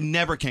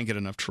get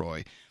enough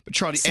Troy. But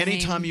Charlie, Same.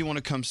 anytime you want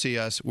to come see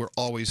us, we're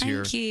always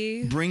here. Thank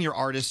you. Bring your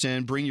artists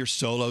in, bring your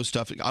solo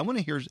stuff. I want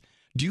to hear.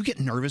 Do you get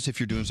nervous if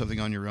you're doing something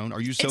on your own?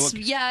 Are you so?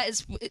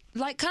 It's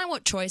like kind of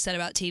what Troy said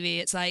about TV.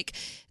 It's like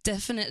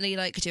definitely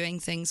like doing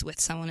things with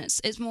someone.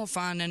 It's more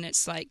fun, and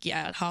it's like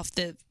half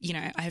the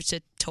I have to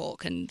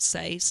talk and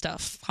say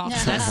stuff half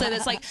the less, so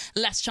there's like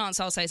less chance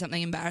I'll say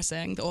something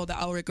embarrassing or that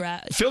I'll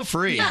regret. Feel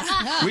free.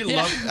 We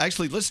love.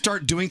 Actually, let's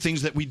start doing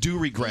things that we do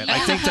regret. I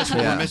think that's what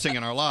we're missing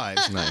in our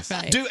lives. Nice.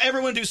 Right. Do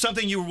everyone do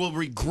something you will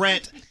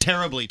regret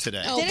terribly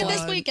today? Did it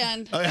this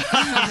weekend.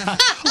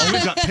 Oh,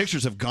 we've got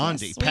pictures of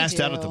Gandhi Yes, we passed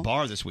out do. at the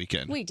bar this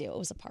weekend. We do. It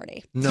was a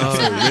party. No,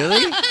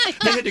 really?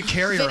 They had to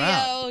carry her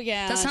out. Video,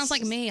 yeah. That sounds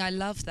like me. I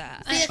love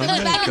that. If it was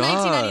back in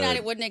 1999,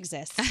 it wouldn't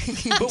exist.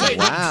 But wait,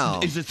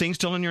 Wow. is the thing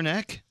still in your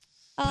neck?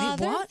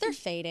 They're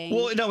fading.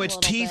 Well, no, it's a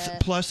little teeth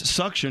bit. plus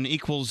suction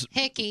equals.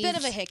 Hickey. Bit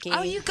of a hickey.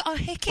 Oh, you got a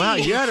hickey. Wow,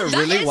 you had a That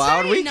really is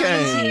wild very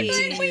weekend. nice.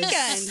 Great weekend.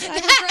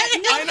 I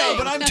regret I know,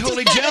 but I'm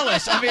totally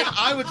jealous. I mean,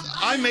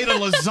 I made a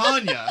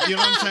lasagna. You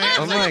know what I'm saying?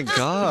 Oh my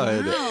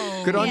God.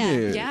 Wow. Good on Yeah.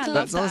 you. Yeah, I love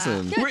That's that.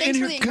 awesome. Yeah, We're thanks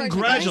in for here the encouragement.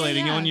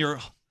 congratulating you Yeah.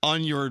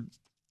 on your.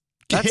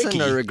 That's hickey. a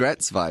no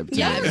regrets vibe to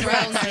Yeah, me.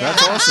 gross.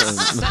 That's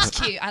awesome. That's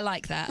cute. I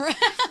like that.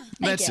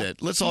 That's you.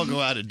 it. Let's all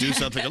go out and do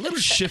something a little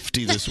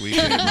shifty this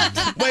weekend.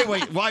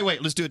 Why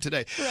wait? Let's do it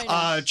today.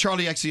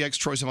 Charlie XCX,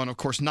 Troye Sivan, of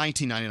course,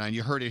 $19.99.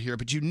 You heard it here,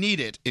 but you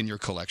need it in your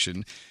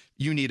collection.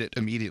 You need it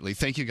immediately.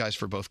 Thank you guys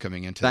for both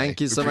coming in today.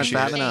 Thank you so much for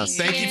Appreciate having it. us.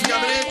 Thank you for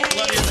coming in.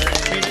 Love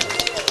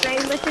you. I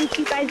listen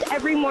to you guys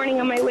every morning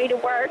on my way to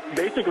work.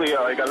 Basically,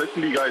 I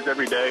listen to you guys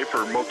every day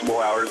for multiple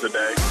hours a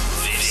day.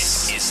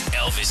 This is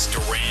Elvis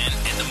Duran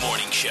in the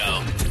Morning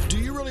Show. Do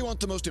you really want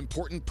the most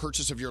important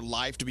purchase of your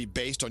life to be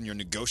based on your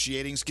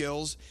negotiating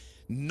skills?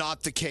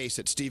 Not the case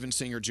at Steven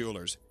Singer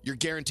Jewelers. You're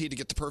guaranteed to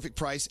get the perfect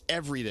price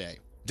every day.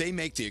 They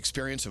make the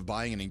experience of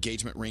buying an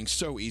engagement ring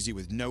so easy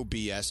with no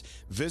BS.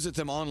 Visit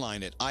them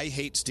online at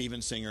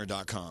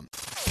IHateStevenSinger.com.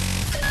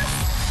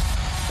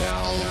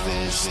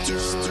 Elvis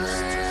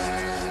Duran.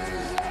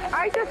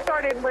 I just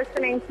started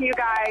listening to you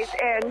guys,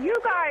 and you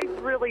guys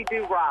really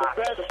do rock.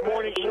 The best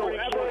morning show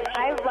ever.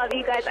 I love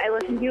you guys. I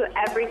listen to you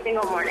every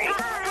single morning.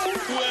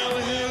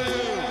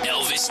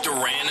 Elvis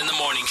Duran in the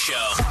Morning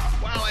Show.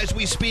 Wow, as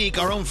we speak,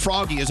 our own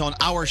Froggy is on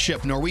our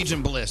ship,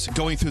 Norwegian Bliss,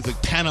 going through the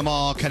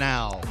Panama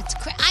Canal.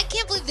 I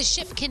can't believe the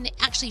ship can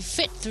actually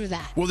fit through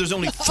that. Well, there's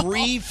only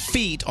 3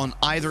 feet on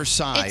either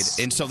side,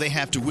 and so they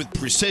have to, with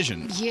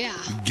precision, Yeah.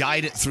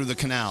 guide it through the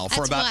canal for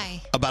That's about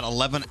why. about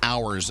 11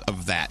 hours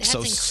of that. That's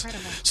so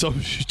incredible. So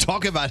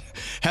talk about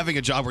having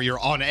a job where you're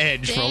on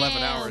edge for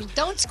 11 Damn. hours.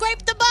 Don't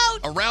scrape the boat.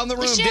 Around the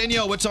room, ship.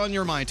 Danielle, what's on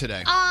your mind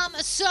today?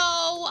 So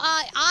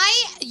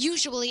I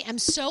usually am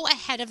so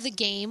ahead of the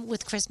game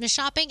with Christmas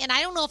shopping, and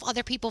I don't know if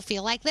other people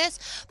feel like this,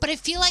 but I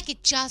feel like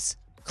it just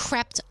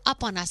crept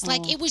up on us.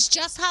 Like it was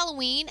just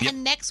Halloween,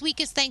 and next week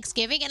is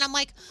Thanksgiving, and I'm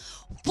like,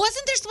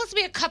 wasn't there supposed to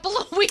be a couple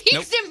of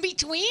weeks in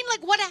between? Like,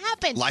 what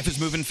happened? Life is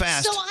moving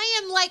fast. So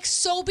I am like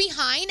so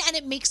behind, and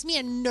it makes me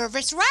a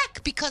nervous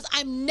wreck because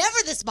I'm never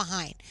this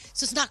behind.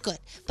 So it's not good.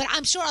 But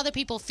I'm sure other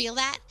people feel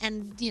that,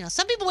 and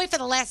some people wait for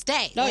the last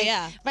day. Oh,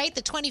 yeah. Right,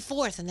 the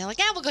 24th, and they're like,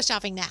 we'll go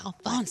shopping now.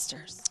 But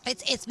Monsters.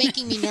 it's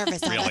making me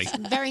nervous. Really?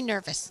 I'm very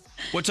nervous.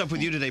 What's up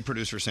with you today,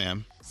 producer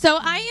Sam? So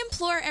I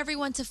implore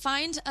everyone to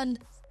find a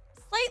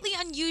slightly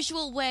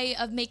unusual way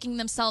of making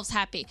themselves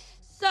happy.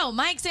 So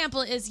my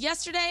example is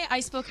yesterday I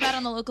spoke about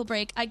on the local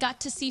break, I got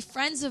to see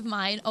friends of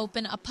mine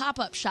open a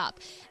pop-up shop.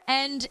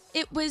 And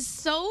it was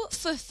so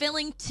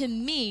fulfilling to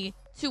me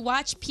to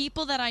watch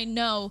people that I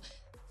know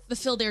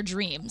fulfill their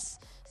dreams.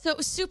 So it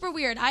was super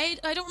weird. I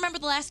don't remember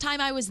the last time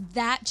I was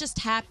that just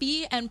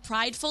happy and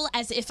prideful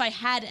as if I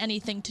had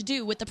anything to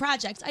do with the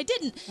project. I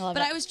didn't. But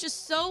I was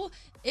just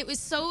it was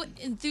so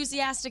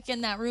enthusiastic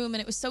in that room,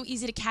 and it was so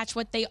easy to catch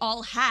what they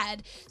all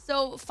had.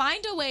 So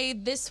find a way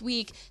this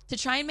week to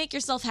try and make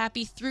yourself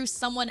happy through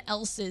someone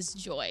else's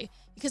joy,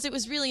 because it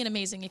was really an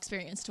amazing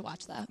experience to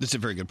watch that. That's a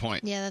very good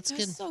point. Yeah, that's It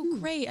good. was so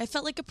great. I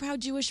felt like a proud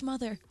Jewish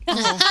mother.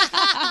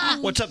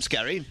 What's up,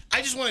 Scary?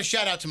 I just want to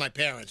shout out to my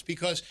parents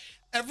because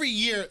every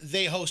year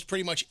they host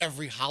pretty much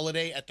every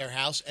holiday at their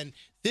house. And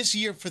this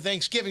year for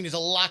Thanksgiving, there's a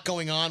lot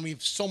going on. We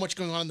have so much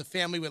going on in the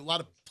family with a lot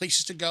of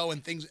places to go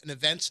and things and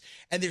events.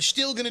 And they're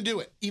still going to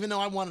do it, even though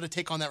I wanted to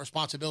take on that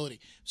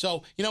responsibility.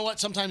 So, you know what?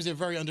 Sometimes they're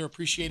very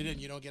underappreciated and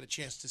you don't get a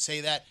chance to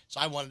say that.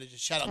 So I wanted to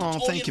just shout out to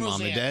Tony thank you, and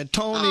Mom and Roseanne. Dad.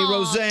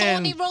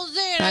 Roseanne. Tony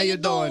Roseanne, How you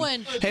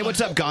doing? Hey, what's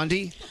up,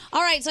 Gandhi?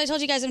 All right, so I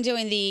told you guys I'm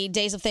doing the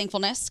Days of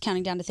Thankfulness,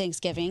 counting down to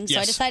Thanksgiving. So I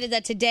Yes. decided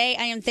that today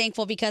I am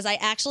thankful because I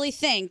actually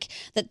think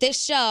that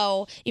this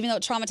show, even though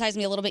it traumatized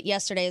me a little bit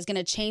yesterday, is going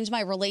to change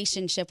my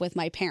relationship with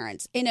my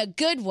parents in a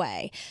good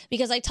way.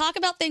 Because I talk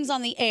about things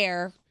on the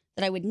air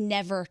that I would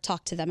never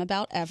talk to them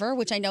about ever,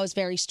 which I know is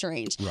very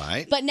strange.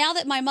 Right. But now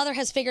that my mother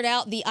has figured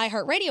out the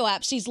iHeartRadio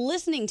app, she's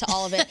listening to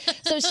all of it.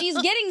 So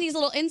she's getting these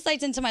little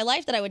insights into my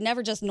life that I would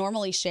never just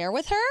normally share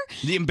with her.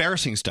 The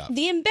embarrassing stuff.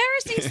 The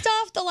embarrassing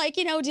stuff,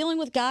 the dealing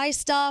with guy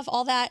stuff,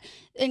 all that.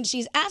 And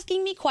she's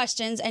asking me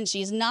questions and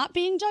she's not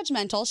being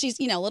judgmental. She's,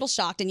 a little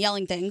shocked and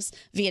yelling things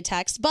via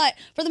text. But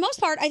for the most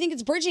part, I think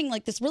it's bridging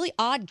like this really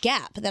odd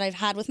gap that I've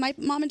had with my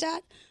mom and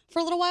dad for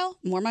a little while.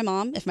 More my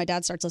mom. If my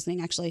dad starts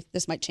listening, actually,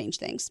 this might change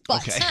things.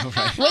 But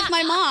with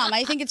my mom,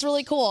 I think it's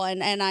really cool.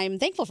 And I'm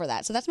thankful for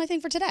that. So that's my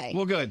thing for today.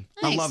 Well, good.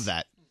 Nice. I love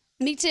that.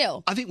 Me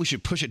too. I think we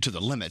should push it to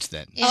the limits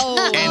then.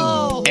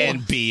 Oh.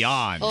 And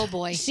beyond. Oh,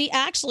 boy. She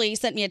actually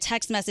sent me a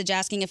text message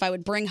asking if I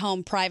would bring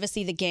home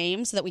Privacy the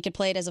game so that we could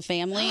play it as a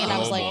family. And I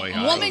was like,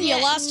 boy. woman, you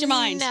lost your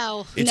mind.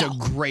 No. It's a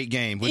great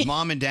game. With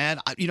mom and dad,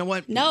 you know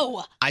what?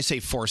 No. I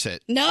say force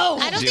it. No.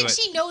 I don't Do think it.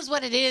 she knows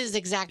what it is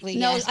exactly.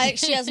 No, yet.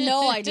 she has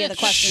no idea the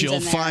questions She'll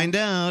in there. find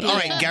out. All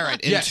right,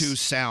 Garrett, Yes. into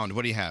sound.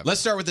 What do you have?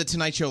 Let's start with the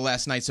Tonight Show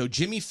last night. So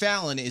Jimmy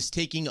Fallon is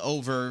taking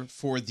over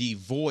for the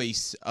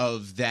voice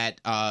of that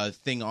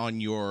thing on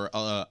your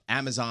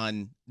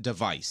Amazon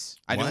device.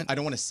 I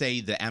don't want to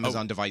say the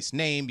Amazon device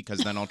name because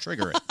then I'll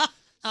trigger it.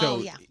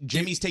 So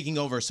Jimmy's taking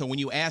over. So when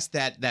you ask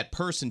that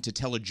person to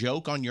tell a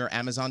joke on your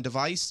Amazon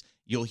device,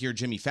 you'll hear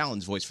Jimmy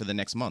Fallon's voice for the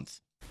next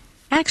month.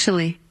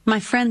 Actually,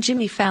 my friend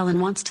Jimmy Fallon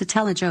wants to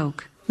tell a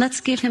joke.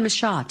 Let's give him a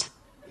shot.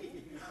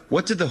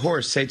 What did the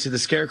horse say to the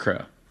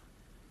scarecrow?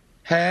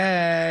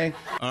 Hey.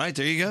 All right,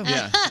 there you go.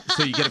 Yeah.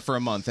 So you get it for a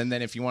month. And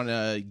then if you want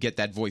to get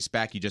that voice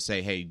back, you just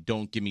say, hey,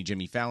 don't give me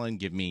Jimmy Fallon.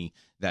 Give me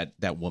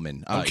that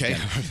woman. Okay.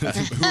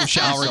 Again. Who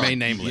shall remain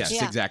nameless.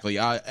 Yes, exactly.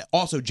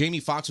 Also, Jamie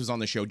Foxx was on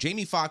the show.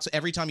 Jamie Foxx,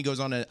 every time he goes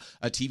on a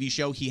TV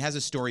show, he has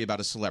a story about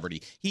a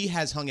celebrity. He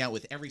has hung out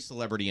with every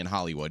celebrity in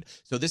Hollywood.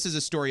 So this is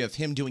a story of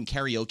him doing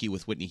karaoke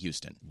with Whitney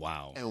Houston.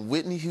 Wow. And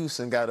Whitney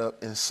Houston got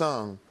up and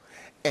sung,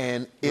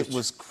 and it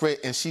was great.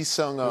 And she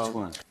sung, Which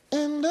one?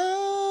 And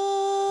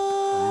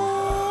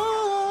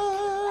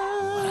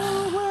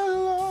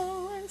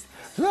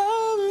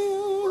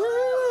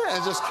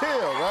and just kill,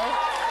 right?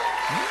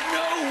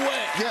 No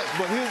way. Yeah,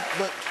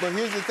 but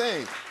here's the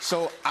thing.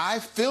 So I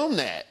filmed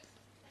that.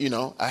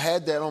 I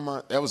had that on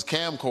that was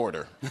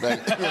camcorder.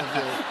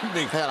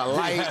 Had a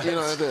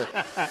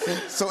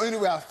light, So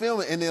anyway, I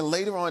filmed it, and then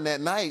later on that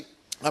night,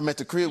 I'm at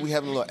the crib, we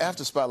having a little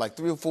after spot, like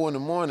 3 or 4 in the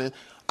morning.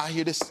 I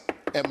hear this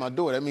at my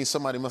door. That means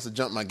somebody must have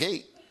jumped my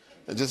gate.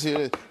 I just hear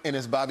it, and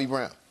it's Bobby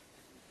Brown.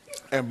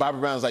 And Bobby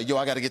Brown's like, yo,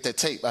 I got to get that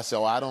tape. I said,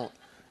 I don't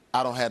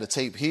have the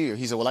tape here.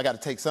 He said, well, I got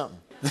to take something.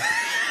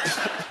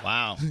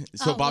 Wow.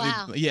 So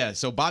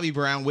So Bobby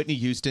Brown, Whitney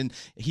Houston,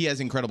 he has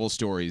incredible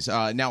stories.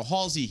 Now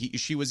Halsey,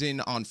 she was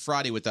in on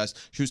Friday with us.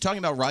 She was talking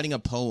about writing a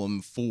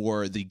poem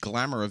for the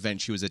Glamour event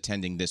she was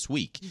attending this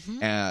week.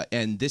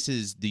 And this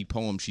is the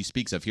poem she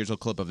speaks of. Here's a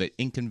clip of it,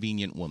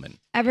 Inconvenient Woman.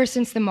 Ever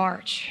since the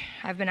march,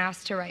 I've been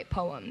asked to write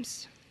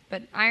poems,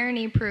 but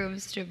irony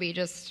proves to be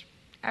just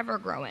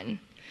ever-growing.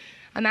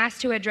 I'm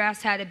asked to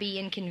address how to be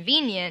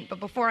inconvenient, but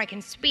before I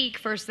can speak,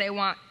 first they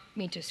want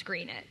me to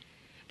screen it.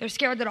 They're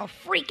scared that I'll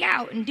freak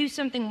out and do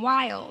something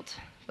wild,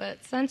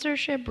 but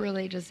censorship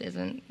really just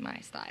isn't my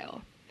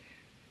style.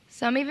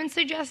 Some even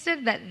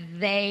suggested that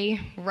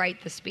they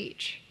write the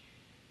speech,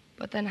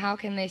 but then how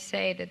can they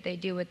say that they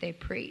do what they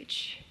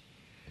preach?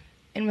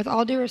 And with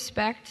all due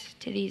respect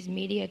to these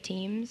media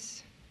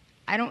teams,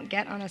 I don't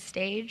get on a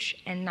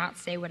stage and not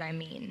say what I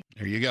mean.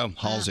 There you go,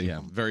 Halsey.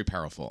 Yeah, very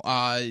powerful.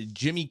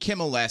 Jimmy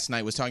Kimmel last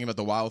night was talking about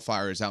the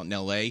wildfires out in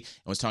L.A. and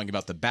was talking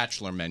about the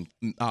Bachelor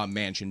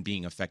mansion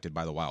being affected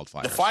by the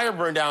wildfires. The fire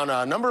burned down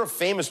a number of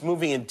famous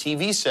movie and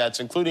TV sets,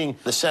 including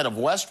the set of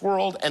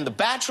Westworld, and the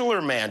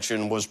Bachelor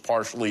mansion was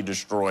partially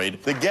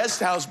destroyed. The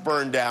guest house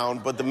burned down,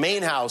 but the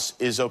main house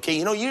is okay.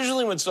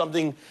 Usually when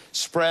something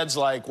spreads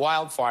like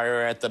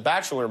wildfire at the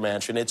Bachelor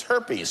mansion, it's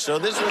herpes. So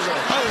this was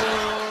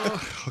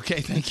Okay,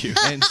 thank you.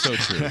 And so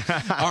true.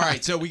 All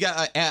right, so we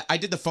got. I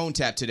did the phone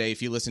tap today.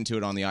 If you listen to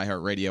it on the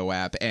iHeartRadio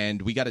app,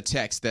 and we got a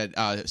text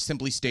that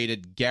simply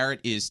stated, "Garrett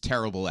is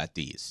terrible at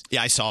these."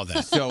 Yeah, I saw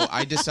that. So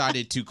I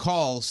decided to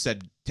call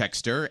said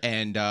texter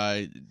and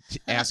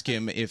ask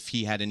him if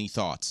he had any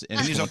thoughts. And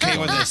he's okay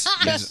with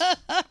this.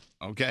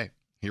 Okay,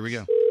 here we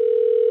go.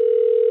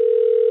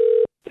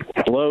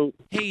 Hello.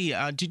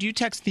 Hey, did you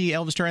text the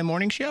Elvis Duran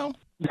Morning Show?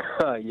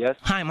 Yes.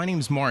 Hi, my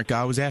name's Mark.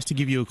 I was asked to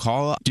give you a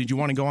call. Did you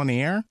want to go on the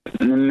air?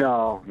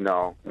 No.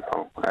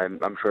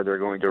 I'm sure they're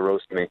going to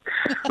roast me.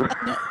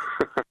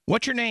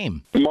 What's your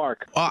name?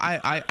 Mark.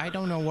 I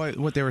don't know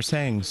what they were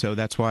saying, so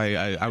that's why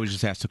I was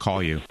just asked to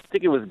call you. I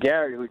think it was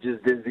Gary who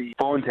just did the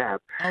phone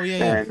tap. Oh,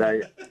 yeah. And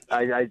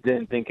I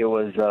didn't think it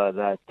was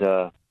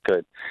that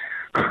good.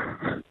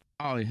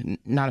 Oh,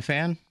 not a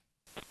fan?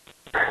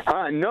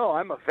 No,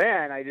 I'm a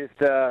fan. I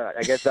just,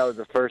 I guess that was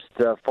the first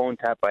phone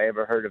tap I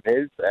ever heard of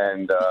his,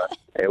 and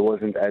it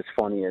wasn't as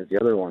funny as the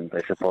other ones,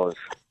 I suppose.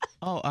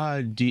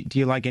 Oh, do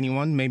you like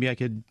anyone? Maybe I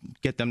could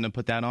get them to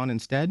put that on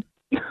instead?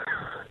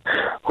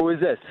 Who is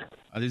this?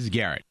 This is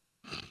Garrett.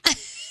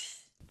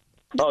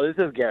 Oh, this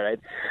is Garrett.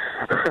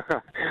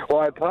 Well,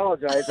 I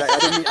apologize.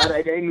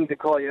 I didn't mean to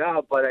call you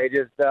out, but I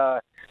just, I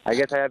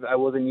guess I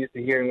wasn't used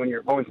to hearing one of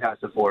your phone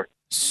taps before.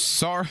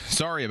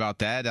 Sorry about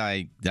that.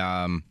 I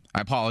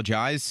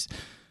apologize.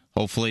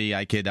 Hopefully,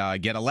 I could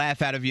get a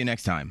laugh out of you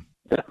next time.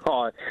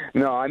 Oh,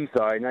 no, I'm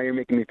sorry. Now you're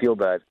making me feel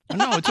bad.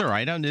 No, it's all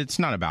right. It's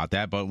not about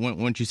that. But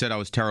once you said I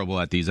was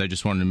terrible at these, I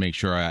just wanted to make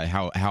sure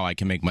how I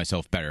can make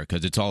myself better,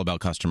 because it's all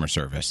about customer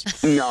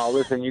service. No,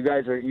 listen, you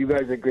guys are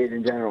great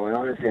in general, and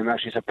honestly, I'm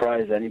actually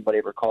surprised that anybody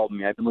ever called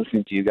me. I've been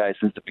listening to you guys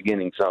since the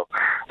beginning, so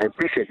I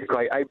appreciate the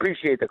call. I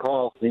appreciate the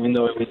call, even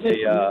though it was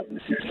a.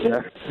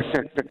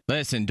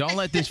 Listen, don't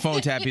let this phone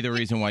tap be the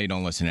reason why you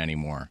don't listen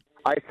anymore.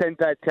 I sent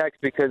that text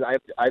because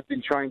I've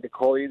been trying to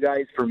call you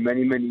guys for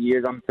many, many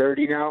years. I'm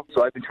 30 now,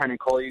 so I've been trying to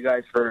call you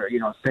guys for,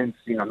 since,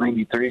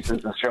 93,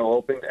 since the show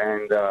opened,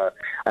 and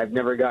I've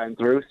never gotten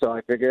through, so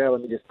I figured,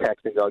 let me just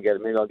text and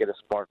maybe I'll get a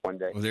spark one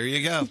day. Well, there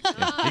you go.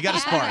 You got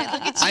a spark.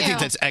 I think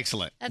that's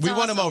excellent. We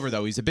won him over,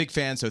 though. He's a big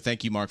fan, so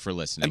thank you, Mark, for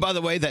listening. And by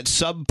the way, that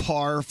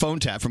subpar phone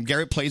tap from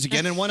Garrett plays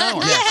again in 1 hour.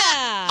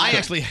 I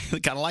actually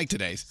kind of like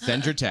today's.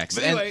 Send your text.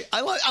 But anyway,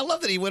 I love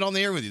that he went on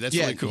the air with you. That's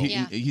really cool.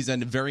 He's a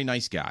very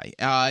nice guy.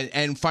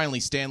 And finally,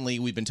 Stan Lee,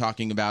 we've been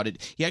talking about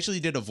it. He actually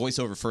did a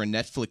voiceover for a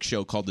Netflix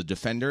show called The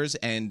Defenders,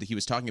 and he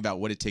was talking about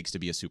what it takes to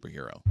be a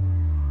superhero.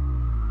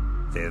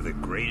 They're the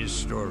greatest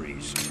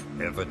stories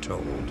ever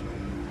told.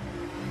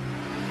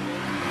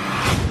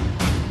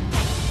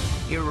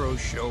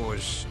 Heroes show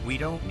us we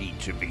don't need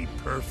to be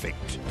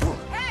perfect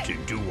to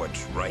do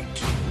what's right.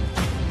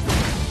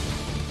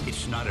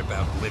 It's not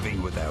about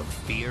living without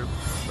fear,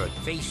 but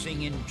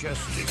facing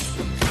injustice.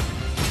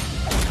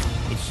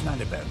 It's not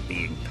about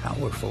being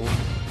powerful,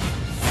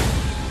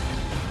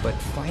 but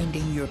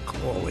finding your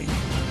calling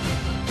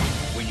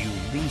when you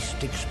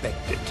least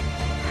expect it.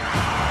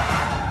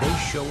 They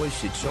show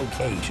us it's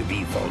okay to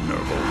be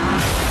vulnerable,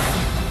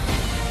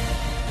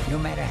 no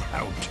matter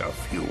how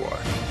tough you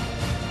are.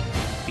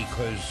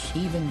 Because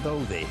even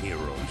though they're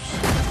heroes,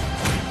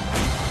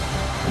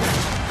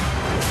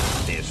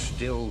 they're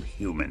still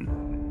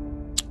human.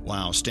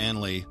 Wow,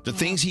 Stan Lee. The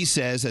things he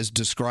says as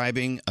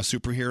describing a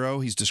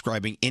superhero, he's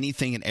describing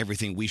anything and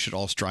everything we should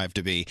all strive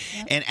to be.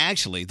 Yep. And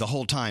actually, the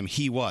whole time,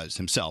 he was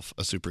himself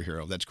a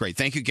superhero. That's great.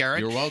 Thank you,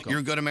 Garrett. You're welcome. You're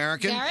a good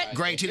American. Garrett.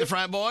 Greg T, the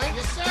frat boy.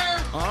 Yes,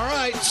 sir. All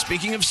right.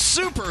 Speaking of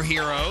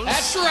superheroes.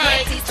 That's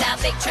right. Greg T's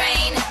Topic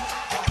Train.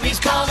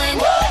 Please call in.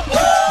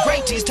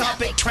 Greg T's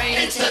Topic Train.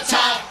 It's the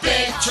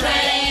Topic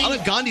Train. I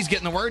love Gandhi's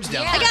getting the words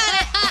down. Yeah. I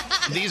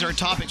got it. These are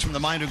topics from the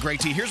mind of Greg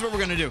T. Here's what we're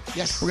going to do.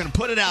 Yes. We're going to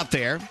put it out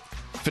there.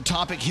 If a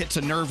topic hits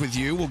a nerve with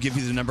you, we'll give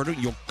you the number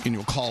you'll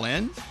call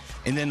in.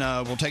 And then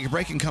we'll take a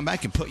break and come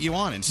back and put you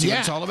on and see what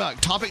it's all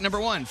about. Topic number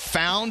 1,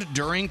 found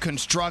during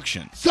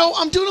construction. So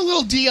I'm doing a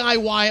little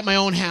DIY at my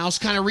own house,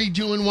 kind of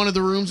redoing one of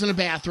the rooms in a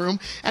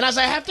bathroom. And as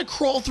I have to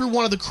crawl through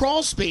one of the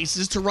crawl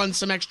spaces to run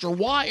some extra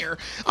wire,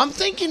 I'm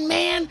thinking,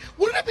 man,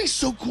 wouldn't it be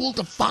so cool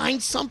to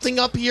find something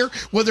up here,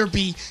 whether it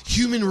be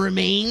human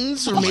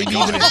remains or maybe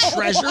even a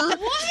treasure? What?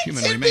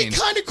 Human It'd remains.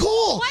 be kind of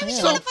cool. Why would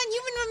you want to find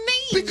human remains?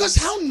 Because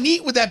how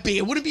neat would that be?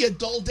 It wouldn't be a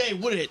dull day,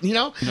 would it?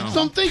 No.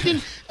 So I'm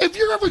thinking, if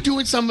you're ever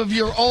doing some of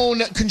your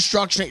own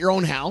construction at your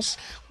own house,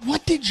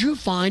 what did you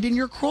find in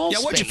your crawl space?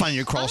 Yeah, what'd you find in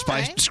your crawl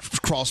space?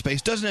 Crawl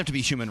space doesn't have to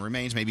be human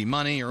remains, maybe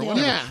money or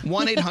whatever.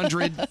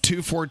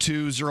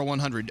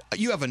 1-800-242-0100.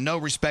 You have a no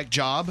respect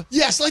job?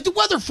 Yes, like the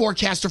weather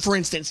forecaster, for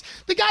instance.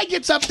 The guy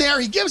gets up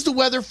there, he gives the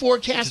weather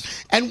forecast,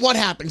 and what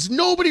happens?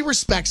 Nobody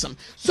respects him.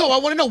 So I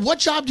want to know, what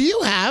job do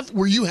you have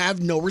where you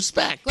have no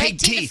respect? Hey,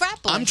 T,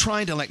 I'm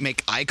trying to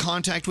make eye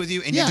contact with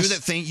you, and you do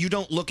that thing. You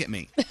don't look at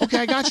me. Okay,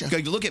 I got you.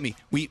 Okay, look at me.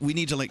 We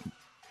need to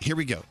here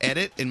we go.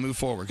 Edit and move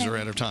forward because we're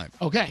out of time.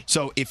 Okay.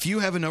 So if you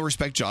have a no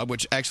respect job,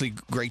 which actually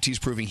Greg T's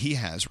proving he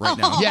has right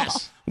now.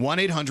 Yes.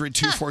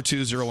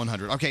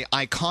 1-800-242-0100. Okay,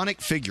 iconic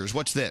figures.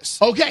 What's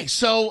this? Okay,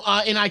 so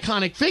in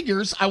iconic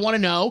figures, I want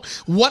to know,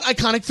 what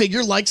iconic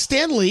figure like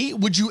Stan Lee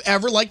would you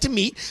ever like to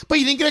meet, but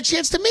you didn't get a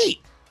chance to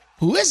meet?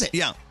 Who is it?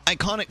 Yeah,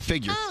 iconic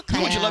figure.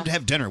 Who would you love to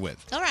have dinner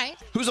with? All right.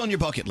 Who's on your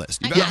bucket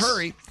list? You better Yes.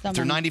 hurry. If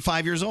they're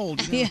 95 years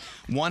old. Yeah.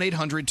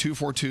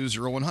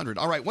 1-800-242-0100.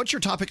 All right, what's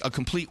your topic? A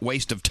complete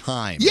waste of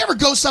time. You ever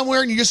go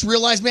somewhere and you just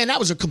realize, man, that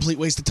was a complete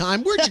waste of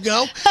time? Where'd you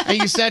go? And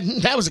you said,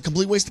 that was a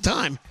complete waste of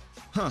time.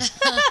 What's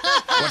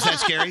that,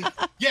 Scary?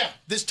 Yeah,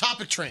 this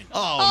topic train. Oh,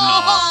 no.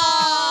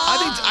 I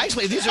think,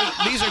 actually, these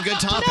are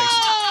good topics.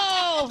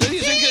 No.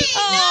 These are good.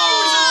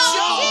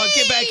 No.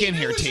 Get back in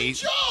here, T.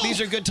 These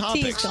are good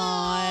topics. He's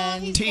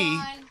gone. T.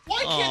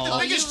 Why can't the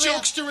biggest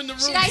jokester in the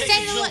room Should I take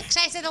say a joke?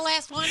 should I say the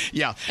last one?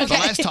 Yeah. The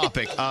last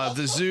topic,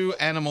 the zoo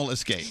animal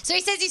escape. So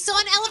he says he saw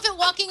an elephant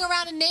walking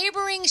around a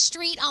neighboring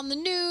street on the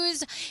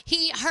news.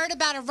 He heard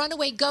about a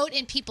runaway goat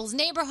in people's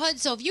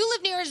neighborhoods. So if you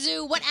live near a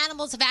zoo, what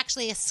animals have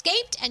actually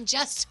escaped and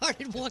just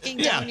started walking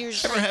down your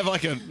street? Ever have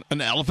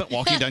an elephant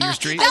walking down your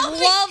street? I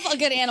love a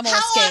good animal How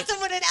escape. awesome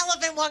would an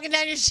elephant walking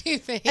down your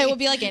street be? It would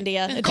be like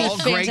India. It'd Call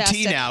be Greg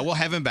fantastic. T now. We'll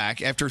have him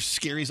back after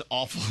Scary's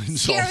awful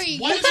insult. Scary.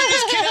 Why doesn't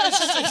this kid have a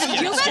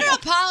You better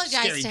apologize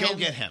Scary, to go him.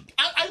 get him.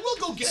 I will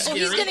go get Oh, him.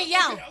 he's going to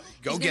yell.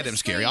 Go get him,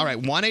 Scary. All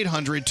right,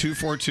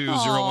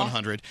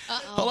 1-800-242-0100.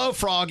 Hello,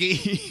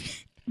 Froggy.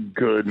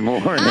 Good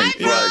morning.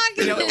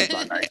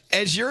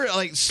 As you're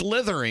like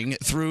slithering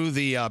through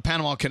the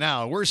Panama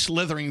Canal, we're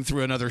slithering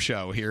through another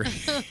show here.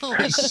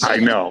 I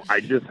know. I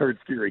just heard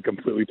Scary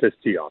completely piss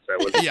T off. That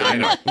was I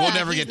know. We'll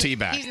never get T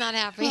back. He's not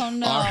happy. Oh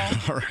no.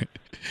 All right.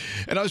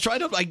 And I was trying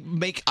to like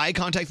make eye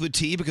contact with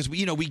T because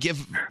we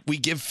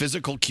give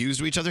physical cues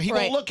to each other. He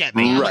won't look at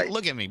me. I'm like,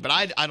 look at me. But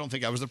I don't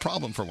think I was the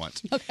problem for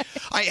once. Okay.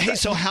 Hey,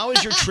 so how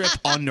is your trip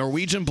on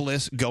Norwegian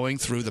Bliss going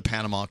through the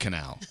Panama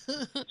Canal?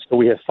 So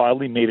we have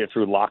finally made it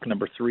through lock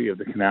number 3 of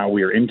the canal.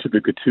 We are into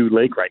the Gatun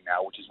Lake right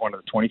now, which is one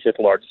of the 25th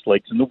largest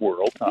lakes in the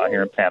world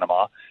here in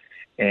Panama.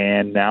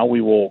 And now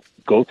we will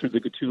go through the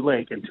Gatun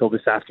Lake until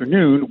this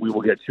afternoon. We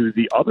will get to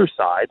the other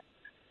side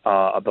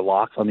of the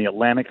locks on the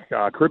Atlantic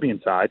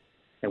Caribbean side.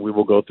 And we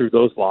will go through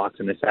those locks.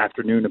 And this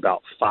afternoon,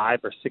 about 5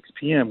 or 6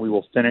 p.m., we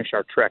will finish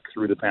our trek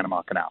through the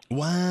Panama Canal.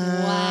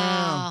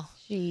 Wow.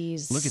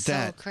 Jeez. Look at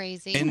that. So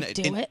crazy. And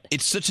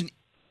it's such an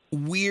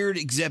weird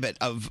exhibit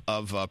of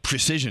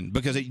precision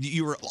because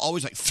you were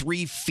always like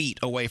 3 feet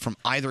away from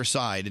either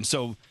side. And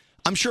so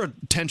I'm sure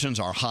tensions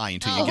are high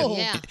until you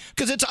get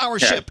because it's our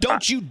ship.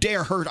 Don't you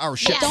dare hurt our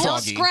ship, Froggy.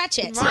 Don't scratch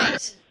it.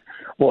 Right.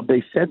 Well,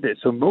 they said that.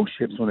 So most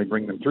ships, when they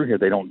bring them through here,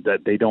 they don't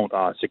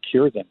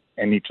secure them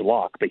in each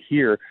lock. But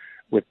here,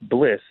 with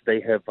Bliss, they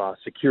have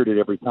secured it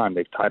every time.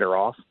 They've tied her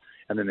off,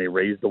 and then they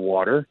raise the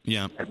water,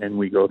 and then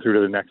we go through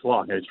to the next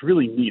lock. And it's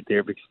really neat.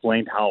 They've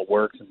explained how it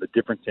works and the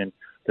difference in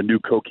the new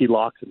Koki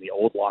locks and the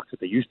old locks that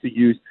they used to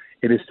use.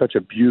 It is such a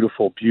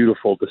beautiful,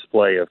 beautiful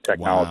display of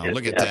technology. Wow,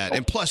 look at that.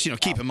 And plus,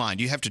 keep in mind,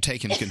 you have to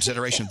take into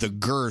consideration the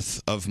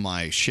girth of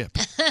my ship.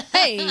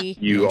 Hey.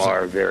 You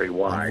are very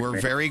wise.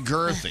 We're very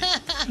girthy.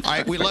 All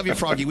right, we love you,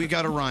 Froggy. We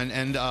got to run.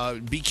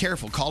 And be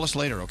careful. Call us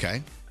later,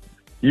 okay?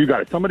 You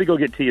got it. Somebody go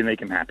get T and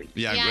make him happy.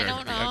 Yeah, I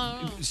don't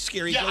know.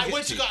 Scary. Yeah, I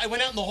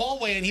went out in the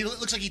hallway and he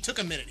looks like he took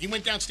a minute. He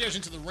went downstairs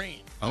into the rain.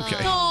 Okay.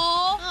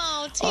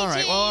 Oh,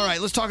 TJ. All right.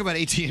 Let's talk about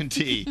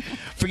AT&T.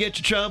 Forget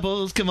your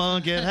troubles. Come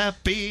on, get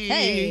happy.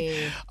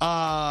 Hey.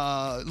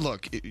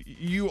 Look,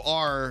 you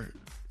are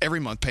every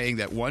month paying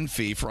that one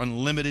fee for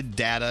unlimited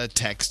data,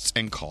 texts,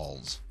 and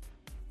calls.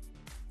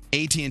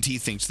 AT&T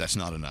thinks that's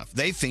not enough.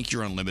 They think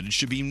your unlimited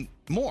should be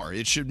more.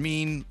 It should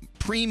mean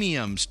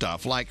premium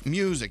stuff like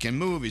music and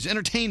movies,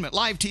 entertainment,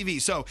 live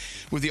TV. So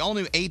with the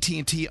all-new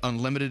AT&T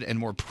Unlimited and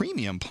More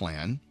Premium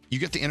plan, you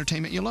get the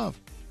entertainment you love.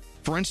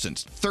 For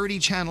instance, 30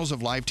 channels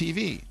of live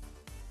TV.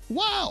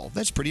 Wow,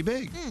 that's pretty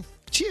big.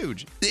 It's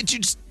huge. You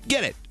just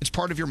get it. It's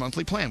part of your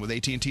monthly plan with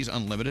AT&T's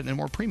Unlimited and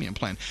More Premium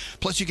plan.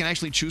 Plus, you can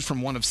actually choose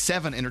from one of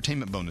 7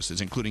 entertainment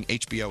bonuses, including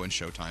HBO and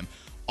Showtime,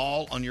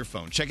 all on your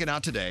phone. Check it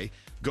out today.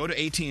 Go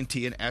to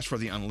AT&T and ask for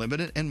the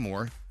Unlimited and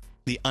More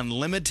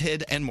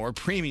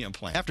Premium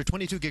plan. After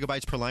 22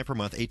 gigabytes per line per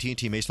month,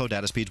 AT&T may slow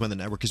data speeds when the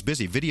network is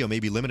busy. Video may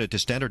be limited to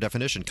standard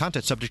definition.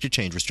 Content subject to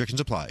change. Restrictions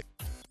apply.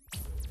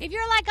 If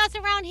you're like us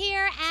around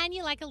here and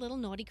you like a little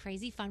naughty,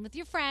 crazy fun with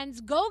your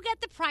friends, go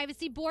get the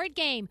Privacy Board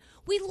Game.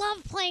 We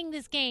love playing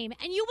this game,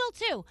 and you will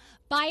too.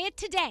 Buy it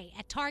today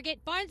at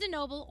Target, Barnes &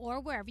 Noble, or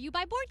wherever you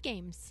buy board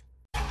games.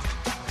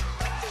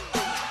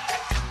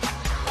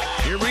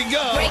 Here we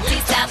go. Break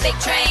T's topic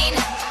train.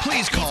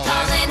 Please call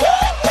in.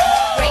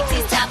 Break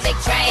T's topic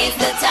train. It's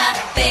the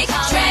topic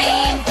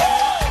train.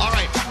 All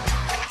right.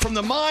 From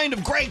the mind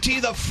of Greg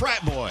T, the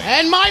frat boy.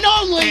 And mine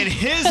only. And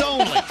his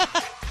only.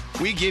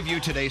 We give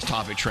you today's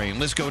topic train.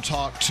 Let's go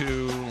talk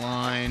to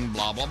line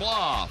blah, blah,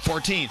 blah.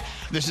 14.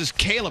 This is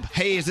Caleb.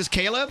 Hey, is this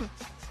Caleb?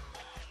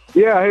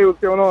 Yeah, hey,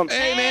 what's going on?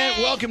 Hey,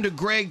 man. Welcome to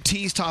Greg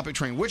T's topic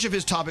train. Which of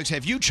his topics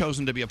have you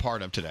chosen to be a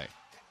part of today?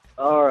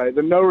 All right,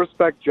 the no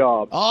respect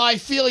job. Oh, I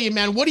feel you,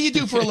 man. What do you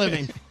do for a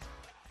living?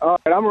 All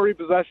right, I'm a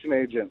repossession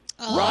agent.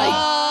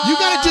 Right. You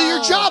got to do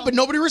your job, but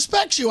nobody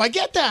respects you. I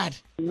get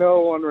that. No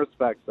one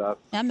respects us.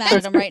 I'm mad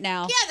at him right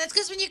now. Yeah, that's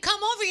because when you come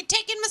over, you're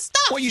taking my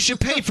stuff. Well, you should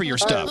pay for your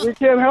stuff. We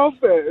can't help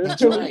it.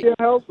 That's We right. can't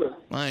help it.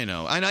 I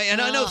know. And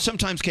I know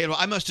sometimes, Caleb,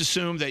 I must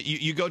assume that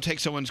you go take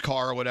someone's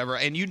car or whatever,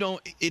 and you don't.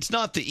 It's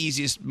not the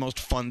easiest, most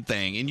fun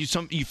thing, and you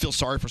feel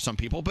sorry for some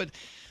people, but.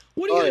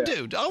 What are you going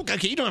to do? Oh,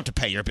 okay, you don't have to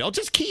pay your bill.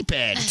 Just keep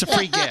it. It's a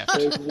free gift.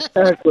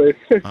 Exactly.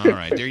 All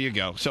right, there you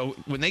go. So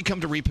when they come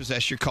to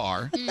repossess your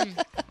car,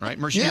 right,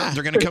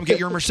 they're going to come get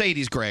your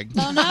Mercedes, Greg.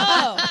 Oh,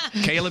 no.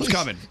 Caleb's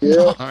coming. Yeah.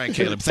 All right,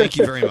 Caleb, thank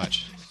you very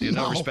much.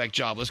 No respect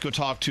job. Let's go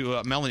talk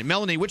to Melanie.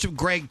 Melanie, which of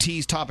Greg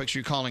T's topics are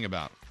you calling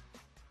about?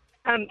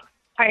 I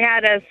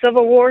had a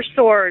Civil War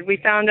sword we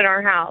found in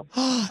our house.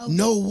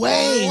 No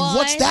way.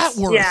 What's that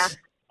worth? Yeah.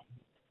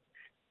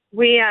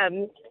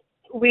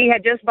 We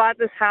had just bought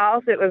this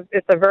house.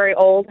 It's a very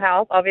old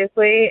house,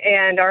 obviously,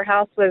 and our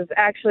house was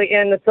actually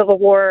in the Civil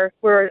War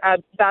where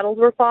battles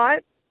were fought.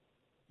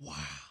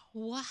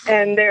 Wow.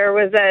 And there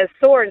was a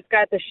sword. It's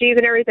got the sheath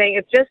and everything.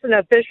 It's just an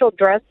official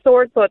dress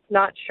sword, so it's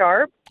not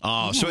sharp.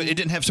 Oh, so it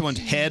didn't have someone's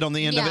head on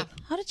the end of it?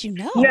 How did you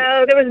know?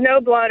 No, there was no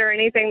blood or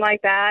anything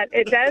like that.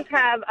 It does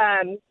have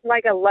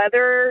like a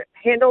leather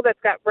handle that's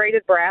got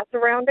braided brass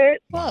around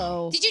it.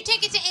 Whoa. Did you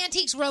take it to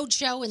Antiques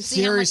Roadshow and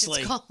see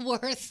Seriously. how much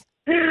it's worth?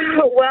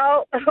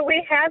 Well,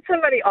 we had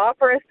somebody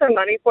offer us some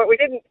money for it. We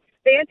didn't.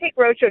 The Antique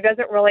Roadshow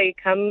doesn't really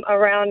come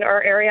around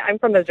our area. I'm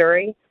from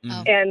Missouri,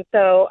 and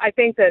so I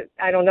think that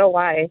I don't know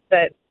why,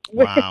 but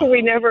Wow.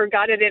 we never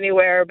got it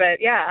anywhere. But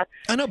yeah,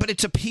 I know, but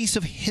it's a piece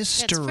of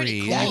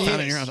history. cool. that you It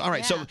found in your is. house. All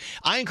right, so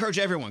I encourage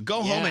everyone,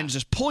 go home and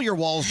just pull your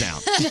walls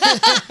down.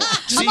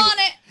 I'm on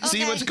it.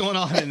 See what's going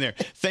on in there.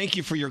 Thank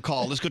you for your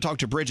call. Let's go talk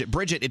to Bridget.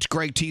 Bridget, it's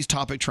Greg T's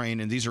topic train,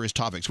 and these are his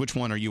topics. Which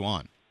one are you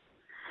on?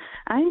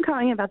 I'm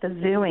calling about the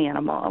zoo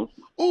animals.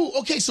 Oh,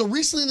 okay. So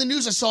recently in the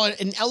news, I saw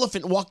an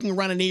elephant walking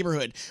around a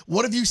neighborhood.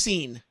 What have you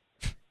seen?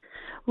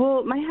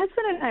 Well, my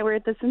husband and I were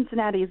at the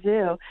Cincinnati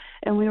Zoo,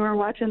 and we were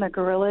watching the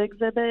gorilla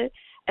exhibit,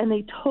 and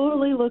they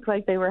totally looked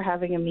like they were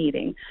having a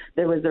meeting.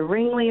 There was a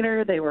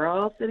ringleader. They were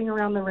all sitting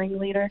around the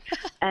ringleader,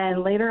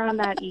 and later on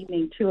that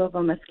evening, 2 of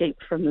them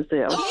escaped from the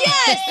zoo.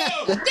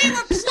 Yes! They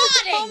were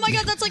plotting! Oh my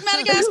God, that's like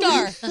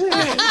Madagascar.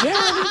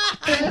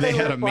 They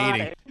had a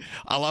meeting.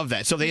 I love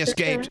that. So they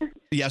escaped.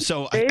 Yeah,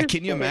 so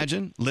can you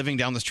imagine living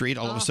down the street,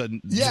 all of a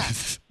sudden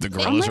the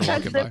gorillas are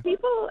walking the by?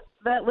 people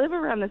that live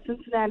around the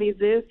Cincinnati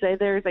Zoo say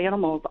there's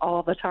animals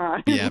all the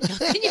time. Yeah.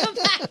 Can you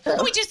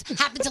imagine? We just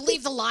happened to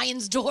leave the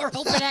lion's door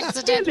open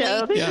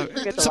accidentally. Yeah,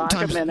 Forget to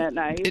sometimes lock them in at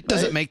night. it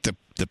doesn't make the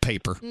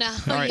paper. No.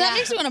 All right. That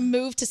makes me want to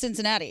move to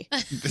Cincinnati.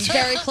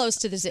 Very close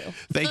to the zoo.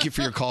 Thank you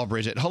for your call,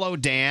 Bridget. Hello,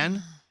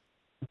 Dan.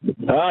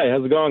 Hi,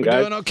 how's it going,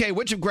 guys? Doing okay.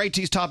 Which of Great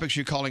T's topics are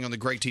you calling on the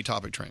Great T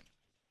topic train?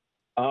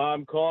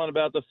 I'm calling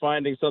about the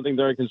finding something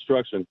during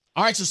construction.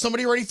 All right, so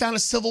somebody already found a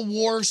Civil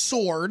War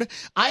sword.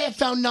 I have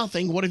found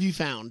nothing. What have you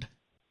found?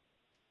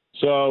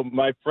 So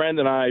my friend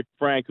and I,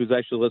 Frank, who's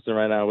actually listening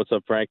right now. What's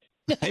up, Frank?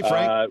 Hey,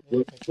 Frank.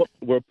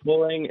 We're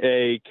pulling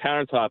a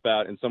countertop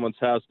out in someone's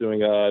house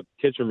doing a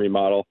kitchen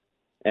remodel.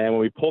 And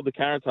when we pulled the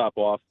countertop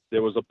off,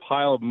 there was a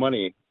pile of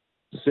money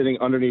sitting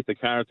underneath the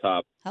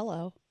countertop.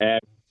 Hello.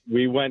 And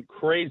we went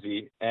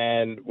crazy.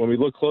 And when we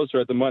look closer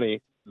at the money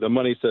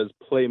says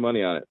play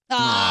money on it.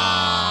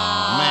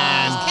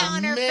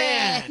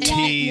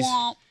 Tease.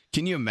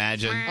 Can you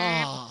imagine?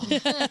 Wow,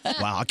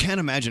 I can't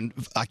imagine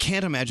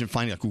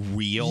finding like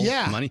real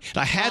money.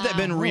 Now, had that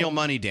been real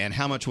money, Dan,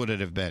 how much would it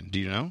have been? Do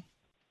you know?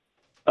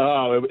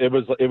 Oh, it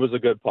was a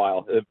good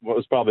pile. It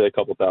was probably a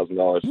couple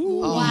 $1,000s.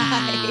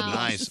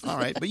 Nice. All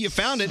right, but you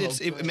found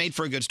it. It made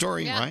for a good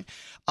story, right?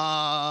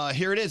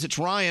 Here it is. It's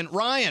Ryan.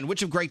 Ryan,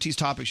 which of Great T's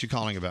topics you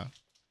calling about?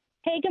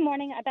 Hey, good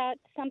morning. About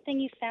something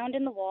you found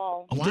in the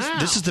wall. Oh,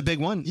 this is the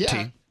big one,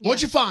 T.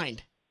 What'd you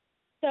find?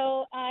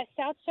 So,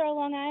 South Shore,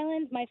 Long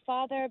Island, my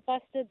father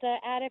busted the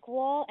attic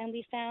wall, and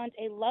we found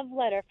a love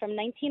letter from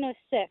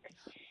 1906.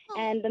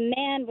 And the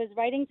man was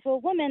writing to a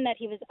woman that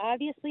he was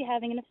obviously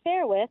having an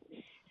affair with,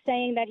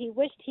 saying that he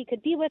wished he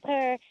could be with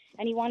her,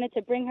 and he wanted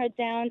to bring her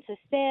down to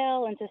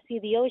sail and to see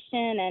the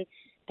ocean, and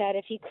that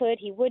if he could,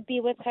 he would be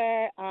with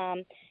her.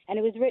 And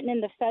it was written in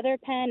the feather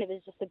pen. It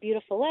was just a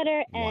beautiful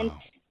letter. And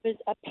there's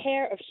a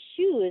pair of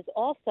shoes,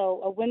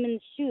 also a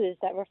women's shoes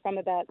that were from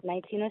about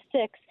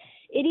 1906.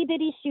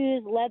 Itty-bitty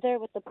shoes, leather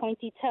with the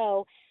pointy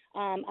toe.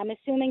 I'm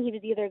assuming he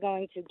was either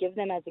going to give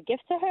them as a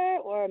gift to her,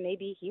 or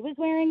maybe he was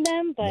wearing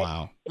them.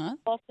 But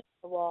it's also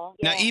on the wall.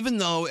 Now, even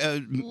though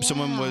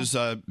someone was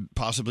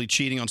possibly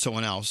cheating on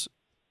someone else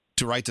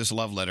to write this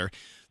love letter,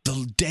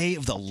 the day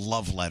of the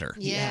love letter.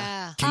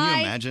 Yeah. Can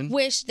you imagine? I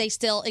wish they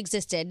still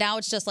existed. Now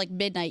it's just like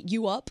midnight.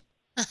 You up?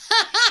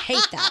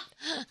 Hate that.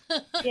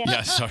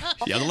 Yeah, sorry.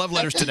 Yeah, the love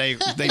letters today,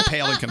 they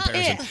pale in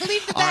comparison.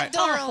 Leave the All back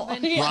door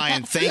open.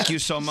 Ryan, thank you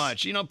so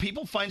much. You know,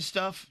 people find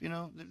stuff, in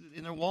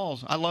their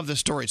walls. I love this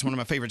story. It's one of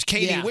my favorites.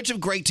 Katie, which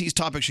of Great T's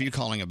topics are you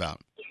calling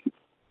about?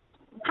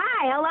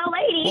 Hi, hello,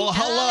 lady. Well,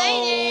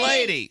 hello,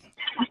 lady.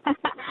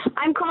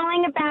 I'm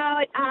calling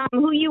about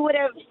who you would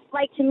have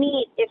liked to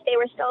meet if they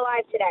were still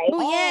alive today.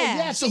 Oh,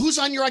 yeah. So who's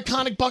on your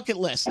iconic bucket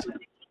list?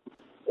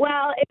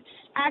 Well, it's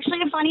actually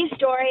a funny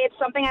story. It's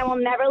something I will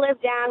never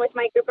live down with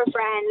my group of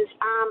friends.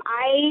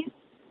 I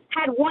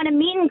had won a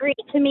meet and greet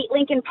to meet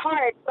Linkin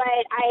Park,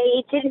 but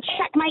I didn't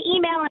check my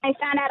email, and I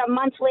found out a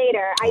month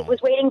later. I was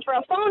waiting for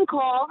a phone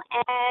call,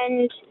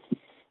 and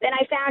then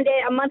I found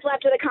it a month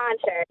after the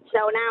concert.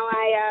 So now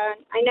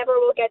I never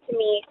will get to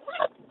meet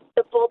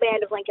the full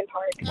band of Linkin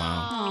Park.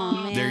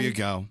 Wow. There you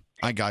go.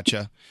 I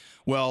gotcha.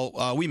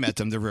 Well, we met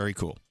them. They're very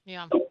cool.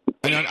 Yeah.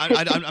 And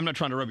I'm not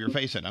trying to rub your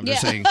face in. I'm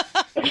just saying,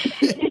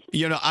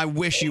 I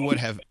wish you would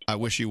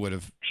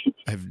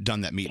have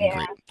done that meet and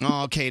greet.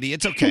 Oh, Katie,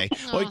 it's okay.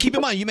 Well, keep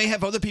in mind, you may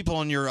have other people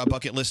on your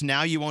bucket list.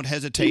 Now you won't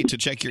hesitate to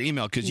check your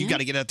email because you got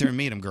to get out there and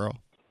meet them, girl.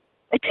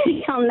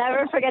 I'll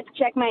never forget to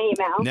check my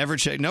email. Never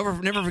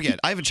forget.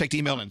 I haven't checked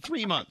email in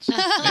 3 months.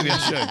 Maybe I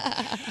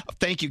should.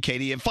 Thank you,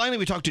 Katie. And finally,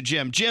 we talked to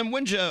Jim. Jim,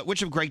 which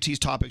of Great T's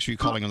topics are you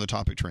calling on the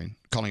topic train?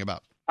 Calling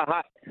about?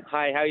 Hi,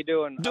 how you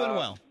doing? Doing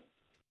well.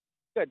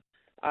 Good.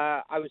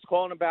 I was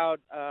calling about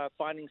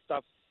finding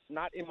stuff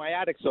not in my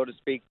attic, so to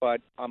speak,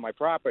 but on my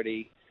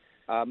property.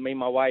 Me and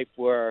my wife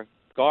were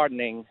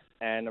gardening,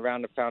 and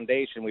around the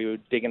foundation, we were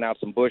digging out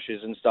some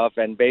bushes and stuff,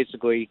 and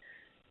basically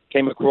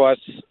came across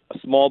a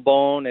small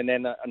bone and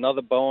then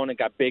another bone. It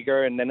got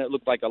bigger, and then it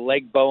looked like a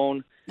leg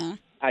bone.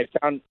 I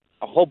found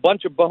a whole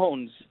bunch of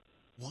bones.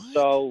 What?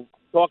 So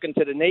talking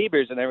to the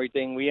neighbors and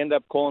everything, we end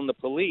up calling the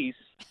police,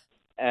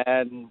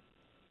 and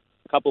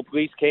a couple of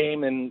police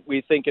came, and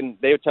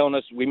they were telling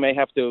us we may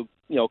have to,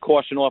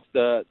 caution off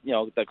the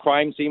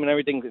crime scene and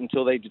everything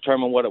until they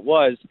determine what it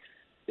was.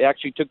 They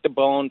actually took the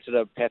bone to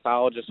the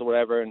pathologist or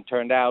whatever, and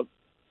turned out,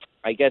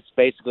 I guess,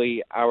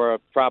 basically our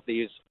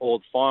property is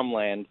old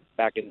farmland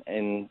back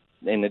in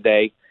the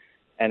day,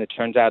 and it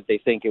turns out they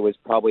think it was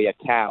probably a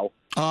cow.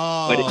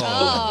 Oh.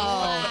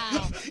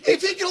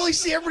 If you can only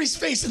see everybody's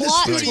face in the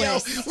Plot studio,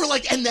 twist. we're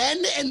like, and then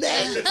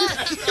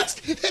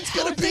it's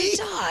going to be.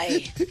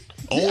 Die.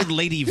 Old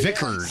Lady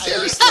Vickers.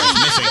 Seriously.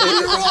 Missing.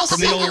 We were all from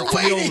the sitting old, there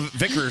from the waiting. old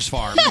Vickers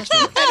farm. And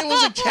it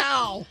was a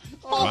cow.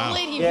 Wow.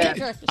 Lady Yeah.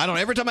 Vickers. I don't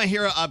know. Every time I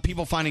hear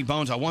people finding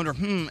bones, I wonder,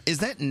 is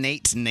that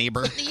Nate's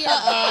neighbor? And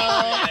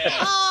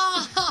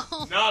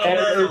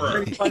it was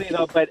pretty funny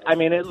though, but I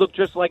mean, it looked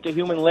just like a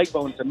human leg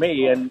bone to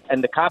me, and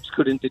the cops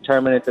couldn't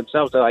determine it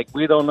themselves. They're like,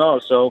 we don't know,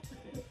 so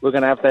we're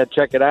gonna have to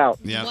check it out.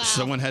 Yeah,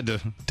 someone had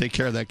to take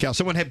care of that cow.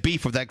 Someone had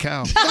beef with that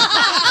cow.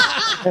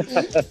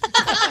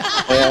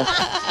 Yeah.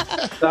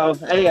 So,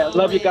 hey, I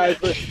love you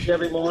guys. Listen to you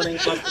every morning.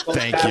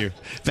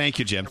 Thank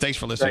you, Jim. Thanks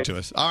for listening to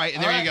us. All right,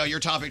 and there you go. Your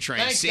topic train.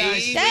 Thanks, See, guys.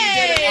 we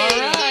did it.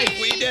 All right,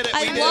 we did it.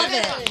 I We did love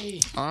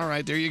it. All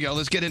right, there you go.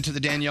 Let's get into the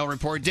Danielle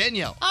report.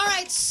 Danielle. All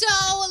right, so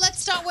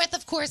let's start with,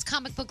 of course,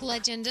 comic book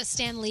legend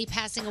Stan Lee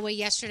passing away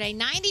yesterday.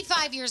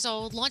 95 years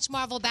old, launched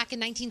Marvel back in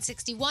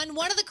 1961.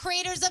 One of the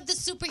creators of the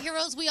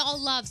superheroes we all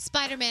love,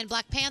 Spider-Man,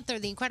 Black Panther,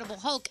 The Incredible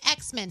Hulk,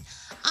 X-Men,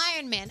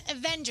 Iron Man,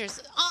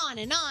 Avengers, on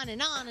and on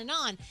and on and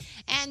on.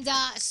 And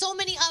so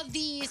many of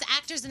these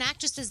actors and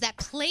actresses that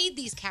played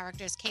these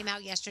characters came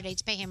out yesterday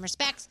to pay him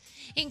respects,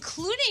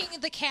 including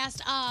the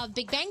cast of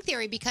Big Bang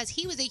Theory, because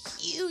he was a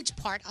huge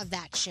part of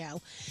that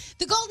show.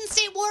 The Golden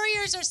State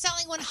Warriors are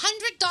selling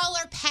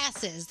 $100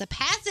 passes. The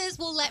passes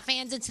will let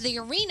fans into the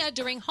arena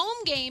during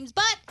home games,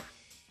 but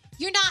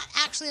you're not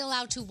actually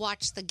allowed to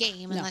watch the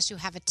game unless you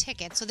have a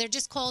ticket. So they're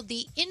just called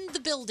the In the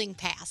Building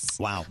Pass.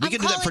 Wow, we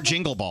could do that for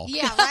Jingle Ball.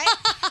 Yeah, right?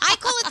 I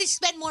call it the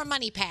Spend More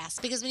Money Pass,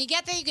 because when you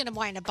get there, you're going to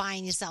wind up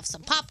buying yourself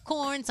some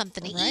popcorn,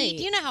 something to eat.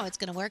 You know how it's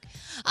going to work.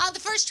 The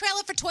first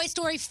trailer for Toy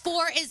Story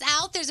 4 is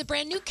out. There's a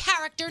brand new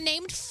character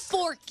named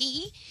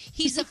Forky.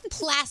 He's a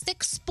plastic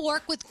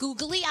spork with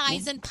googly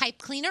eyes and pipe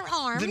cleaner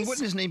arms. Then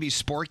wouldn't his name be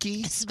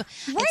Sporky?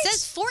 It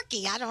says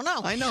Forky. I don't know.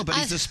 I know, but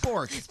he's a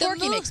spork.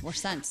 Forky makes more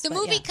sense. The but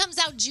movie yeah. comes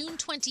out June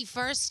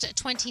 21st,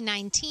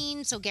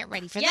 2019, so get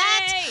ready for Yay!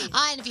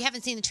 that. And if you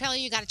haven't seen the trailer,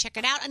 you got to check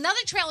it out. Another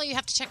trailer you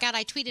have to check out,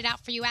 I tweeted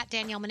out for you at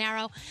Danielle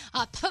Monaro.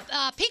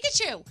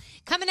 Pikachu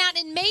coming out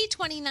in May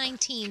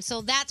 2019,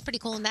 so that's pretty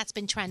cool, and that's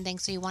been trending,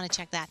 so you want to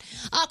check that.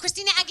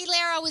 Christina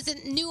Aguilera was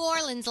in New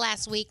Orleans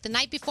last week. The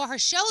night before her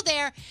show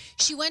there,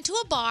 she went to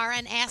a bar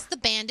and asked the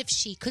band if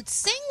she could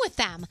sing with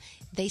them.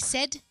 They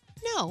said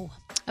no.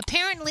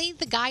 Apparently,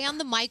 the guy on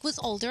the mic was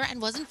older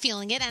and wasn't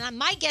feeling it, and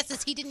my guess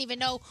is he didn't even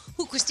know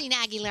who Christina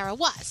Aguilera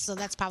was, so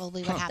that's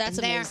probably what happened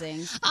there. That's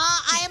amazing.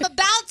 I am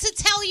about to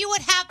tell you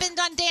what happened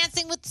on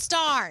Dancing with the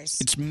Stars.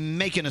 It's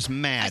making us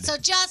mad. So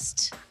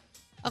just...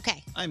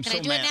 Okay. I'm Can so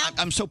I do mad. it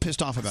now? I'm so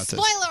pissed off about this.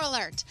 Spoiler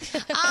alert.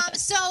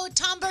 So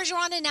Tom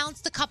Bergeron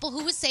announced the couple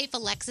who was safe,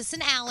 Alexis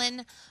and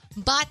Alan,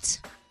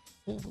 but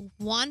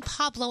Juan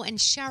Pablo and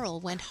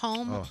Cheryl went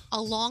home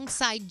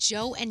alongside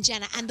Joe and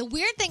Jenna. And the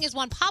weird thing is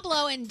Juan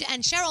Pablo and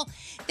Cheryl,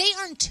 they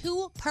earned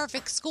 2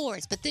 perfect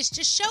scores. But this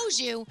just shows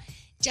you,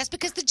 just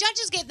because the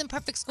judges gave them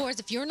perfect scores,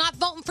 if you're not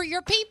voting for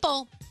your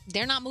people,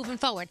 they're not moving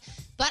forward.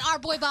 But our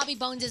boy Bobby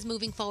Bones is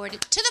moving forward to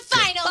the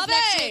finals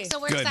next week. So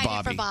we're Good, excited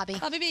Bobby. for Bobby.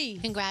 Bobby B.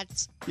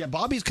 Congrats. Yeah,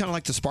 Bobby's kind of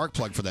like the spark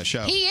plug for that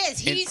show. He is.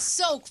 He's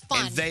so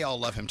fun. And they all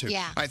love him, too.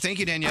 Yeah. All right, thank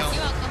you, Danielle.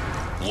 You're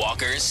welcome.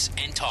 Walkers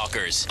and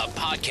Talkers, a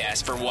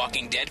podcast for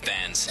Walking Dead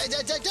fans. No,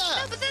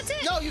 but that's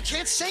it. No, you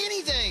can't say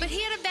anything. But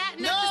he had a bad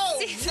No,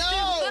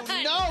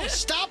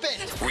 stop it.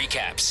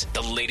 Recaps,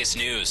 the latest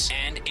news,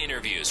 and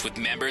interviews with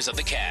members of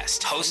the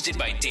cast. Hosted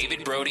by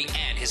David Brody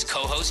and his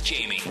co-host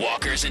Jamie.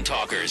 Walkers and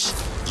Talkers.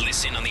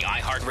 Listen on the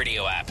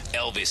iHeartRadio app.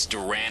 Elvis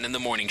Duran in the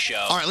Morning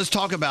Show. All right, let's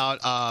talk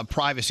about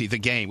Privacy, the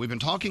game. We've been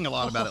talking a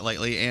lot about it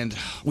lately, and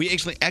we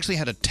actually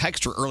had a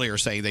texter earlier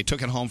saying they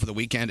took it home for the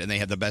weekend and they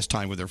had the best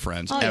time with their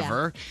friends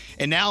ever.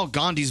 And now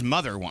Gandhi's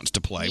mother wants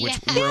to play, which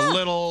we're a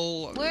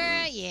little...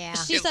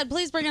 She said,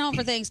 please bring it home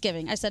for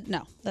Thanksgiving. I said,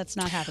 no, that's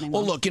not happening.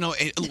 Well, Mom. look,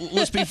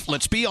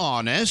 let's be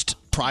honest.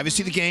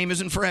 Privacy, the game,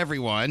 isn't for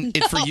everyone.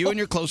 It's for you and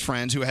your close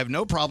friends who have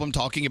no problem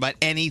talking about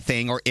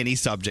anything or any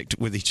subject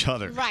with each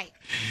other. Right.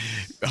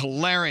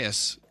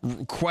 Hilarious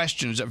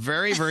questions.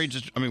 Very, very,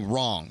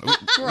 wrong.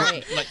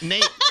 Right. Like,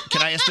 Nate,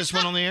 can I ask this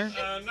one on the air?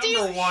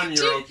 Number one,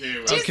 you're okay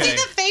with. Do you see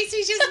the face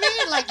he just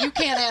made? Like, you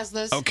can't ask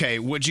this. Okay,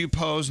 would you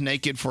pose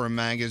naked for a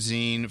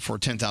magazine for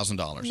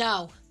 $10,000?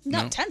 No. No,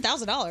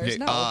 $10,000. Okay,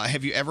 No.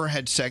 have you ever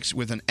had sex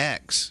with an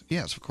ex?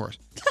 Yes, of course.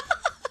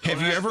 Have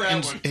you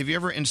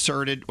ever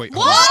inserted? Wait.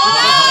 Whoa!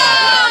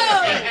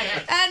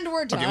 And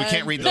we're done. Okay, we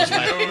can't read those.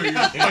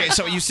 Okay,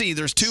 so you see,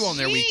 there's 2 on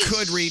there. We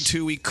could read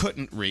 2. We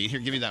couldn't read. Here,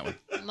 give me that one.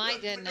 My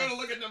goodness. I'm going to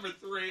look at number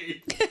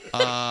 3.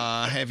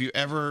 Have you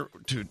ever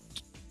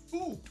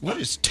what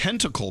is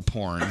tentacle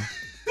porn?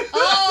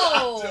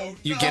 Oh.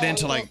 You get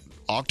into like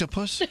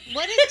octopus?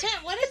 What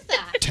is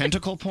that?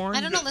 Tentacle porn?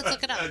 I don't know. Let's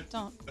look it up.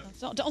 Don't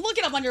look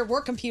it up on your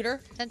work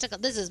computer. Tentacle.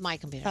 This is my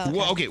computer.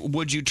 Well, okay.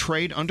 Would you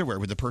trade underwear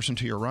with the person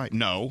to your right?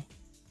 No.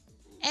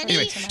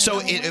 Anyway,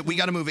 so we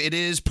got to move. It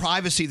is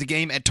Privacy the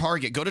Game at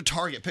Target. Go to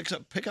Target.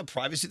 Pick up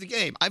Privacy the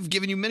Game. I've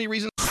given you many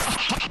reasons.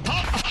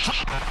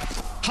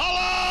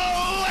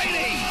 Hello,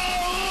 lady!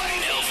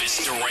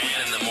 Elvis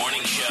Duran in the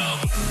morning show.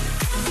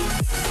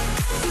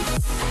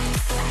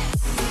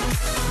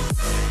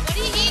 What are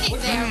you eating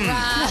there,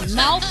 Rob?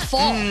 Mouthful.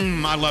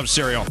 I love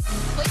cereal.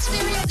 What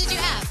cereal did you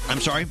have?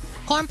 I'm sorry?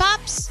 Corn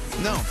Pops?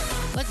 No.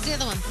 What's the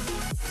other one?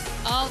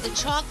 Oh, the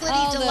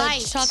Chocolatey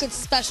Delight. The Chocolate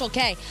Special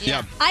K.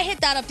 Yeah. I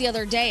hit that up the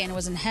other day and it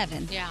was in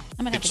heaven. Yeah.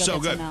 I'm going to have It's to go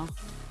so get good. some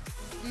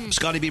now.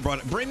 Scotty B brought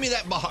it. Bring me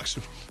that box.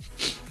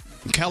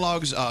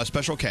 Kellogg's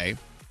Special K.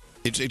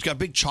 It's got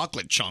big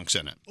chocolate chunks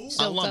in it.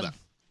 I love that.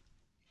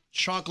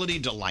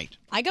 Chocolatey Delight.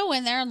 I go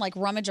in there and like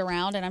rummage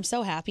around and I'm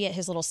so happy at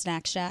his little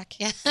snack shack.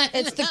 Yeah.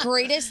 It's the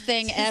greatest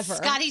thing ever.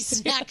 Scotty's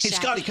snack shack. Hey,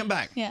 Scotty, come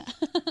back. Yeah.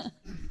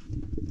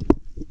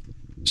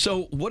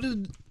 So what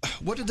did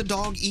the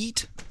dog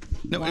eat?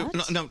 No,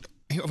 What? no,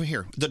 over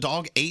here. The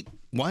dog ate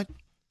what?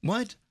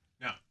 What?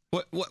 No.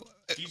 What?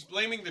 He's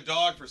blaming the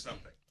dog for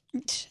something.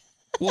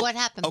 What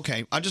happened?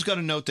 Okay, I just got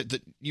to note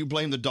that you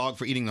blame the dog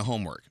for eating the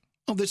homework.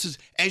 Oh, this is,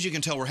 as you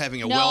can tell, we're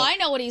having I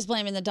know what he's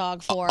blaming the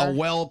dog for. a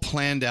well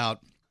planned out.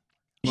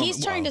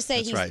 He's trying to say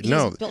that's he's, right. he's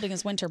No, building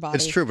his winter body.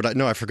 It's true, but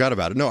I forgot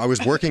about it. No, I was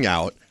working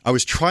out. I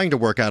was trying to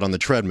work out on the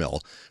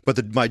treadmill,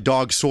 but my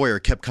dog Sawyer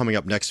kept coming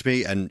up next to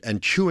me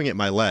and chewing at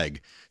my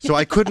leg. So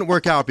I couldn't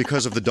work out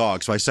because of the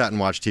dog, so I sat and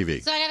watched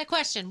TV. So I got a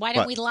question. Why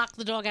don't What? we lock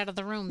the dog out of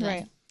the room then?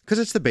 Right. Because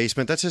it's the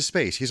basement. That's his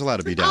space. He's allowed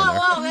to be down there.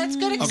 Oh, that's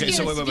good excuse.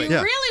 Okay, so wait. You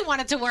Yeah. really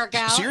wanted to work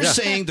out. So you're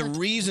saying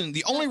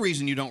the only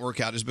reason you don't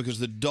work out is because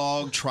the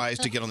dog tries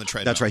to get on the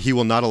treadmill. That's right. He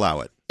will not allow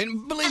it.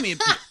 And believe me,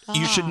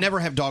 you should never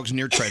have dogs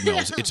near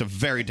treadmills. It's a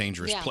very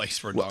dangerous place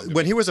for a dog.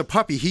 When he was a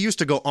puppy, he used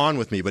to go on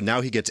with me, but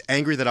now he gets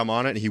angry that I'm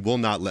on it, and he will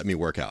not let me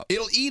work out.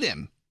 It'll eat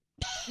him.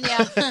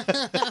 Yeah.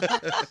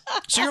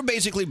 So you're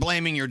basically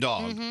blaming your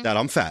dog. That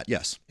I'm fat,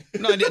 yes.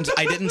 No,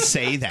 I didn't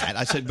say that.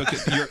 I said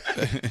because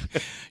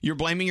you're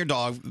blaming your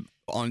dog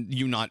on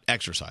you not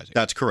exercising.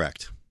 That's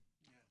correct.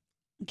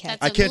 Okay.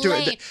 I can't do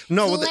it.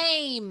 No, well,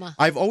 Lame.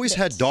 I've always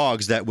had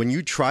dogs that when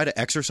you try to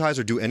exercise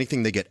or do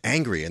anything, they get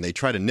angry and they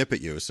try to nip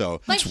at you.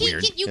 So But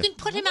you can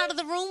put him out of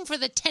the room for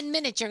the 10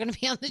 minutes you're going to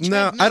be on the No,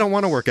 treadmill. I don't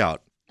want to work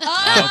out.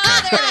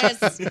 Oh, there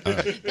it is. All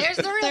right. There's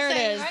the real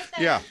thing right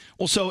there. Yeah.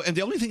 Well, so and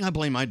the only thing I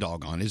blame my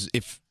dog on is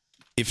if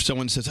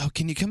someone says, "Oh,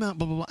 can you come out?"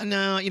 Blah blah blah.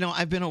 No,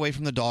 I've been away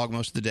from the dog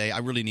most of the day. I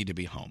really need to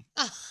be home.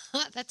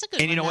 That's a good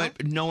And you one, know though.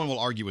 what? No one will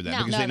argue with that No.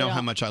 because No, they know they how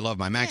don't. much I love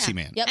my Maxie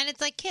man. And it's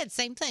like kids,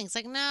 same thing. It's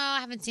like, no, I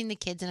haven't seen the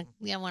kids, and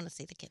I want to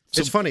see the kids.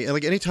 It's funny.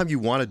 Like anytime you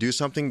want to do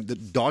something, the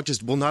dog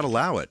just will not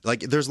allow it.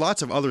 Like there's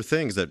lots of other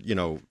things that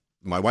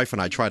my wife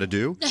and I try to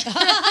do,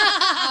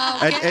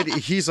 and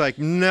he's like,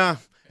 nah,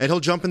 and he'll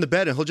jump in the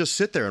bed and he'll just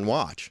sit there and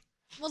watch.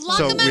 Well, lock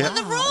So him we out of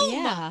the room.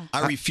 Yeah.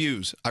 I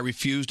refuse. I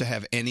refuse to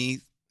have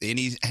any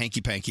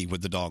hanky panky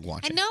with the dog I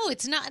watching. know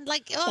it's not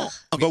like, ugh.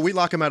 But we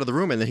lock him out of the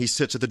room and then he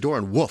sits at the door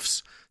and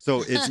woofs. So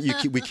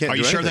we can't. Are do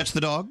you sure anything. that's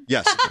the dog?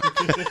 Yes.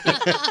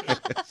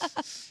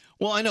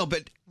 Well, I know,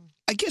 but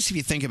I guess if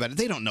you think about it,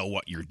 they don't know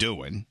what you're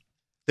doing.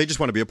 They just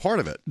want to be a part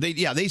of it.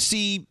 They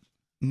see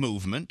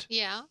movement.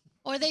 Yeah.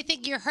 Or they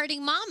think you're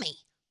hurting mommy.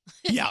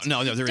 Yeah,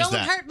 no, there is Don't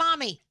that. hurt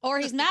mommy. Or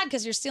he's mad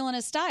because you're stealing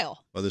his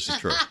style. Well, this is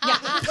true.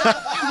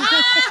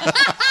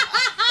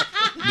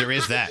 There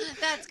is that.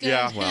 That's good.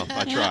 Yeah, well,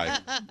 I try.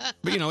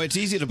 But it's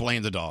easy to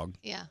blame the dog.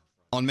 Yeah.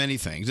 On many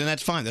things, and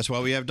that's fine. That's why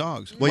we have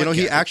dogs. Well,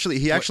 he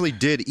actually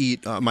did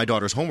eat my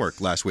daughter's homework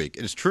last week.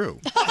 It's true.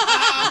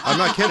 I'm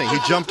not kidding. He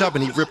jumped up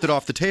and he ripped it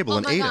off the table Oh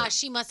and my ate gosh,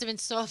 she must have been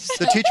so upset. it.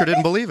 The teacher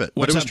didn't believe it.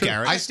 What's but it was up, true.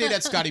 Garrett? I stayed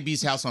at Scotty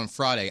B's house on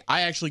Friday.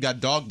 I actually got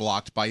dog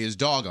blocked by his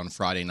dog on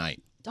Friday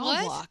night.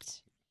 Dog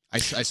blocked. I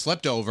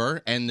slept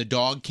over, and the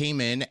dog came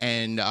in,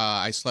 and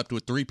I slept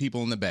with 3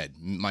 people in the bed.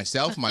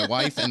 Myself, my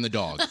wife, and the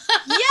dog.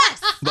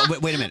 Yes!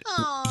 But wait a minute.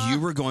 You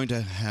were going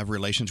to have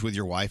relations with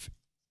your wife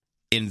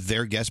in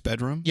their guest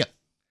bedroom? Yeah.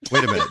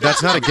 Wait a minute.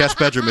 That's not a guest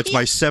bedroom. It's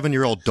my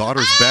 7-year-old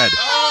daughter's bed.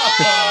 Oh,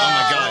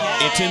 my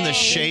God. It's in the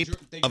shape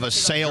of a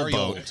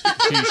sailboat.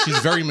 She's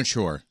very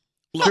mature.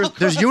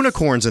 There's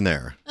unicorns in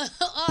there.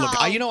 Look,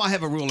 I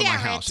have a rule in my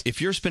house.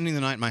 If you're spending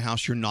the night in my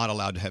house, you're not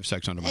allowed to have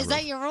sex under my Is roof.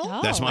 that your rule?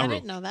 That's my I rule.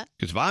 didn't know that.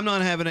 Because if I'm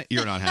not having it,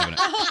 you're not having it.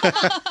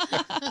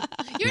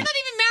 You're not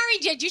even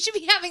married yet. You should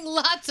be having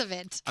lots of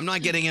it. I'm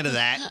not getting into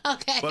that.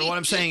 Okay. But what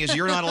I'm saying is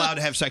you're not allowed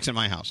to have sex in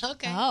my house.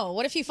 Okay. Oh,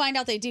 what if you find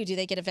out they do? Do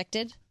they get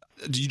evicted?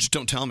 You just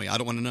don't tell me. I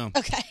don't want to know.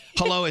 Okay.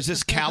 Hello, is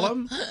this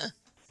Callum?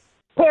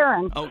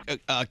 Karen. Oh,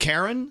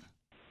 Karen?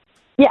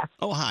 Yes.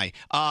 Oh, hi.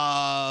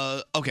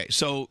 Okay,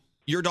 so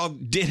your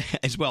dog did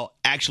as well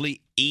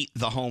actually eat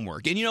the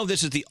homework. And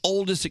this is the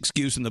oldest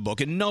excuse in the book,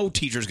 and no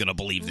teacher's going to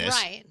believe this.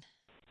 Right.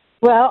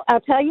 Well,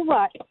 I'll tell you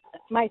what.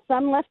 My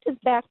son left his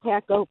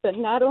backpack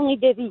open. Not only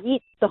did he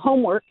eat the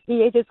homework,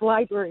 he ate his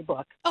library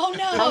book. Oh,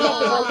 no. I had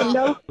to write a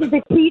note to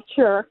the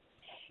teacher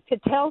to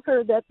tell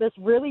her that this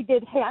really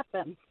did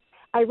happen.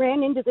 I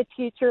ran into the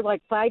teacher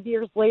like 5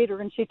 years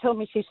later, and she told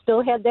me she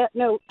still had that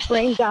note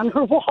framed on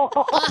her wall.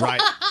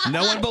 Right.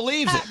 No one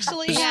believes it.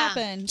 Actually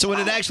happened. So when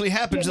it actually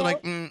happens, they're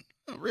like,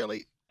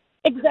 really?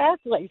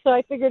 Exactly. So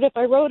I figured if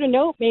I wrote a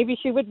note, maybe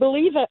she would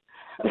believe it.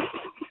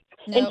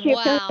 And she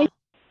apparently.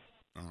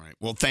 All right.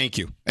 Well, thank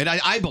you. And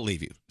I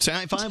believe you. So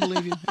if I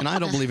believe you, and I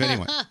don't believe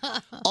anyone.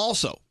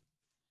 Also,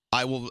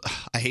 I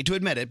hate to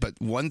admit it, but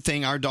one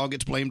thing our dog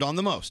gets blamed on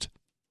the most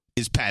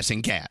is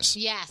passing gas.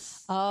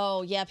 Yes.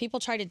 Oh, yeah. People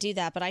try to do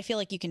that, but I feel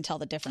like you can tell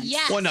the difference.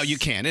 Yes. Well, no, you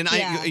can. And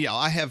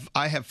I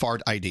have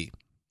fart ID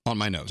on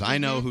my nose. I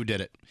know who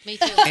did it. Me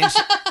too.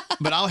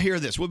 But I'll hear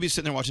this. We'll be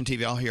sitting there watching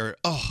TV. I'll hear,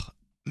 oh,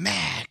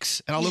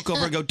 Max. And I'll look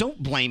over and go,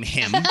 don't blame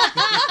him.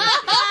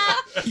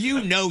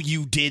 You know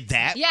you did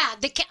that. Yeah,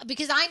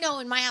 because I know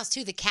in my house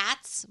too, the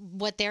cats,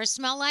 what theirs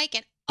smell like,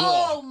 and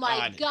oh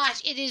my God.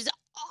 gosh, it is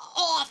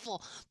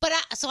awful. But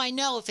so I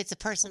know if it's a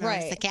person or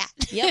it's the cat.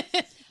 Yep.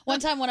 One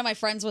time, one of my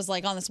friends was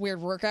like on this weird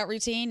workout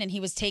routine, and he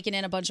was taking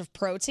in a bunch of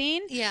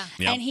protein. Yeah.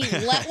 Yep. And he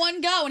let one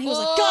go, and he was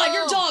like, God,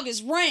 your dog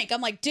is rank.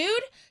 I'm like, dude,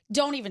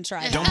 don't even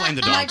try that. Don't blame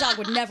the dog. My dog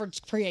would never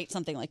create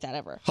something like that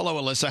ever. Hello,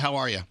 Alyssa. How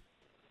are you?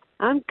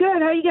 I'm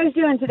good. How are you guys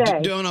doing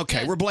today? Doing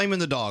okay. We're blaming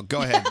the dog.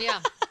 Go ahead. Yeah.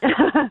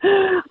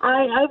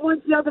 I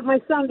once yelled at my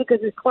son because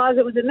his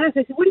closet was a mess.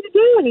 I said, what are you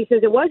doing? He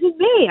says, it wasn't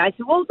me. I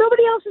said, well,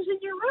 nobody else is in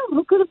your room.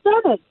 Who could have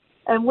done it?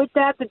 And with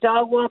that, the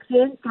dog walks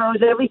in,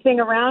 throws everything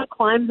around,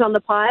 climbs on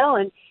the pile,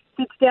 and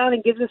sits down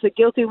and gives us a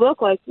guilty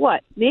look like,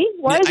 what, me?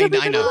 Why is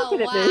everybody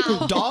looking at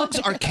me? Dogs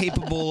are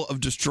capable of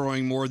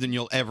destroying more than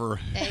you'll ever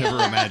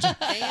imagine.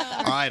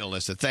 All right,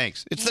 Alyssa,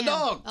 thanks. It's the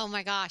dog. Oh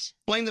my gosh.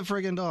 Blame the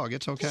friggin' dog.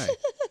 It's okay.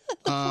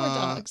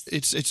 dogs.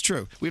 It's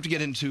true. We have to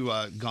get into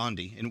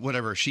Gandhi and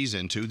whatever she's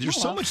into.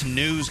 There's so much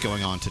news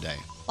going on today.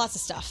 Lots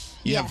of stuff.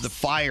 You have the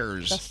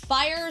fires. The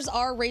fires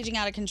are raging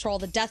out of control.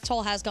 The death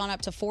toll has gone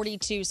up to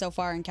 42 so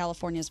far in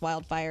California's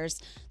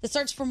wildfires. The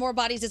search for more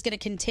bodies is going to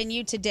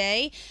continue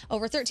today.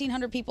 Over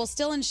 1,300 people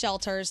still in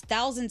shelters.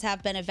 Thousands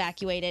have been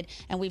evacuated.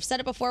 And we've said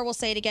it before. We'll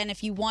say it again.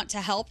 If you want to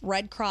help,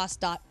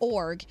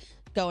 redcross.org.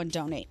 Go and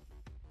donate.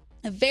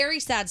 A very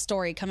sad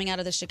story coming out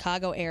of the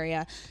Chicago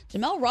area.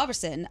 Jamel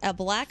Robertson, a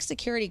black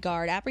security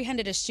guard,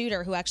 apprehended a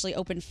shooter who actually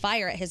opened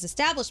fire at his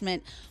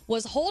establishment,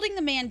 was holding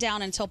the man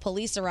down until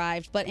police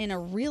arrived. But in a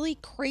really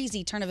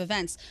crazy turn of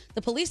events,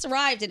 the police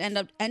arrived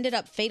and ended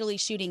up fatally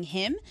shooting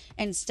him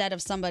instead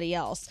of somebody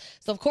else.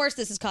 So, of course,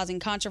 this is causing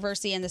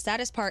controversy. And the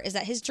saddest part is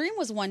that his dream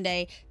was one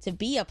day to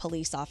be a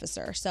police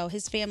officer. So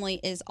his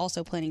family is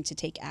also planning to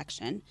take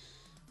action.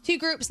 Two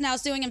groups now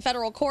suing in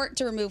federal court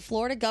to remove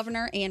Florida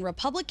governor and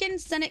Republican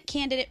Senate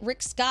candidate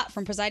Rick Scott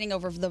from presiding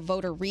over the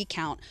voter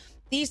recount.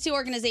 These two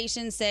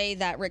organizations say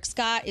that Rick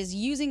Scott is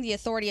using the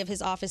authority of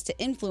his office to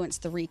influence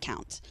the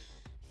recount.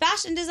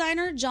 Fashion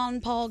designer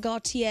Jean-Paul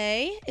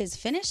Gaultier is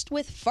finished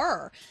with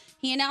fur.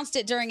 He announced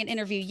it during an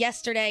interview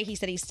yesterday. He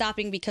said he's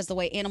stopping because the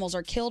way animals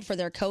are killed for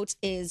their coats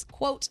is,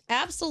 quote,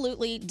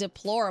 absolutely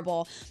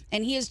deplorable.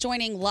 And he is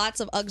joining lots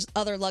of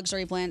other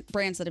luxury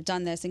brands that have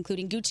done this,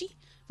 including Gucci,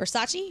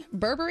 Versace,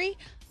 Burberry,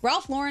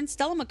 Ralph Lauren,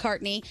 Stella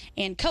McCartney,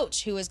 and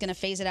Coach, who is going to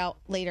phase it out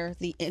later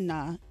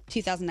in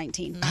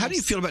 2019. How do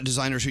you feel about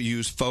designers who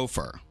use faux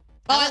fur? Oh,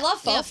 I love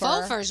faux fur.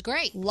 Faux fur is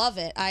great. Love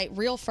it.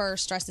 Real fur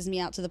stresses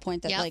me out to the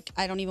point that like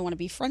I don't even want to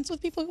be friends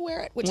with people who wear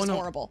it, which is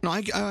horrible. No,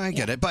 I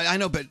get it. But I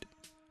know, but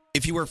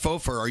if you wear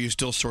faux fur, are you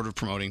still sort of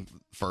promoting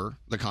fur,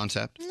 the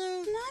concept? No,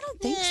 I don't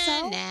think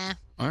so. Nah.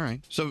 All right.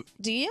 So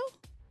Do you?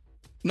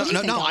 No, What do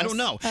you think, I Alice? don't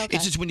know. Okay.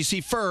 It's just when you see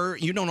fur,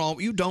 you don't know.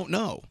 You don't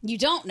know.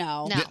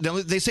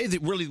 They say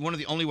that really one of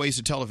the only ways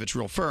to tell if it's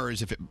real fur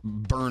is if it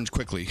burns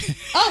quickly.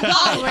 Oh,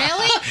 God.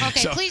 Really?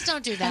 Okay, So- please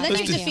don't do that. And then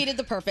Thank you you. defeated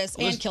the purpose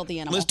and killed the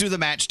animal. Let's do the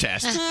match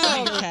test.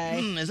 Okay.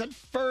 Is that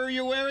fur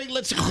you're wearing?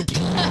 Let's.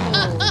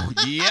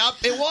 Yep,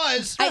 it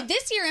was.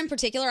 This year in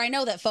particular, I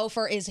know that faux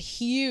fur is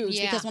huge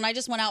Yeah. because when I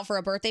just went out for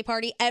a birthday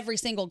party, every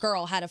single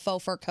girl had a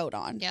faux fur coat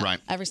on. Yeah. Right.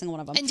 Every single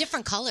one of them. And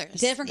different colors.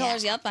 Different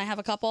colors, yep. I have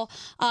a couple.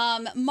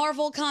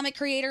 Marvel comic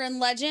creator and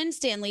legend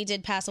Stan Lee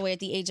did pass away at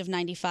the age of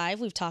 95.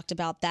 We've talked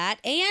about that.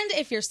 And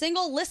if you're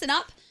single, listen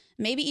up.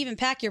 Maybe even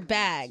pack your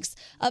bags.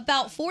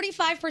 About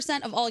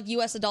 45% of all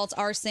U.S. adults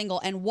are single,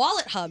 and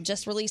Wallet Hub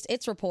just released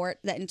its report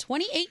that in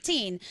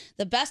 2018,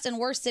 the best and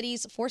worst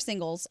cities for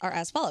singles are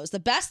as follows. The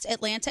best,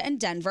 Atlanta and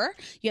Denver.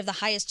 You have the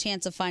highest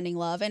chance of finding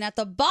love. And at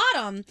the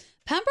bottom,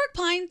 Pembroke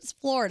Pines,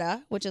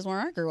 Florida, which is where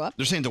I grew up.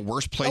 They're saying the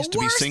worst place to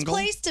be single.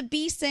 The worst place to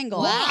be single.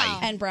 Why?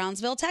 And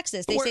Brownsville,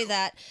 Texas. They say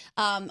that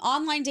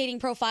online dating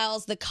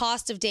profiles, the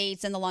cost of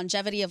dates, and the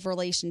longevity of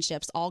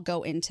relationships all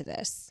go into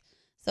this.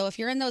 So if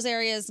you're in those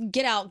areas,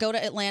 get out. Go to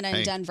Atlanta and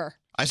Hey, Denver.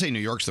 I say New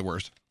York's the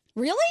worst.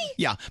 Really?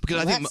 Yeah, because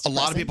Well, I think that's a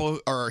lot of depressing.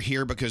 people are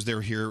here because they're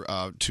here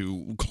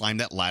to climb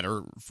that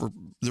ladder for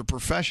their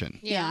profession.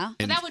 Yeah.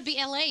 But And- that would be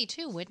LA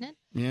too, wouldn't it?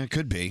 Yeah, it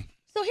could be.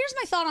 So here's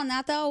my thought on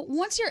that, though.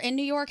 Once you're in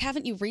New York,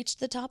 haven't you reached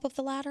the top of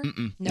the ladder?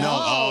 No.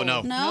 Oh,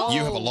 no. No?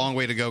 You have a long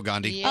way to go,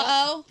 Gandhi.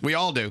 Uh-oh. We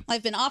all do.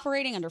 I've been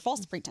operating under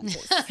false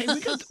pretenses. Hey,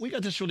 we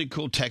got this really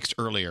cool text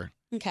earlier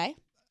Okay.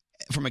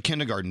 from a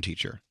kindergarten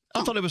teacher.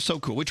 I thought it was so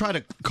cool. We try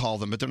to call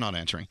them, but they're not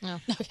answering. No.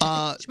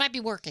 Uh, She might be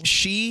working.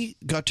 She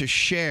got to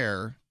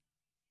share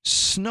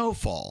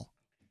snowfall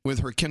with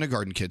her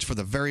kindergarten kids for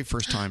the very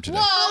first time today.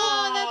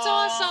 Oh, that's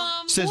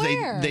awesome. Says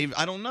Where? they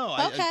I don't know.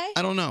 Okay.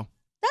 I don't know.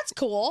 That's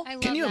cool.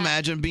 Can you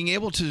imagine being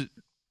able to?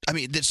 I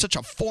mean, it's such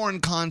a foreign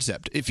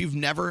concept. If you've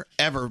never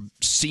ever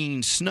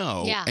seen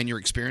snow Yeah. and you're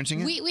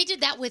experiencing it, We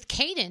did that with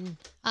Caden,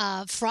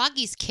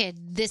 Froggy's kid,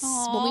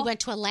 when we went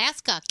to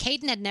Alaska.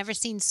 Caden had never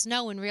seen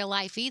snow in real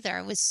life either.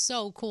 It was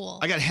so cool.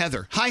 I got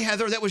Heather. Hi,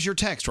 Heather. That was your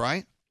text,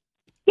 right?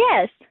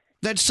 Yes.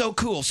 That's so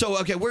cool. So,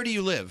 okay, where do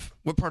you live?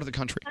 What part of the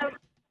country?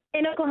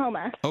 In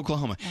Oklahoma.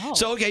 Oklahoma.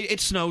 So, okay, it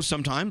snows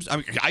sometimes. I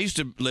mean, I used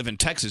to live in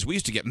Texas. We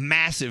used to get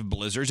massive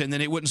blizzards, and then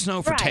it wouldn't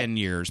snow for Right. 10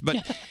 years.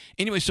 But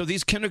anyway, so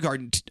these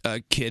kindergarten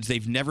kids,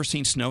 they've never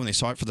seen snow, and they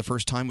saw it for the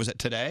first time. Was it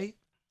today?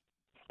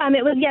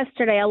 It was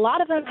yesterday. A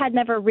lot of them had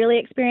never really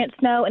experienced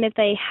snow, and if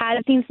they had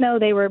seen snow,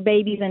 they were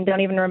babies and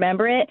don't even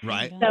remember it.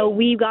 Right. So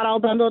we got all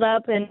bundled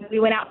up, and we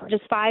went out for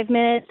just 5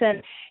 minutes,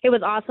 and it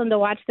was awesome to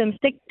watch them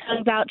stick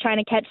tongues out trying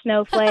to catch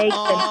snowflakes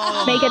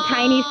and make a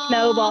tiny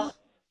snowball.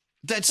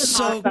 That's That's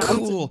so awesome.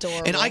 cool. That's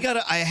And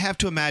adorable. I have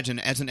to imagine,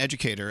 as an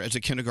educator, as a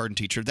kindergarten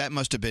teacher, that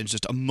must have been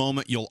just a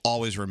moment you'll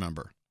always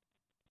remember.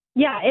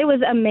 Yeah, it was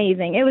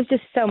amazing. It was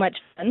just so much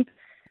fun.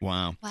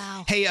 Wow.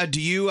 Hey,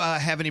 do you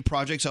have any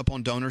projects up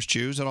on Donors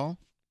Choose at all?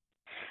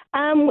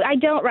 I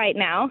don't right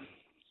now.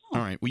 All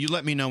right. Well, you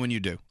let me know when you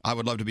do. I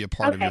would love to be a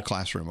part of Okay. your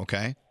classroom.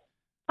 Okay.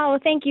 Oh,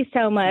 thank you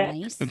so much.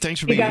 And thanks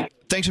for You being got-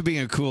 thanks for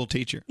being a cool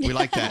teacher. We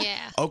like that.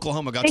 Yeah.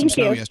 Oklahoma got Thank some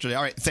snow you. yesterday.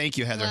 All right. Thank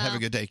you, Heather. Have Wow. a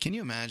good day. Can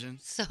you imagine?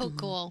 So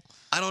cool.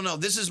 I don't know.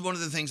 This is one of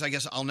the things I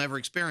guess I'll never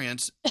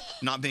experience.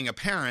 Not being a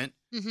parent,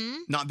 Mm-hmm.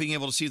 not being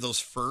able to see those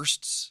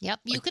firsts. Yep,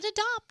 you could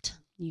adopt.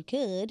 You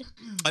could.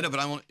 I know, but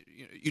I want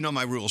you know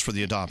my rules for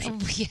the adoption.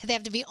 Yeah, they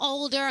have to be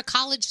older, a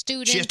college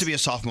student. She has to be a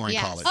sophomore in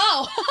Yes. college.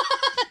 Oh,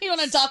 you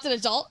want to adopt an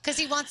adult? Because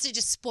he wants to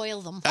just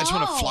spoil them. I just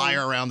want to fly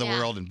her around the Yeah.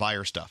 world and buy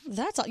her stuff.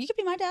 That's all. You could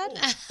be my dad.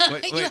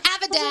 Wait, You wait.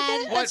 have a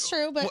dad. That's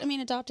true, but I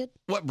mean, adopted.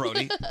 What,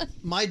 Brody?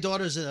 My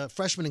daughter's a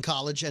freshman in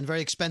college and very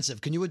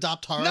expensive. Can you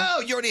adopt her? No,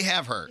 you already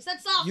have her. Said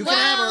sophomore. You can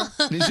have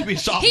her. Needs to be a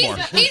sophomore.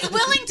 He's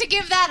willing to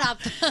give that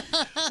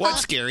up.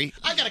 What's scary?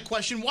 I got a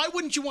question. Why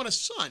wouldn't you want a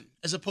son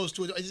as opposed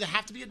to does it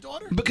have to be a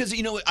daughter? Because,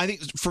 you know, I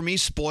think for me,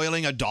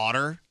 spoiling a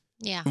daughter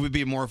Yeah. would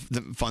be more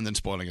fun than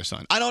spoiling a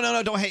son. I don't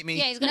know. Don't hate me.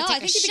 Yeah, he's going No, to I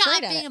take her think he'd be great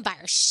at shopping it. and buy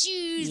her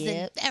shoes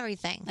Yep. and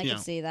everything. I Yeah.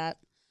 can see that.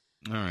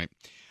 All right.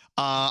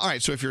 All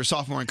right. So if you're a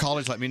sophomore in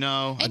college, let me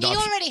know. And he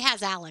already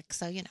has Alex,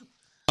 so you know.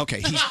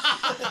 Okay. He's,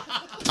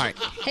 all right.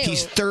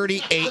 He's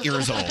 38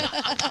 years old. I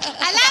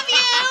love you.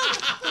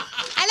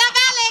 I love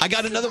Alex. I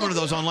got another one of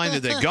those online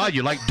that God,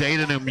 you like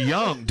dating him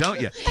young, don't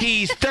you?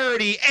 He's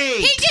 38.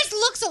 He just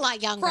looks a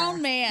lot younger.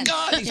 Grown man.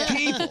 God, these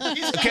people.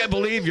 I can't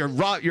believe you're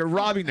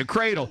robbing the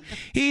cradle.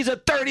 He's a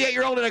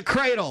 38-year-old in a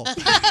cradle.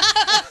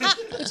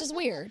 Which is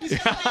weird.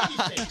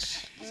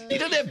 He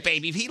doesn't have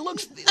baby. He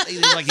looks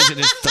like he's in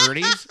his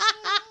 30s.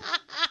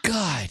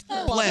 God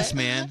bless,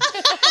 man.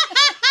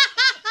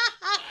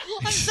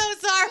 I'm so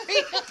sorry.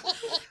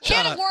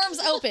 Can up. of worms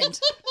opened.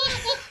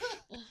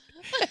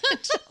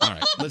 All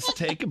right, let's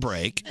take a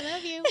break. I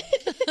love you.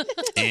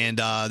 And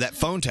that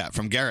phone tap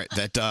from Garrett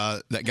that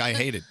guy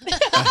hated.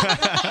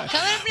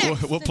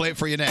 We'll play it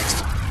for you next.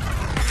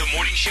 The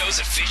morning show's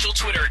official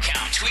Twitter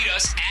account. Tweet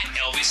us at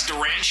Elvis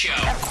Duran Show.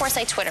 Of course,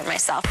 I Twitter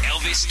myself.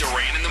 Elvis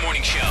Duran in the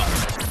morning show.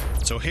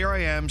 So here I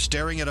am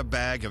staring at a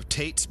bag of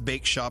Tate's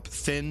Bake Shop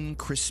thin,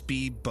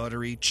 crispy,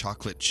 buttery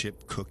chocolate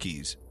chip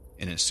cookies.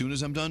 And as soon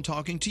as I'm done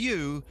talking to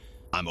you,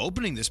 I'm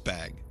opening this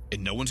bag,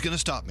 and no one's going to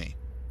stop me.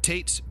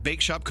 Tate's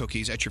Bake Shop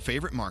cookies at your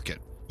favorite market.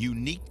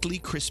 Uniquely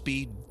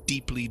crispy,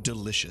 deeply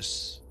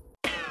delicious.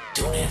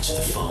 Don't answer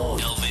the phone.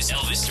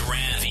 Elvis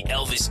Duran. The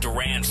Elvis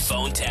Duran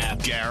phone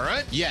tap.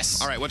 Garrett?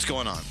 Yes. All right, what's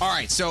going on? All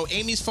right, so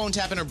Amy's phone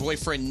tapping her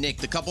boyfriend, Nick.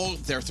 The couple,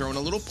 they're throwing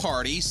a little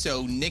party,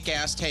 so Nick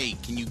asked, hey,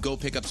 can you go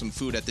pick up some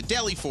food at the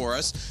deli for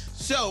us?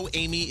 So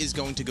Amy is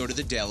going to go to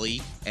the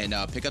deli and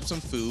pick up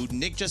some food.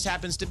 Nick just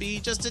happens to be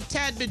just a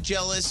tad bit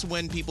jealous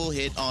when people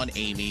hit on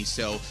Amy,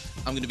 so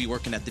I'm going to be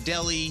working at the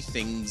deli.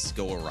 Things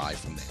go awry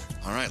from there.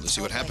 All right, let's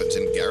see what happens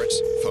in Garrett's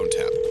phone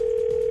tap.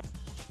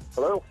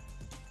 Hello?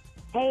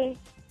 Hey,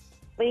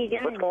 what are you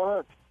doing? What's going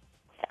on?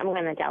 I'm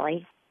going to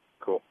deli.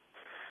 Cool.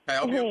 Can I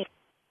help you? Hey.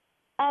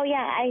 Oh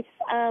yeah,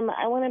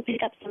 I want to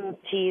pick up some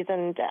cheese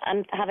and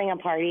I'm having a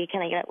party.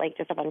 Can I get like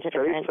just a bunch of Show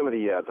you different? some of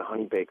the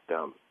honey baked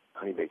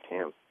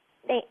ham.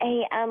 Hey,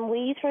 will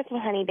you throw some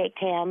honey baked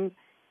ham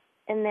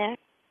in there?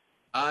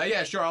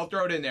 Yeah, sure, I'll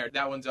throw it in there.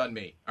 That one's on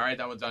me. All right,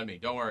 that one's on me.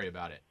 Don't worry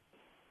about it.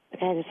 The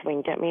guy just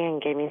winked at me and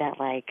gave me that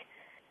like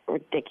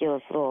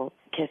ridiculous little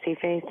kissy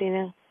face, you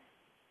know?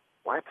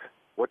 What?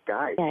 What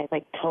guy? Yeah,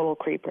 like total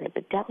creeper,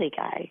 the deli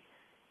guy.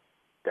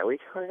 Deli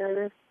guy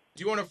there?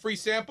 Do you want a free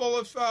sample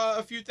of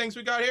a few things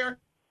we got here?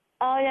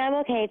 Oh, no, I'm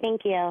okay.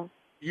 Thank you.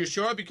 You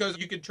sure? Because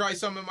you could try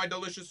some of my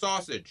delicious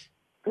sausage.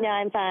 No,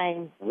 I'm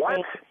fine. What?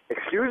 Thanks.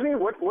 Excuse me?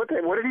 What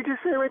did he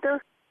just say right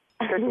there?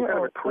 Said you kind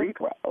of a creep?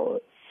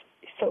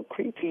 So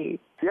creepy.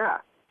 Yeah.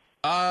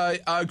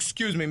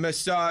 Excuse me,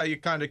 miss, you're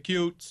kind of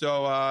cute,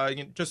 so,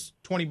 just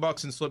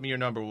 $20 and slip me your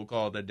number. We'll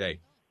call it a day.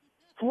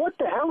 What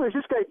the hell is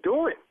this guy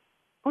doing?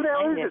 Who the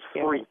hell is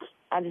this freak?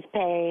 I'll just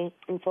pay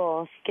in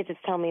full. You could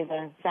just tell me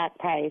the exact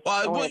price.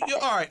 Don't worry about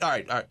it. All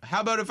right.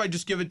 How about if I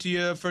just give it to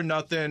you for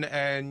nothing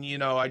and,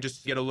 I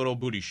just get a little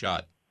booty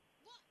shot?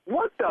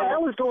 What the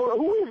hell is going on?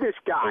 Who is this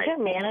guy? Is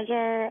your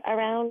manager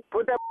around?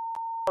 Put that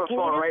on the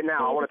phone right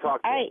now. I want to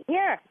talk to you. All right,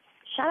 here.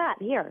 Shut up.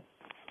 Here.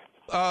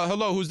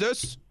 Hello, who's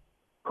this?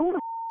 Who the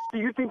do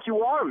you think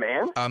you are,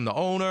 man? I'm the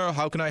owner.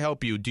 How can I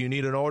help you? Do you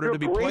need an order to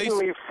be placed? You're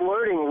blatantly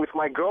flirting with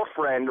my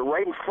girlfriend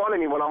right in front of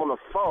me when I'm on the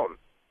phone.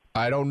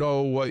 I don't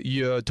know what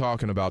you're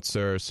talking about,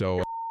 sir,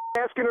 so...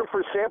 Asking her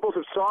for samples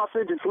of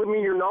sausage and slipping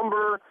me your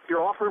number.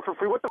 You're offering for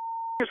free. What the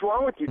is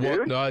wrong with you,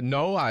 dude?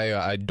 No,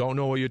 I don't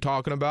know what you're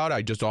talking about.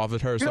 I just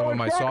offered her some of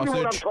my sausage. You know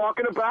what I'm sausage.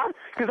 talking about?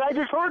 Because I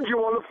just heard you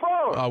on the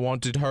phone. I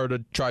wanted her to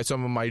try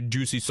some of my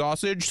juicy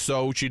sausage,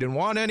 so she didn't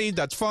want any.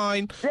 That's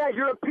fine. Yeah,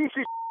 you're a piece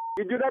of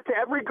You do that to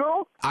every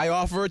girl? I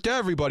offer it to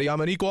everybody. I'm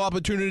an equal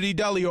opportunity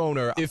deli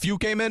owner. If you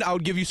came in, I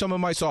would give you some of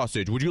my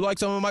sausage. Would you like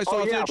some of my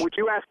sausage? Oh, yeah. Would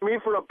you ask me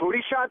for a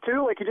booty shot,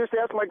 too, like you just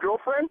asked my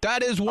girlfriend?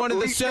 That is one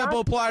of the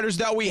sample platters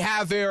that we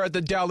have here at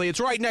the deli. It's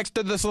right next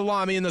to the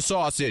salami and the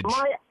sausage.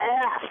 My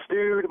ass,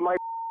 dude. My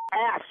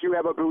ass, you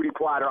have a booty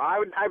platter.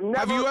 I've never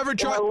have you ever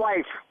tried? in my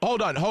life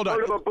Hold on. heard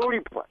of a booty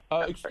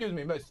platter. Excuse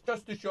me, miss.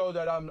 Just to show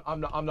that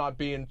I'm not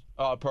being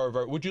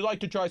pervert. Would you like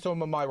to try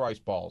some of my rice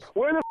balls?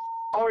 Where the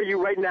are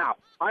you right now?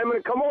 I'm going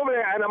to come over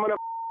there and I'm going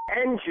to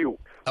end you.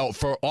 Oh,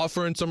 for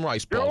offering some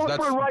rice You're balls.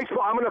 offering rice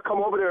balls. I'm going to come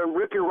over there and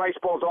rip your rice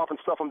balls off and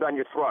stuff them down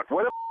your throat.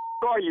 Where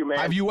the are you, man?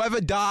 Have you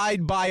ever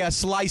died by a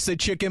slice of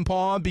chicken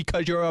palm?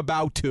 Because you're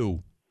about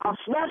to. I'll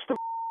snatch the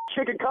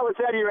chicken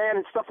cutlets out of your hand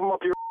and stuff them up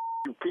your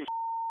you piece.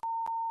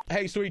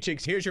 Hey, sweet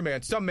cheeks, here's your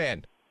man. Some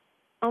man.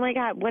 Oh, my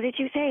God. What did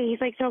you say?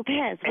 He's, like, so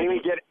pissed. Amy,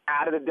 get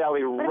out of the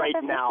deli right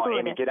now.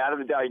 Amy, get out of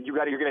the deli. You're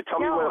going to tell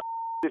me where the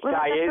this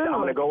guy is.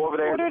 I'm going to go over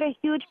there. I ordered a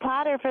huge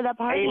platter for the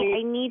party. Amy.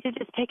 I need to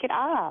just pick it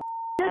up.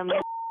 Get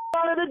the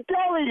out of the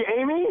deli,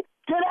 Amy.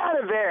 Get out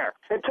of there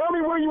and tell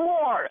me where you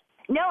are.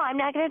 No, I'm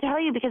not going to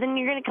tell you because then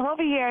you're going to come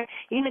over here.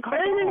 You're going to call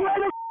Amy, where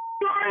the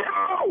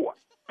are you?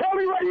 Tell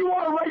me where you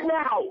are right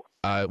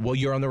now. Well,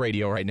 you're on the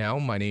radio right now.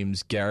 My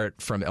name's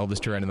Garrett from Elvis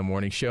Duran in the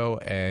Morning Show,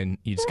 and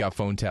you just got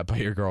phone tapped by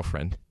your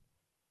girlfriend.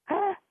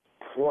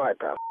 What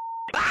the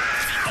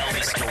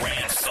Elvis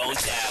Duran phone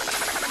tap.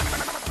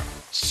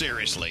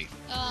 Seriously.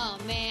 Oh,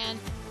 man.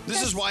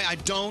 This is why I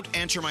don't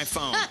answer my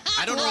phone.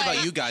 I don't know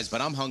about you guys,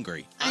 but I'm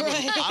hungry.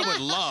 I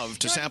would love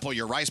to sample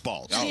your rice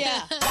balls. Oh.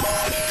 Yeah.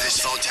 This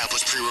phone tap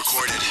was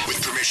pre-recorded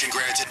with permission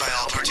granted by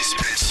all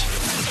participants.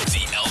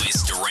 The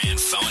Elvis Duran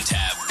phone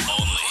tap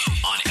only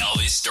on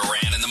Elvis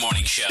Duran in the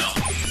Morning Show.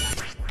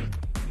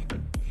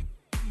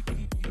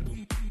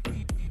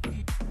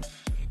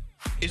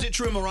 Is it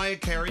true Mariah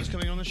Carey's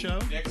coming on the show?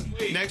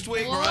 Next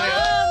week, Whoa,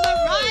 Mariah.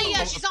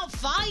 Mariah, she's on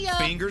fire.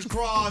 Fingers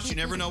crossed. You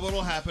never know what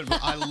will happen, but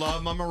I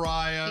love my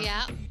Mariah.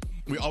 Yeah.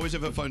 We always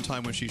have a fun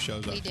time when she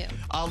shows up. We do.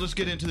 Let's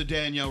get into the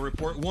Danielle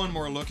report. One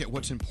more look at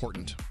what's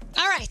important.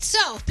 All right, so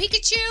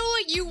Pikachu,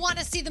 you want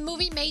to see the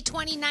movie May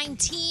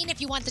 2019. If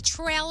you want the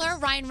trailer,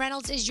 Ryan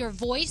Reynolds is your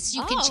voice.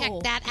 You can check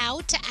that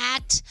out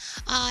at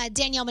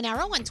Danielle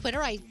Monero on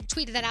Twitter. I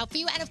tweeted that out for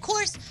you. And of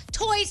course,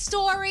 Toy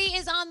Story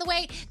is on the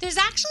way. There's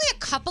actually a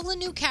couple of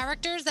new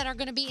characters that are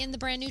going to be in the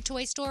brand new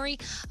Toy Story.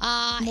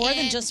 More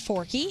than just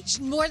Forky?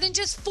 More than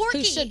just Forky.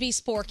 Who should be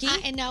Sporky?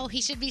 And no,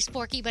 he should be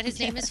Sporky, but his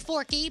name is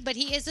Forky. But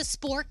he is a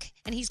spork,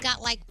 and he's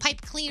got like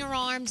pipe cleaner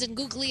arms and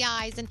googly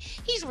eyes, and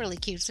he's really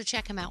cute. So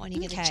check him out when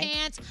you get a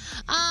chance.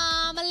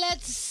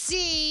 Let's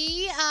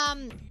see.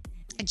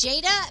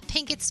 Jada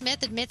Pinkett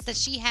Smith admits that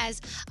she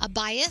has a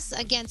bias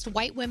against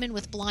white women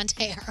with blonde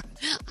hair.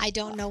 I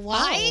don't know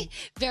why.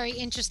 Very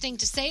interesting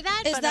to say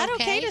that. Is but that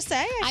okay to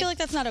say? I feel like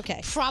that's not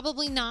okay.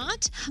 Probably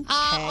not.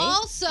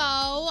 Also,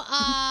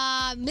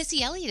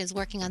 Missy Elliott is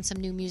working on some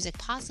new music,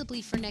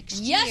 possibly for next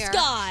year. Yes,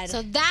 God.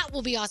 So that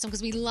will be awesome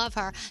because we love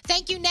her.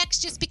 Thank You Next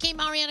just became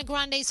Ariana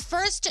Grande's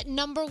first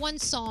 #1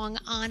 song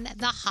on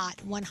the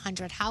Hot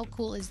 100. How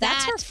cool is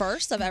that? That's her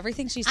first of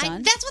everything she's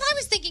done. That's what I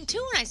was thinking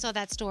too when I saw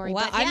that story.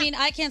 Well, But yeah. I mean,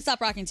 I can't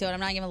stop rocking to it. I'm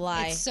not even gonna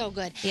lie. It's so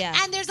good. Yeah.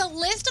 And there's a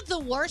list of the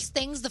worst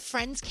things the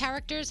Friends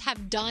characters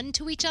have done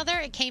to each other.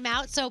 It came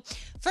out. So,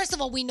 first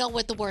of all, we know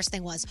what the worst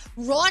thing was.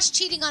 Ross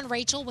cheating on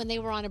Rachel when they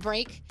were on a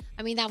break.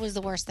 I mean, that was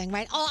the worst thing,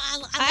 right?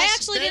 I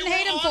actually didn't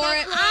hate him for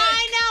it.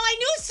 I know. I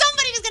knew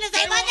somebody was going to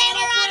say, but they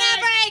were on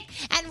a break.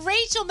 And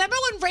Rachel, remember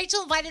when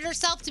Rachel invited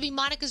herself to be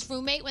Monica's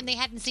roommate when they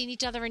hadn't seen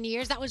each other in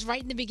years? That was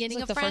right in the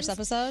beginning of the Friends. first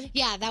episode?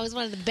 Yeah, that was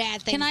one of the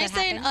bad things Can I that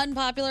say happened. an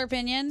unpopular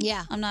opinion?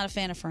 Yeah. I'm not a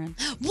fan of Friends.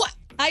 What?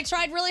 I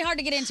tried really hard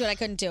to get into it. I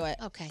couldn't do it.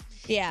 Okay.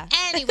 Yeah.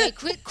 Anyway,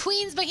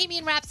 Queen's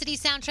Bohemian Rhapsody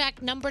soundtrack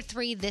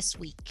 #3 this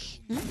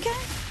week. Okay.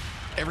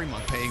 every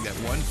month paying that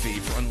one fee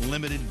for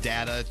unlimited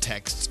data,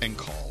 texts, and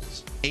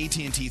calls.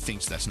 AT&T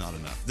thinks that's not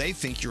enough. They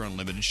think your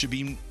unlimited should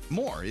be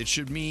more. It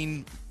should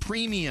mean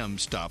premium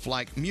stuff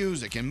like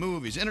music and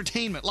movies,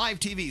 entertainment, live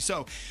TV.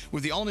 So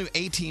with the all-new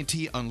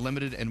AT&T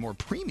Unlimited and More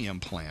Premium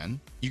plan,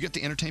 you get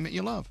the entertainment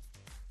you love.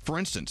 For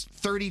instance,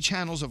 30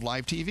 channels of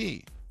live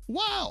TV.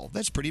 Wow,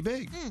 that's pretty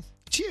big.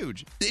 It's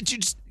huge. You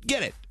just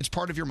get it. It's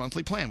part of your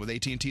monthly plan with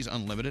AT&T's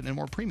Unlimited and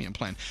More Premium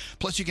plan.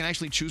 Plus, you can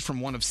actually choose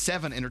from one of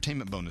 7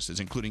 entertainment bonuses,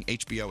 including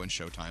HBO and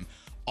Showtime,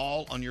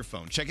 all on your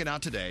phone. Check it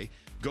out today.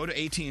 Go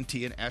to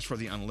AT&T and ask for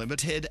the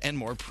Unlimited and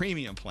More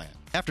Premium plan.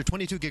 After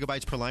 22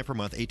 gigabytes per line per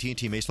month,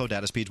 AT&T may slow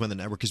data speeds when the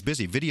network is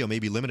busy. Video may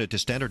be limited to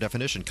standard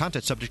definition.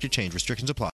 Content subject to change. Restrictions apply.